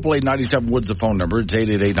 All right, 888-97 Woods the phone number. It's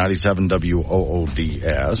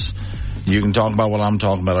 888-97-WOODS. You can talk about what I'm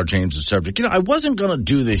talking about. I'll change the subject. You know, I wasn't going to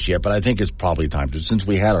do this yet, but I think it's probably time to, since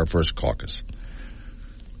we had our first caucus.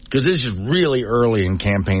 Because this is really early in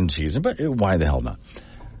campaign season, but why the hell not?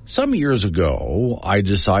 Some years ago, I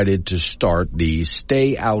decided to start the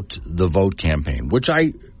Stay Out the Vote campaign, which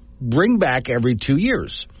I bring back every 2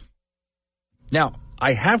 years. Now,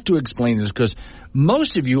 I have to explain this because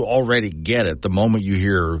most of you already get it the moment you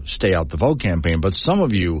hear Stay Out the Vote campaign, but some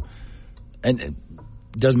of you, and it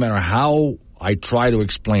doesn't matter how I try to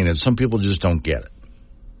explain it, some people just don't get it.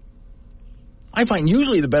 I find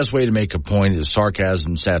usually the best way to make a point is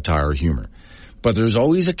sarcasm, satire, humor. But there's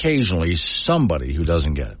always occasionally somebody who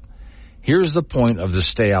doesn't get it. Here's the point of the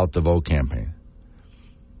Stay Out the Vote campaign.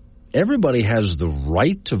 Everybody has the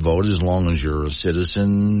right to vote as long as you're a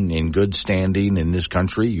citizen in good standing in this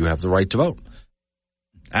country. You have the right to vote.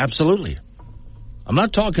 Absolutely. I'm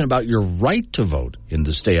not talking about your right to vote in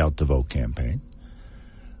the Stay Out the Vote campaign.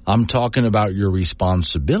 I'm talking about your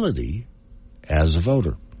responsibility as a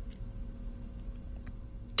voter.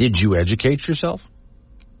 Did you educate yourself?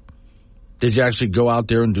 Did you actually go out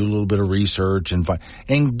there and do a little bit of research and find?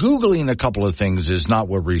 And Googling a couple of things is not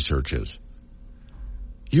what research is.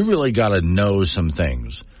 You really got to know some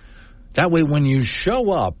things. That way when you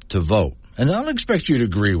show up to vote, and I don't expect you to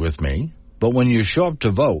agree with me, but when you show up to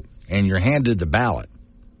vote and you're handed the ballot,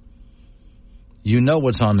 you know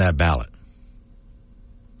what's on that ballot.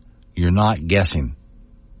 You're not guessing.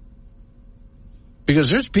 Because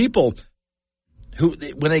there's people who,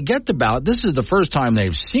 when they get the ballot, this is the first time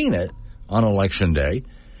they've seen it on Election Day,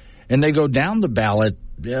 and they go down the ballot,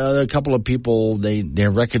 a couple of people, they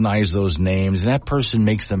recognize those names, and that person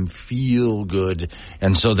makes them feel good,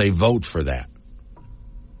 and so they vote for that.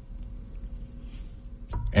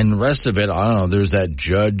 And the rest of it, I don't know, there's that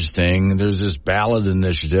judge thing, there's this ballot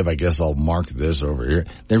initiative, I guess I'll mark this over here.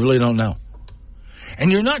 They really don't know.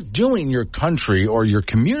 And you're not doing your country or your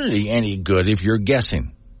community any good if you're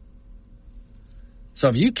guessing. So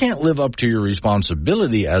if you can't live up to your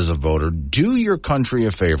responsibility as a voter, do your country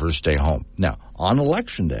a favor, stay home. Now, on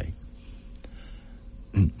Election Day,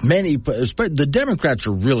 the Democrats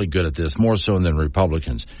are really good at this, more so than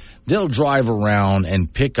Republicans. They'll drive around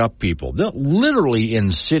and pick up people. They'll literally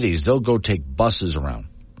in cities, they'll go take buses around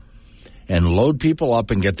and load people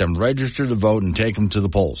up and get them registered to vote and take them to the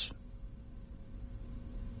polls.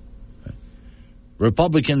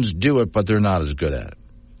 Republicans do it, but they're not as good at it.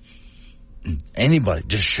 Anybody,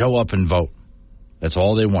 just show up and vote. That's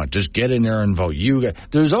all they want. Just get in there and vote.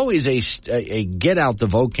 There's always a get out the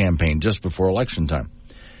vote campaign just before election time.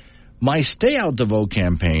 My stay out the vote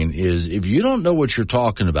campaign is if you don't know what you're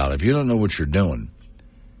talking about, if you don't know what you're doing,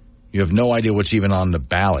 you have no idea what's even on the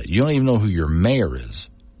ballot, you don't even know who your mayor is,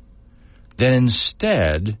 then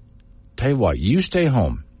instead, tell you what, you stay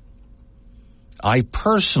home. I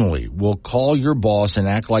personally will call your boss and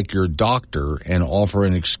act like your doctor and offer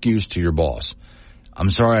an excuse to your boss. I'm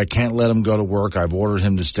sorry, I can't let him go to work. I've ordered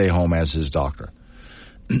him to stay home as his doctor.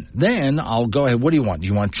 Then I'll go ahead. What do you want?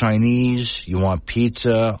 You want Chinese? You want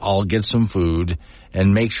pizza? I'll get some food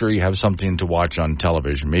and make sure you have something to watch on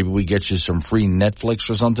television. Maybe we get you some free Netflix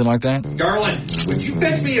or something like that. Darling, would you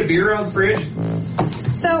fetch me a beer out of the fridge?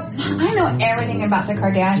 So, I know everything about the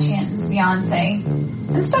Kardashians, Beyonce,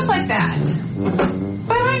 and stuff like that.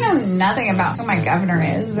 But I know nothing about who my governor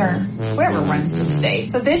is or whoever runs the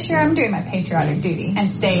state. So this year I'm doing my patriotic duty and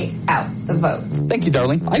stay out the vote. Thank you,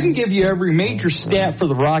 darling. I can give you every major stat for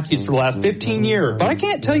the Rockies for the last 15 years, but I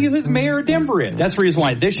can't tell you who the mayor of Denver is. That's the reason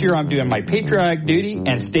why this year I'm doing my patriotic duty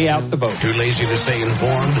and stay out the vote. Too lazy to stay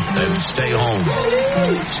informed? Then stay home.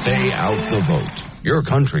 Stay out the vote. Your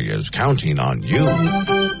country is counting on you.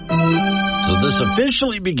 So this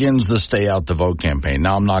officially begins the Stay Out the Vote campaign.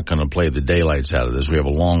 Now, I'm not going to play the daylights out of this. We have a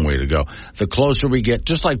long way to go. The closer we get,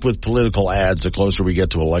 just like with political ads, the closer we get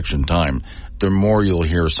to election time, the more you'll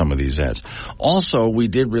hear some of these ads. Also, we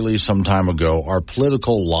did release some time ago our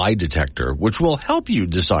political lie detector, which will help you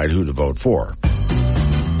decide who to vote for.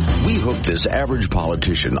 We hooked this average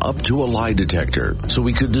politician up to a lie detector so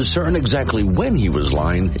we could discern exactly when he was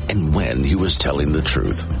lying and when he was telling the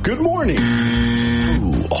truth. Good morning.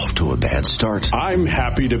 Ooh, off to a bad start. I'm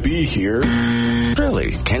happy to be here.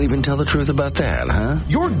 Really? Can't even tell the truth about that, huh?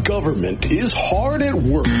 Your government is hard at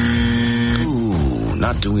work. Ooh,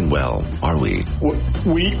 not doing well, are we?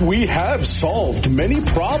 We have solved many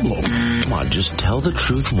problems. Come on, just tell the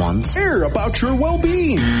truth once. Care about your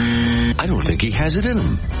well-being. I don't think he has it in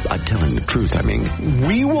him. I'm telling the truth, I mean.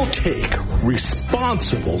 We will take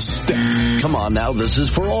responsible steps. Come on now, this is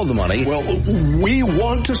for all the money. Well, we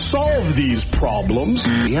want to solve these problems.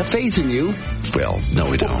 We have faith in you. Well, no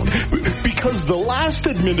we don't. Because the last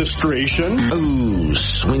administration... Ooh,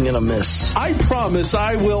 swing and a miss. I promise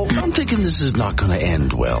I will... I'm thinking this is not going to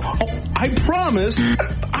end well. Oh, I promise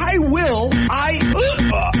I will.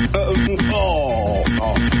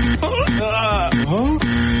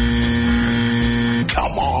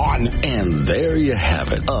 Come on. And there you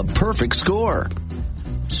have it. A perfect score.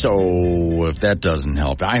 So if that doesn't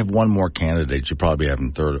help, I have one more candidate you probably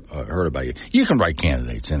haven't heard about yet. You can write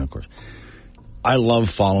candidates in, of course. I love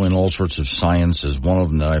following all sorts of sciences. One of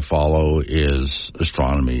them that I follow is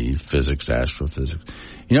astronomy, physics, astrophysics.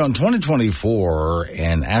 You know, in 2024,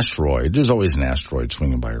 an asteroid, there's always an asteroid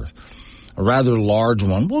swinging by Earth, a rather large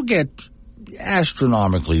one, will get,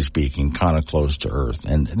 astronomically speaking, kind of close to Earth.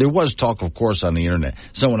 And there was talk, of course, on the internet.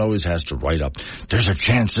 Someone always has to write up, there's a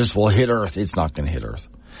chance this will hit Earth. It's not going to hit Earth,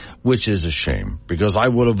 which is a shame because I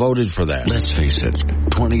would have voted for that. Let's face it,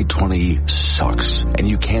 2020 sucks, and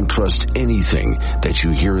you can't trust anything that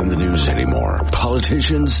you hear in the news anymore.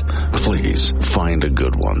 Politicians, please find a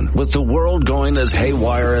good one. With the world going as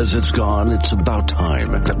haywire as it's gone, it's about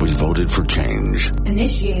time that we voted for change.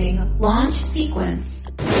 Initiating launch sequence.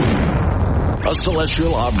 A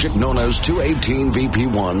celestial object known as 218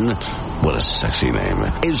 VP1, what a sexy name,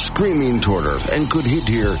 is screaming toward Earth and could hit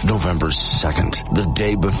here November 2nd, the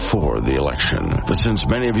day before the election. But since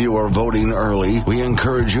many of you are voting early, we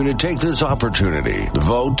encourage you to take this opportunity to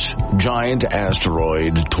vote Giant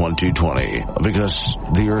Asteroid 2020, because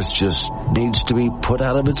the Earth just needs to be put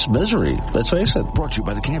out of its misery. Let's face it. Brought to you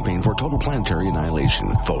by the Campaign for Total Planetary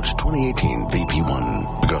Annihilation. Vote 2018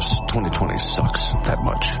 VP1, because 2020 sucks that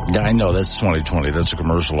much. Yeah, I know, that's 2020. That's a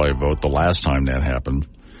commercial I vote the last time that happened.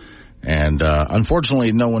 And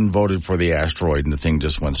unfortunately, no one voted for the asteroid, and the thing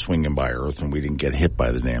just went swinging by Earth, and we didn't get hit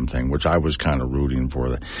by the damn thing, which I was kind of rooting for.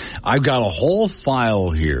 That. I've got a whole file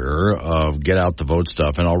here of get out the vote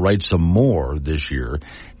stuff, and I'll write some more this year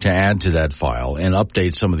to add to that file and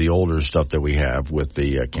update some of the older stuff that we have with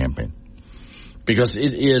the campaign. Because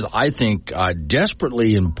it is, I think,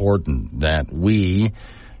 desperately important that we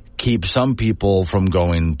keep some people from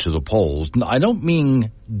going to the polls. I don't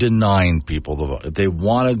mean denying people the vote. If they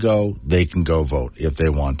want to go, they can go vote if they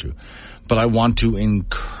want to. But I want to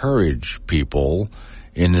encourage people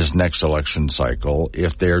in this next election cycle,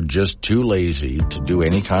 if they're just too lazy to do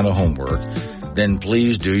any kind of homework, then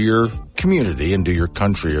please do your community and do your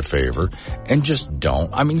country a favor and just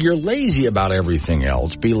don't. I mean, you're lazy about everything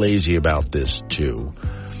else. Be lazy about this too.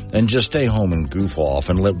 And just stay home and goof off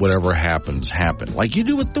and let whatever happens happen, like you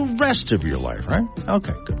do with the rest of your life, right?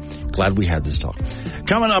 Okay, good. Glad we had this talk.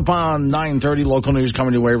 Coming up on 9:30, local news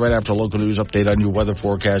coming your way right after local news update on your weather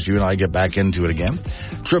forecast. You and I get back into it again.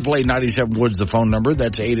 888-97-WOODS, the phone number.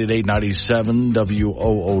 That's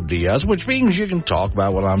 888-97-WOODS, which means you can talk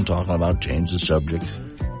about what I'm talking about, change the subject.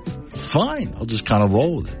 Fine. I'll just kind of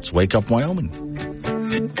roll with it. It's Wake Up Wyoming.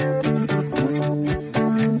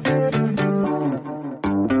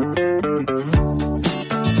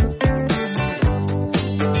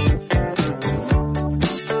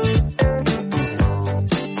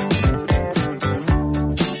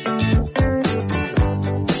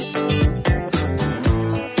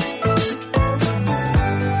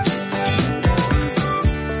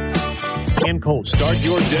 Start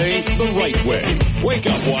your day the right way. Wake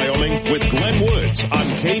Up Wyoming with Glenn Woods on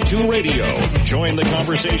K2 Radio. Join the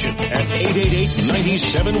conversation at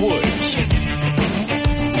 888-97-WOODS.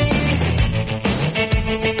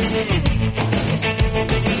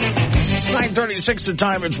 9:36 the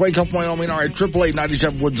time. It's Wake Up Wyoming. All right,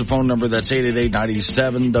 888-97-WOODS, the phone number. That's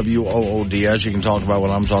 888-97-WOODS. You can talk about what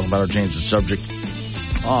I'm talking about or change the subject.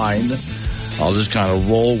 Fine. I'll just kind of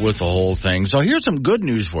roll with the whole thing. So here's some good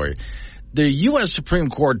news for you. The U.S. Supreme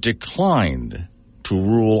Court declined to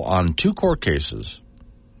rule on 2 court cases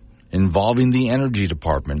involving the Energy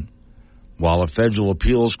Department, while a federal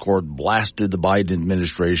appeals court blasted the Biden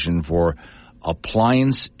administration for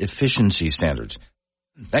appliance efficiency standards.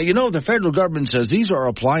 Now, you know, the federal government says these are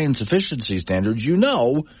appliance efficiency standards. You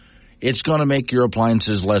know it's going to make your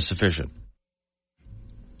appliances less efficient.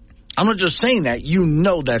 I'm not just saying that. You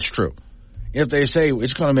know that's true. If they say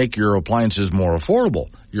it's going to make your appliances more affordable,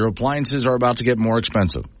 your appliances are about to get more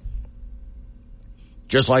expensive.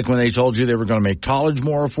 Just like when they told you they were going to make college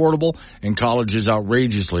more affordable, and college is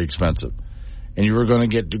outrageously expensive. And you were going to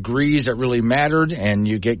get degrees that really mattered, and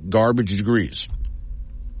you get garbage degrees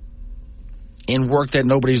in work that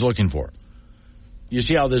nobody's looking for. You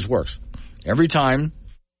see how this works. Every time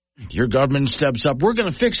your government steps up, we're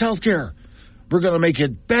going to fix healthcare. We're going to make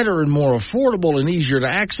it better and more affordable and easier to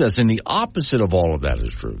access, and the opposite of all of that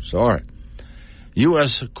is true. So, all right.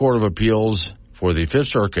 U.S. Court of Appeals for the Fifth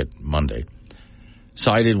Circuit Monday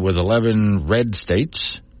sided with 11 red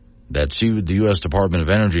states that sued the U.S. Department of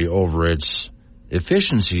Energy over its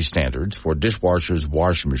efficiency standards for dishwashers,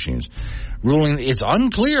 washing machines, ruling it's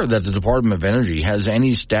unclear that the Department of Energy has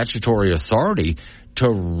any statutory authority to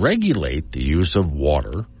regulate the use of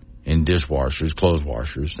water in dishwashers, clothes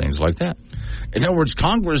washers, things like that. In other words,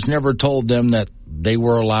 Congress never told them that they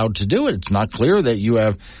were allowed to do it. It's not clear that you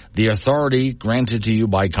have the authority granted to you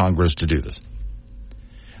by Congress to do this.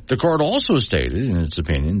 The court also stated, in its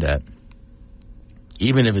opinion, that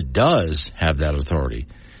even if it does have that authority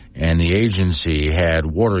and the agency had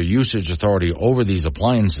water usage authority over these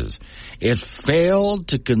appliances, it failed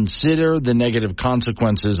to consider the negative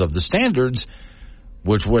consequences of the standards,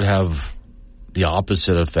 which would have the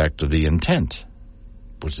opposite effect of the intent,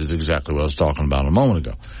 which is exactly what I was talking about a moment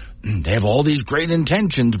ago. They have all these great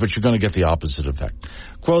intentions, but you're going to get the opposite effect.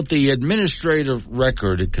 Quote, the administrative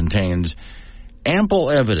record contains ample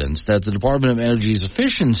evidence that the Department of Energy's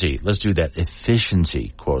efficiency, let's do that,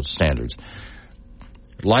 efficiency, quote, standards,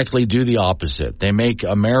 likely do the opposite. They make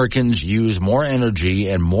Americans use more energy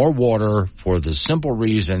and more water for the simple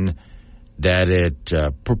reason that it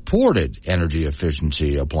purported energy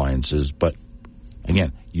efficiency appliances, but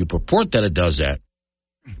again, you purport that it does that,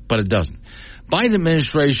 but it doesn't. Biden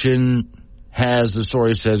administration has, the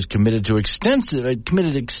story says, committed extensive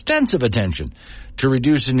attention to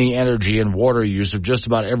reducing the energy and water use of just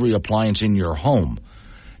about every appliance in your home,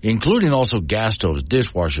 including also gas stoves,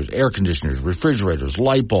 dishwashers, air conditioners, refrigerators,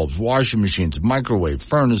 light bulbs, washing machines, microwave,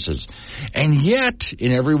 furnaces. And yet,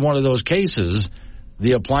 in every one of those cases,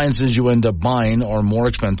 the appliances you end up buying are more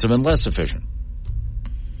expensive and less efficient.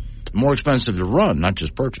 More expensive to run, not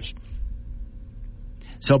just purchase.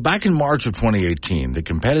 So back in March of 2018, the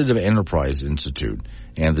Competitive Enterprise Institute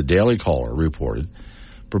and the Daily Caller reported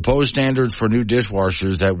proposed standards for new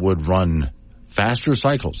dishwashers that would run faster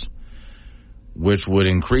cycles, which would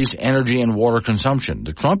increase energy and water consumption.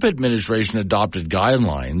 The Trump administration adopted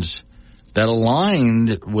guidelines that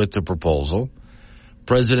aligned with the proposal.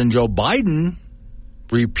 President Joe Biden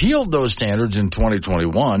repealed those standards in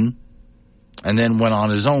 2021, and then went on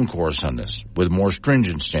his own course on this with more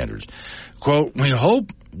stringent standards. Quote, we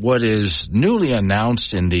hope what is newly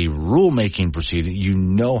announced in the rulemaking proceeding, you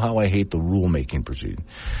know how I hate the rulemaking proceeding,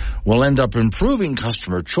 will end up improving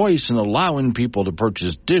customer choice and allowing people to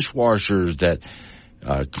purchase dishwashers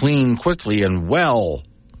that clean quickly and well,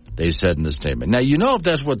 they said in the statement. Now, you know if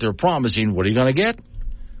that's what they're promising, what are you going to get?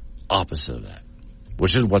 Opposite of that,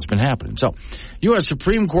 which is what's been happening. So, U.S.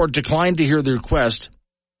 Supreme Court declined to hear the request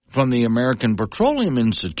from the American Petroleum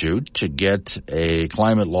Institute to get a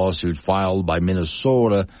climate lawsuit filed by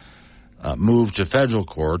Minnesota moved to federal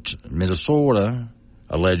court. Minnesota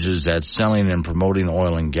alleges that selling and promoting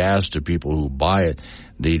oil and gas to people who buy it,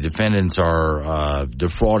 the defendants are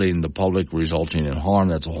defrauding the public, resulting in harm.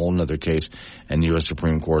 That's a whole other case, and the U.S.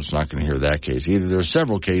 Supreme Court's not going to hear that case either. There are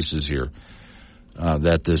several cases here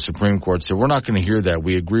that the Supreme Court said, we're not going to hear that.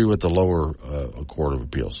 We agree with the lower court of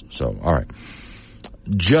appeals. So, all right.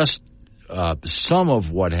 Just some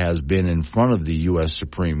of what has been in front of the U.S.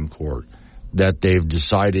 Supreme Court that they've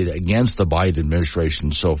decided against the Biden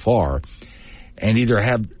administration so far, and either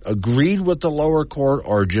have agreed with the lower court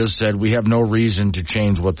or just said we have no reason to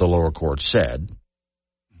change what the lower court said,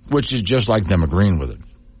 which is just like them agreeing with it.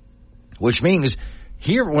 Which means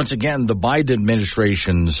here, once again, the Biden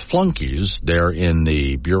administration's flunkies there in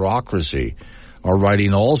the bureaucracy are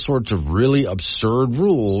writing all sorts of really absurd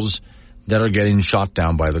rules that are getting shot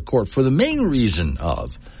down by the court for the main reason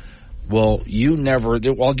of, well,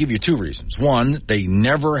 I'll give you two reasons. One, they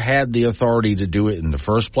never had the authority to do it in the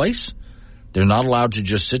first place. They're not allowed to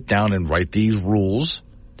just sit down and write these rules.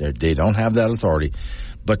 They don't have that authority.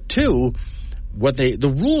 But two,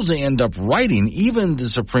 the rules they end up writing, even the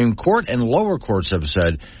Supreme Court and lower courts have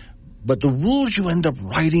said, but the rules you end up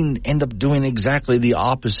writing end up doing exactly the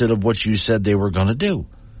opposite of what you said they were going to do.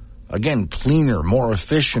 Again, cleaner, more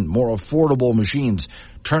efficient, more affordable machines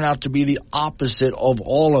turn out to be the opposite of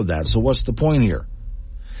all of that. So what's the point here?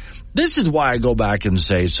 This is why I go back and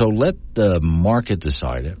say, so let the market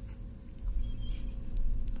decide it.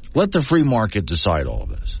 Let the free market decide all of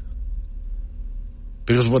this.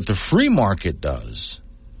 Because what the free market does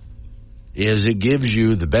is it gives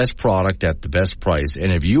you the best product at the best price.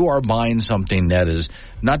 And if you are buying something that is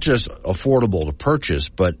not just affordable to purchase,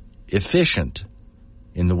 but efficient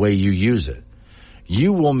in the way you use it,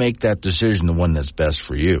 you will make that decision the one that's best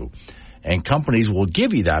for you. And companies will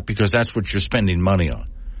give you that because that's what you're spending money on.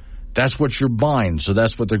 That's what you're buying, so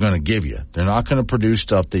that's what they're going to give you. They're not going to produce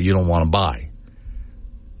stuff that you don't want to buy.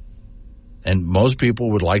 And most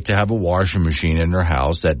people would like to have a washing machine in their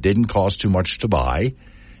house that didn't cost too much to buy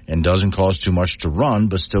and doesn't cost too much to run,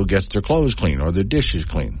 but still gets their clothes clean or their dishes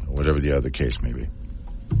clean, or whatever the other case may be.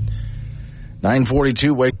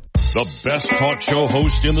 942, wait. The best talk show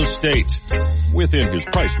host in the state, within his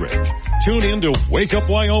price range. Tune in to Wake Up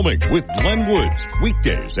Wyoming with Glenn Woods,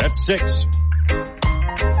 weekdays at 6.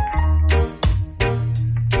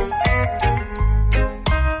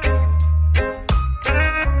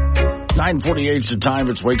 $9:48 the time.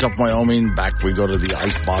 It's Wake Up Wyoming. Back we go to the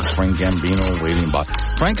Icebox. Frank Gambino waiting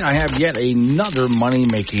box. Frank, I have yet another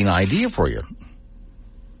money-making idea for you.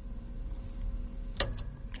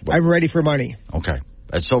 I'm ready for money. Okay.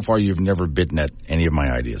 So far, you've never bitten at any of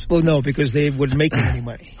my ideas. Well, no, because they wouldn't make any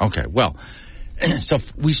money. Okay. Well, so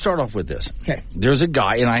we start off with this. Okay. There's a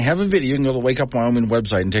guy, and I have a video. You can go to the Wake Up Wyoming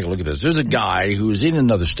website and take a look at this. There's a guy who's in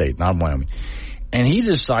another state, not Wyoming. And he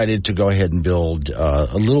decided to go ahead and build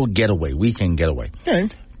a little weekend getaway. Okay.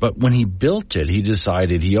 But when he built it, he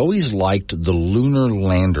decided he always liked the lunar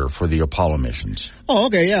lander for the Apollo missions. Oh,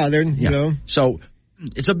 okay, yeah. You know. So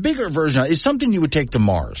it's a bigger version. It's something you would take to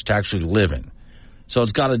Mars to actually live in. So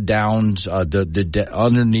it's got a down, the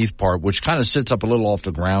underneath part, which kind of sits up a little off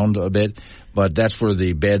the ground a bit, but that's where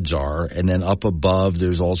the beds are. And then up above,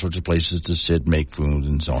 there's all sorts of places to sit, make food,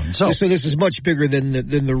 and so on. So this is much bigger than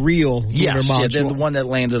the real lunar module. Yeah, than the one that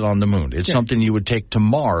landed on the moon. It's something you would take to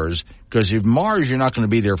Mars, because if Mars, you're not going to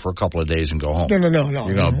be there for a couple of days and go home. No.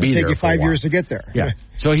 You're going to be there take you 5 years to get there. Yeah.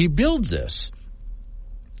 So he builds this.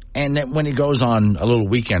 And then when he goes on a little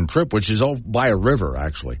weekend trip, which is by a river,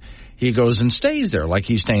 actually, he goes and stays there like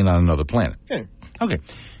he's staying on another planet. Okay.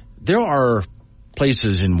 There are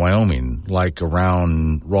places in Wyoming, like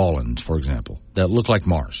around Rawlins, for example, that look like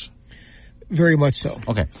Mars. Very much so.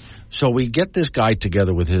 Okay. So we get this guy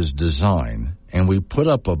together with his design, and we put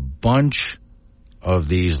up a bunch of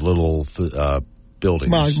these little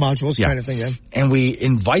buildings. Modules kind of thing, yeah. And we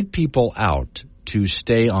invite people out to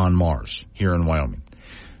stay on Mars here in Wyoming.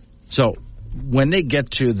 So when they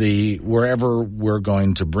get to wherever we're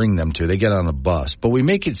going to bring them to, they get on a bus. But we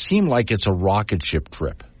make it seem like it's a rocket ship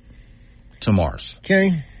trip to Mars.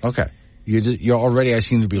 Okay. You're already, I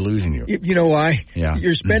seem to be losing you. You know why? Yeah.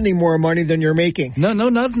 You're spending more money than you're making. No,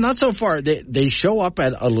 not so far. They show up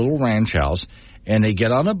at a little ranch house, and they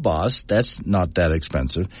get on a bus. That's not that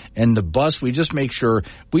expensive. And the bus, we just make sure,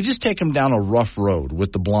 we just take them down a rough road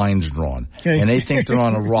with the blinds drawn. Okay. And they think they're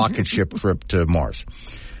on a rocket ship trip to Mars.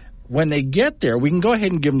 When they get there, we can go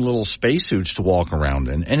ahead and give them little spacesuits to walk around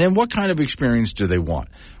in. And then what kind of experience do they want?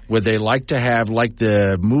 Would they like to have, like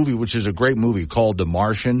the movie, which is a great movie called The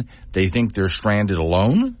Martian, they think they're stranded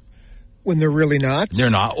alone? When they're really not?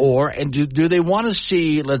 They're not. And do they want to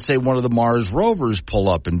see, let's say, one of the Mars rovers pull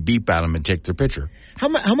up and beep at them and take their picture? How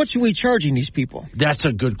much are we charging these people? That's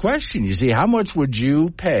a good question. You see, how much would you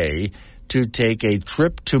pay to take a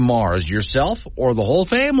trip to Mars, yourself or the whole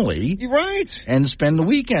family? Right. And spend the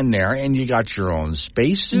weekend there, and you got your own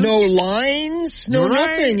spacesuit. No lines, no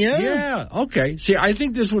nothing, yeah. Yeah, okay. See, I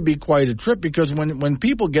think this would be quite a trip because when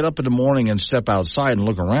people get up in the morning and step outside and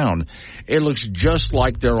look around, it looks just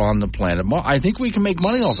like they're on the planet Mars. I think we can make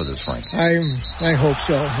money off of this, Frank. I hope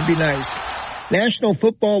so. It'd be nice. National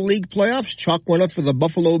Football League playoffs, chalk went up for the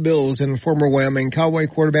Buffalo Bills and former Wyoming Cowboy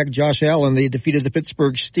quarterback Josh Allen. They defeated the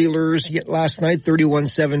Pittsburgh Steelers last night,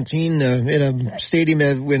 31-17, in a stadium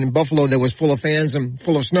in Buffalo that was full of fans and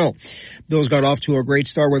full of snow. Bills got off to a great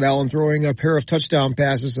start with Allen throwing a pair of touchdown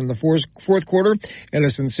passes in the fourth quarter and a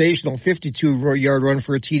sensational 52-yard run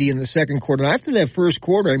for a TD in the second quarter. And after that first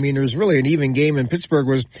quarter, I mean, there was really an even game, and Pittsburgh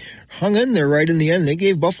was hung in there right in the end. They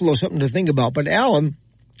gave Buffalo something to think about. But Allen,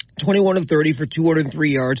 21 of 30 for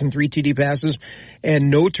 203 yards and 3 TD passes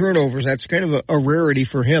and no turnovers. That's kind of a rarity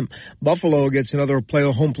for him. Buffalo gets another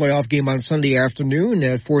home playoff game on Sunday afternoon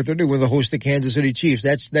at 4:30 with a host the Kansas City Chiefs.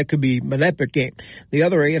 That could be an epic game. The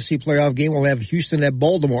other AFC playoff game will have Houston at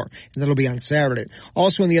Baltimore, and that'll be on Saturday.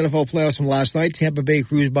 Also in the NFL playoffs from last night, Tampa Bay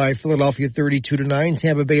cruised by Philadelphia 32-9.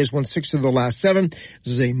 Tampa Bay has won 6 of the last 7.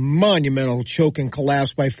 This is a monumental choke and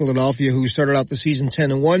collapse by Philadelphia, who started out the season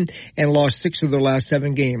 10-1 and lost 6 of their last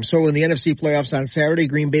 7 games. So in the NFC playoffs on Saturday,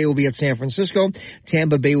 Green Bay will be at San Francisco.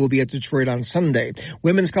 Tampa Bay will be at Detroit on Sunday.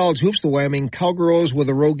 Women's college hoops, the Wyoming Cowgirls with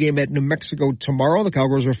a road game at New Mexico tomorrow. The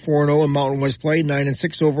Cowgirls are 4-0 in Mountain West play,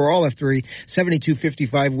 9-6 overall after a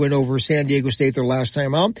 72-55 win over San Diego State their last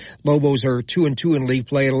time out. Lobos are 2-2 in league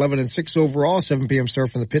play at 11-6 overall. 7 p.m.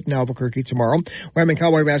 start from the Pit in Albuquerque tomorrow. Wyoming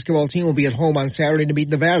Cowboy basketball team will be at home on Saturday to meet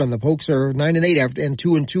Nevada. The Pokes are 9-8 and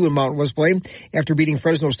 2-2 in Mountain West play after beating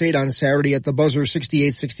Fresno State on Saturday at the buzzer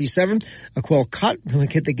 68-67. Aquel Cutt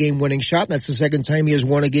hit the game-winning shot. That's the second time he has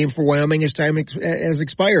won a game for Wyoming. His time has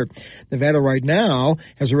expired. Nevada right now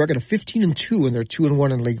has a record of 15-2, and they're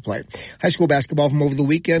 2-1 in league play. High school basketball from over the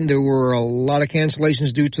weekend. There were a lot of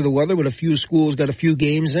cancellations due to the weather, but a few schools got a few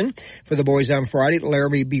games in. For the boys on Friday,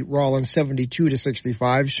 Laramie beat Rawlins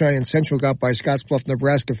 72-65. Cheyenne Central got by Scottsbluff,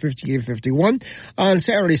 Nebraska 58-51. On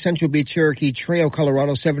Saturday, Central beat Cherokee Trail,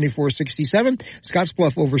 Colorado 74-67.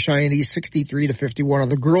 Scottsbluff over Cheyenne East 63-51. On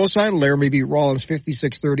the girls' side, Laramie beat Rawlins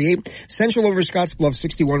 56-38. Central over Scottsbluff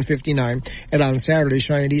 61-59. And on Saturday,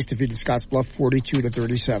 Cheyenne East defeated Scottsbluff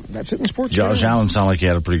 42-37. That's it in sports. Josh Allen sounded like he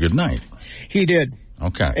had a pretty good night. He did.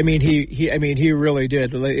 Okay. I mean, he really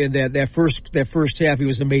did. In that first half, he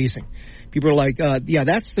was amazing. People are like,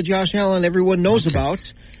 that's the Josh Allen everyone knows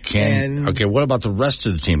about. Okay, what about the rest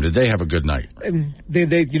of the team? Did they have a good night?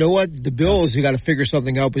 They you know what? The Bills, you got to figure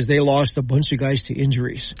something out because they lost a bunch of guys to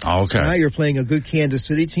injuries. Okay. Now you're playing a good Kansas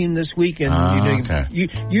City team this week, and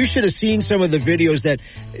you should have seen some of the videos that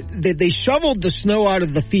they shoveled the snow out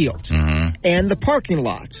of the field and the parking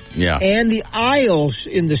lot and the aisles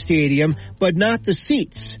in the stadium, but not the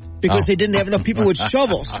seats. Because they didn't have enough people with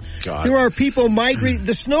shovels. God. There are people migrating.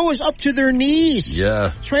 The snow is up to their knees.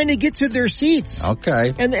 Yeah. Trying to get to their seats.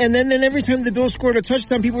 Okay. And then every time the Bills scored a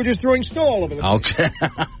touchdown, people were just throwing snow all over the place. Okay.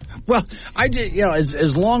 Well, I did,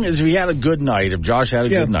 as long as he had a good night, if Josh had a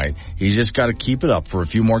good night, he's just got to keep it up for a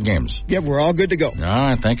few more games. Yeah, we're all good to go. All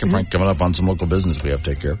right. Thank you, Frank. Coming up on some local business we have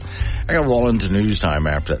to take care of. I got to roll into news time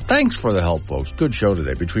after that. Thanks for the help, folks. Good show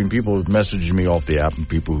today. Between people who messaged me off the app and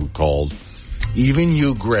people who called. Even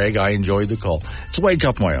you, Greg, I enjoyed the call. It's Wake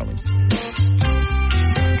Up Wyoming.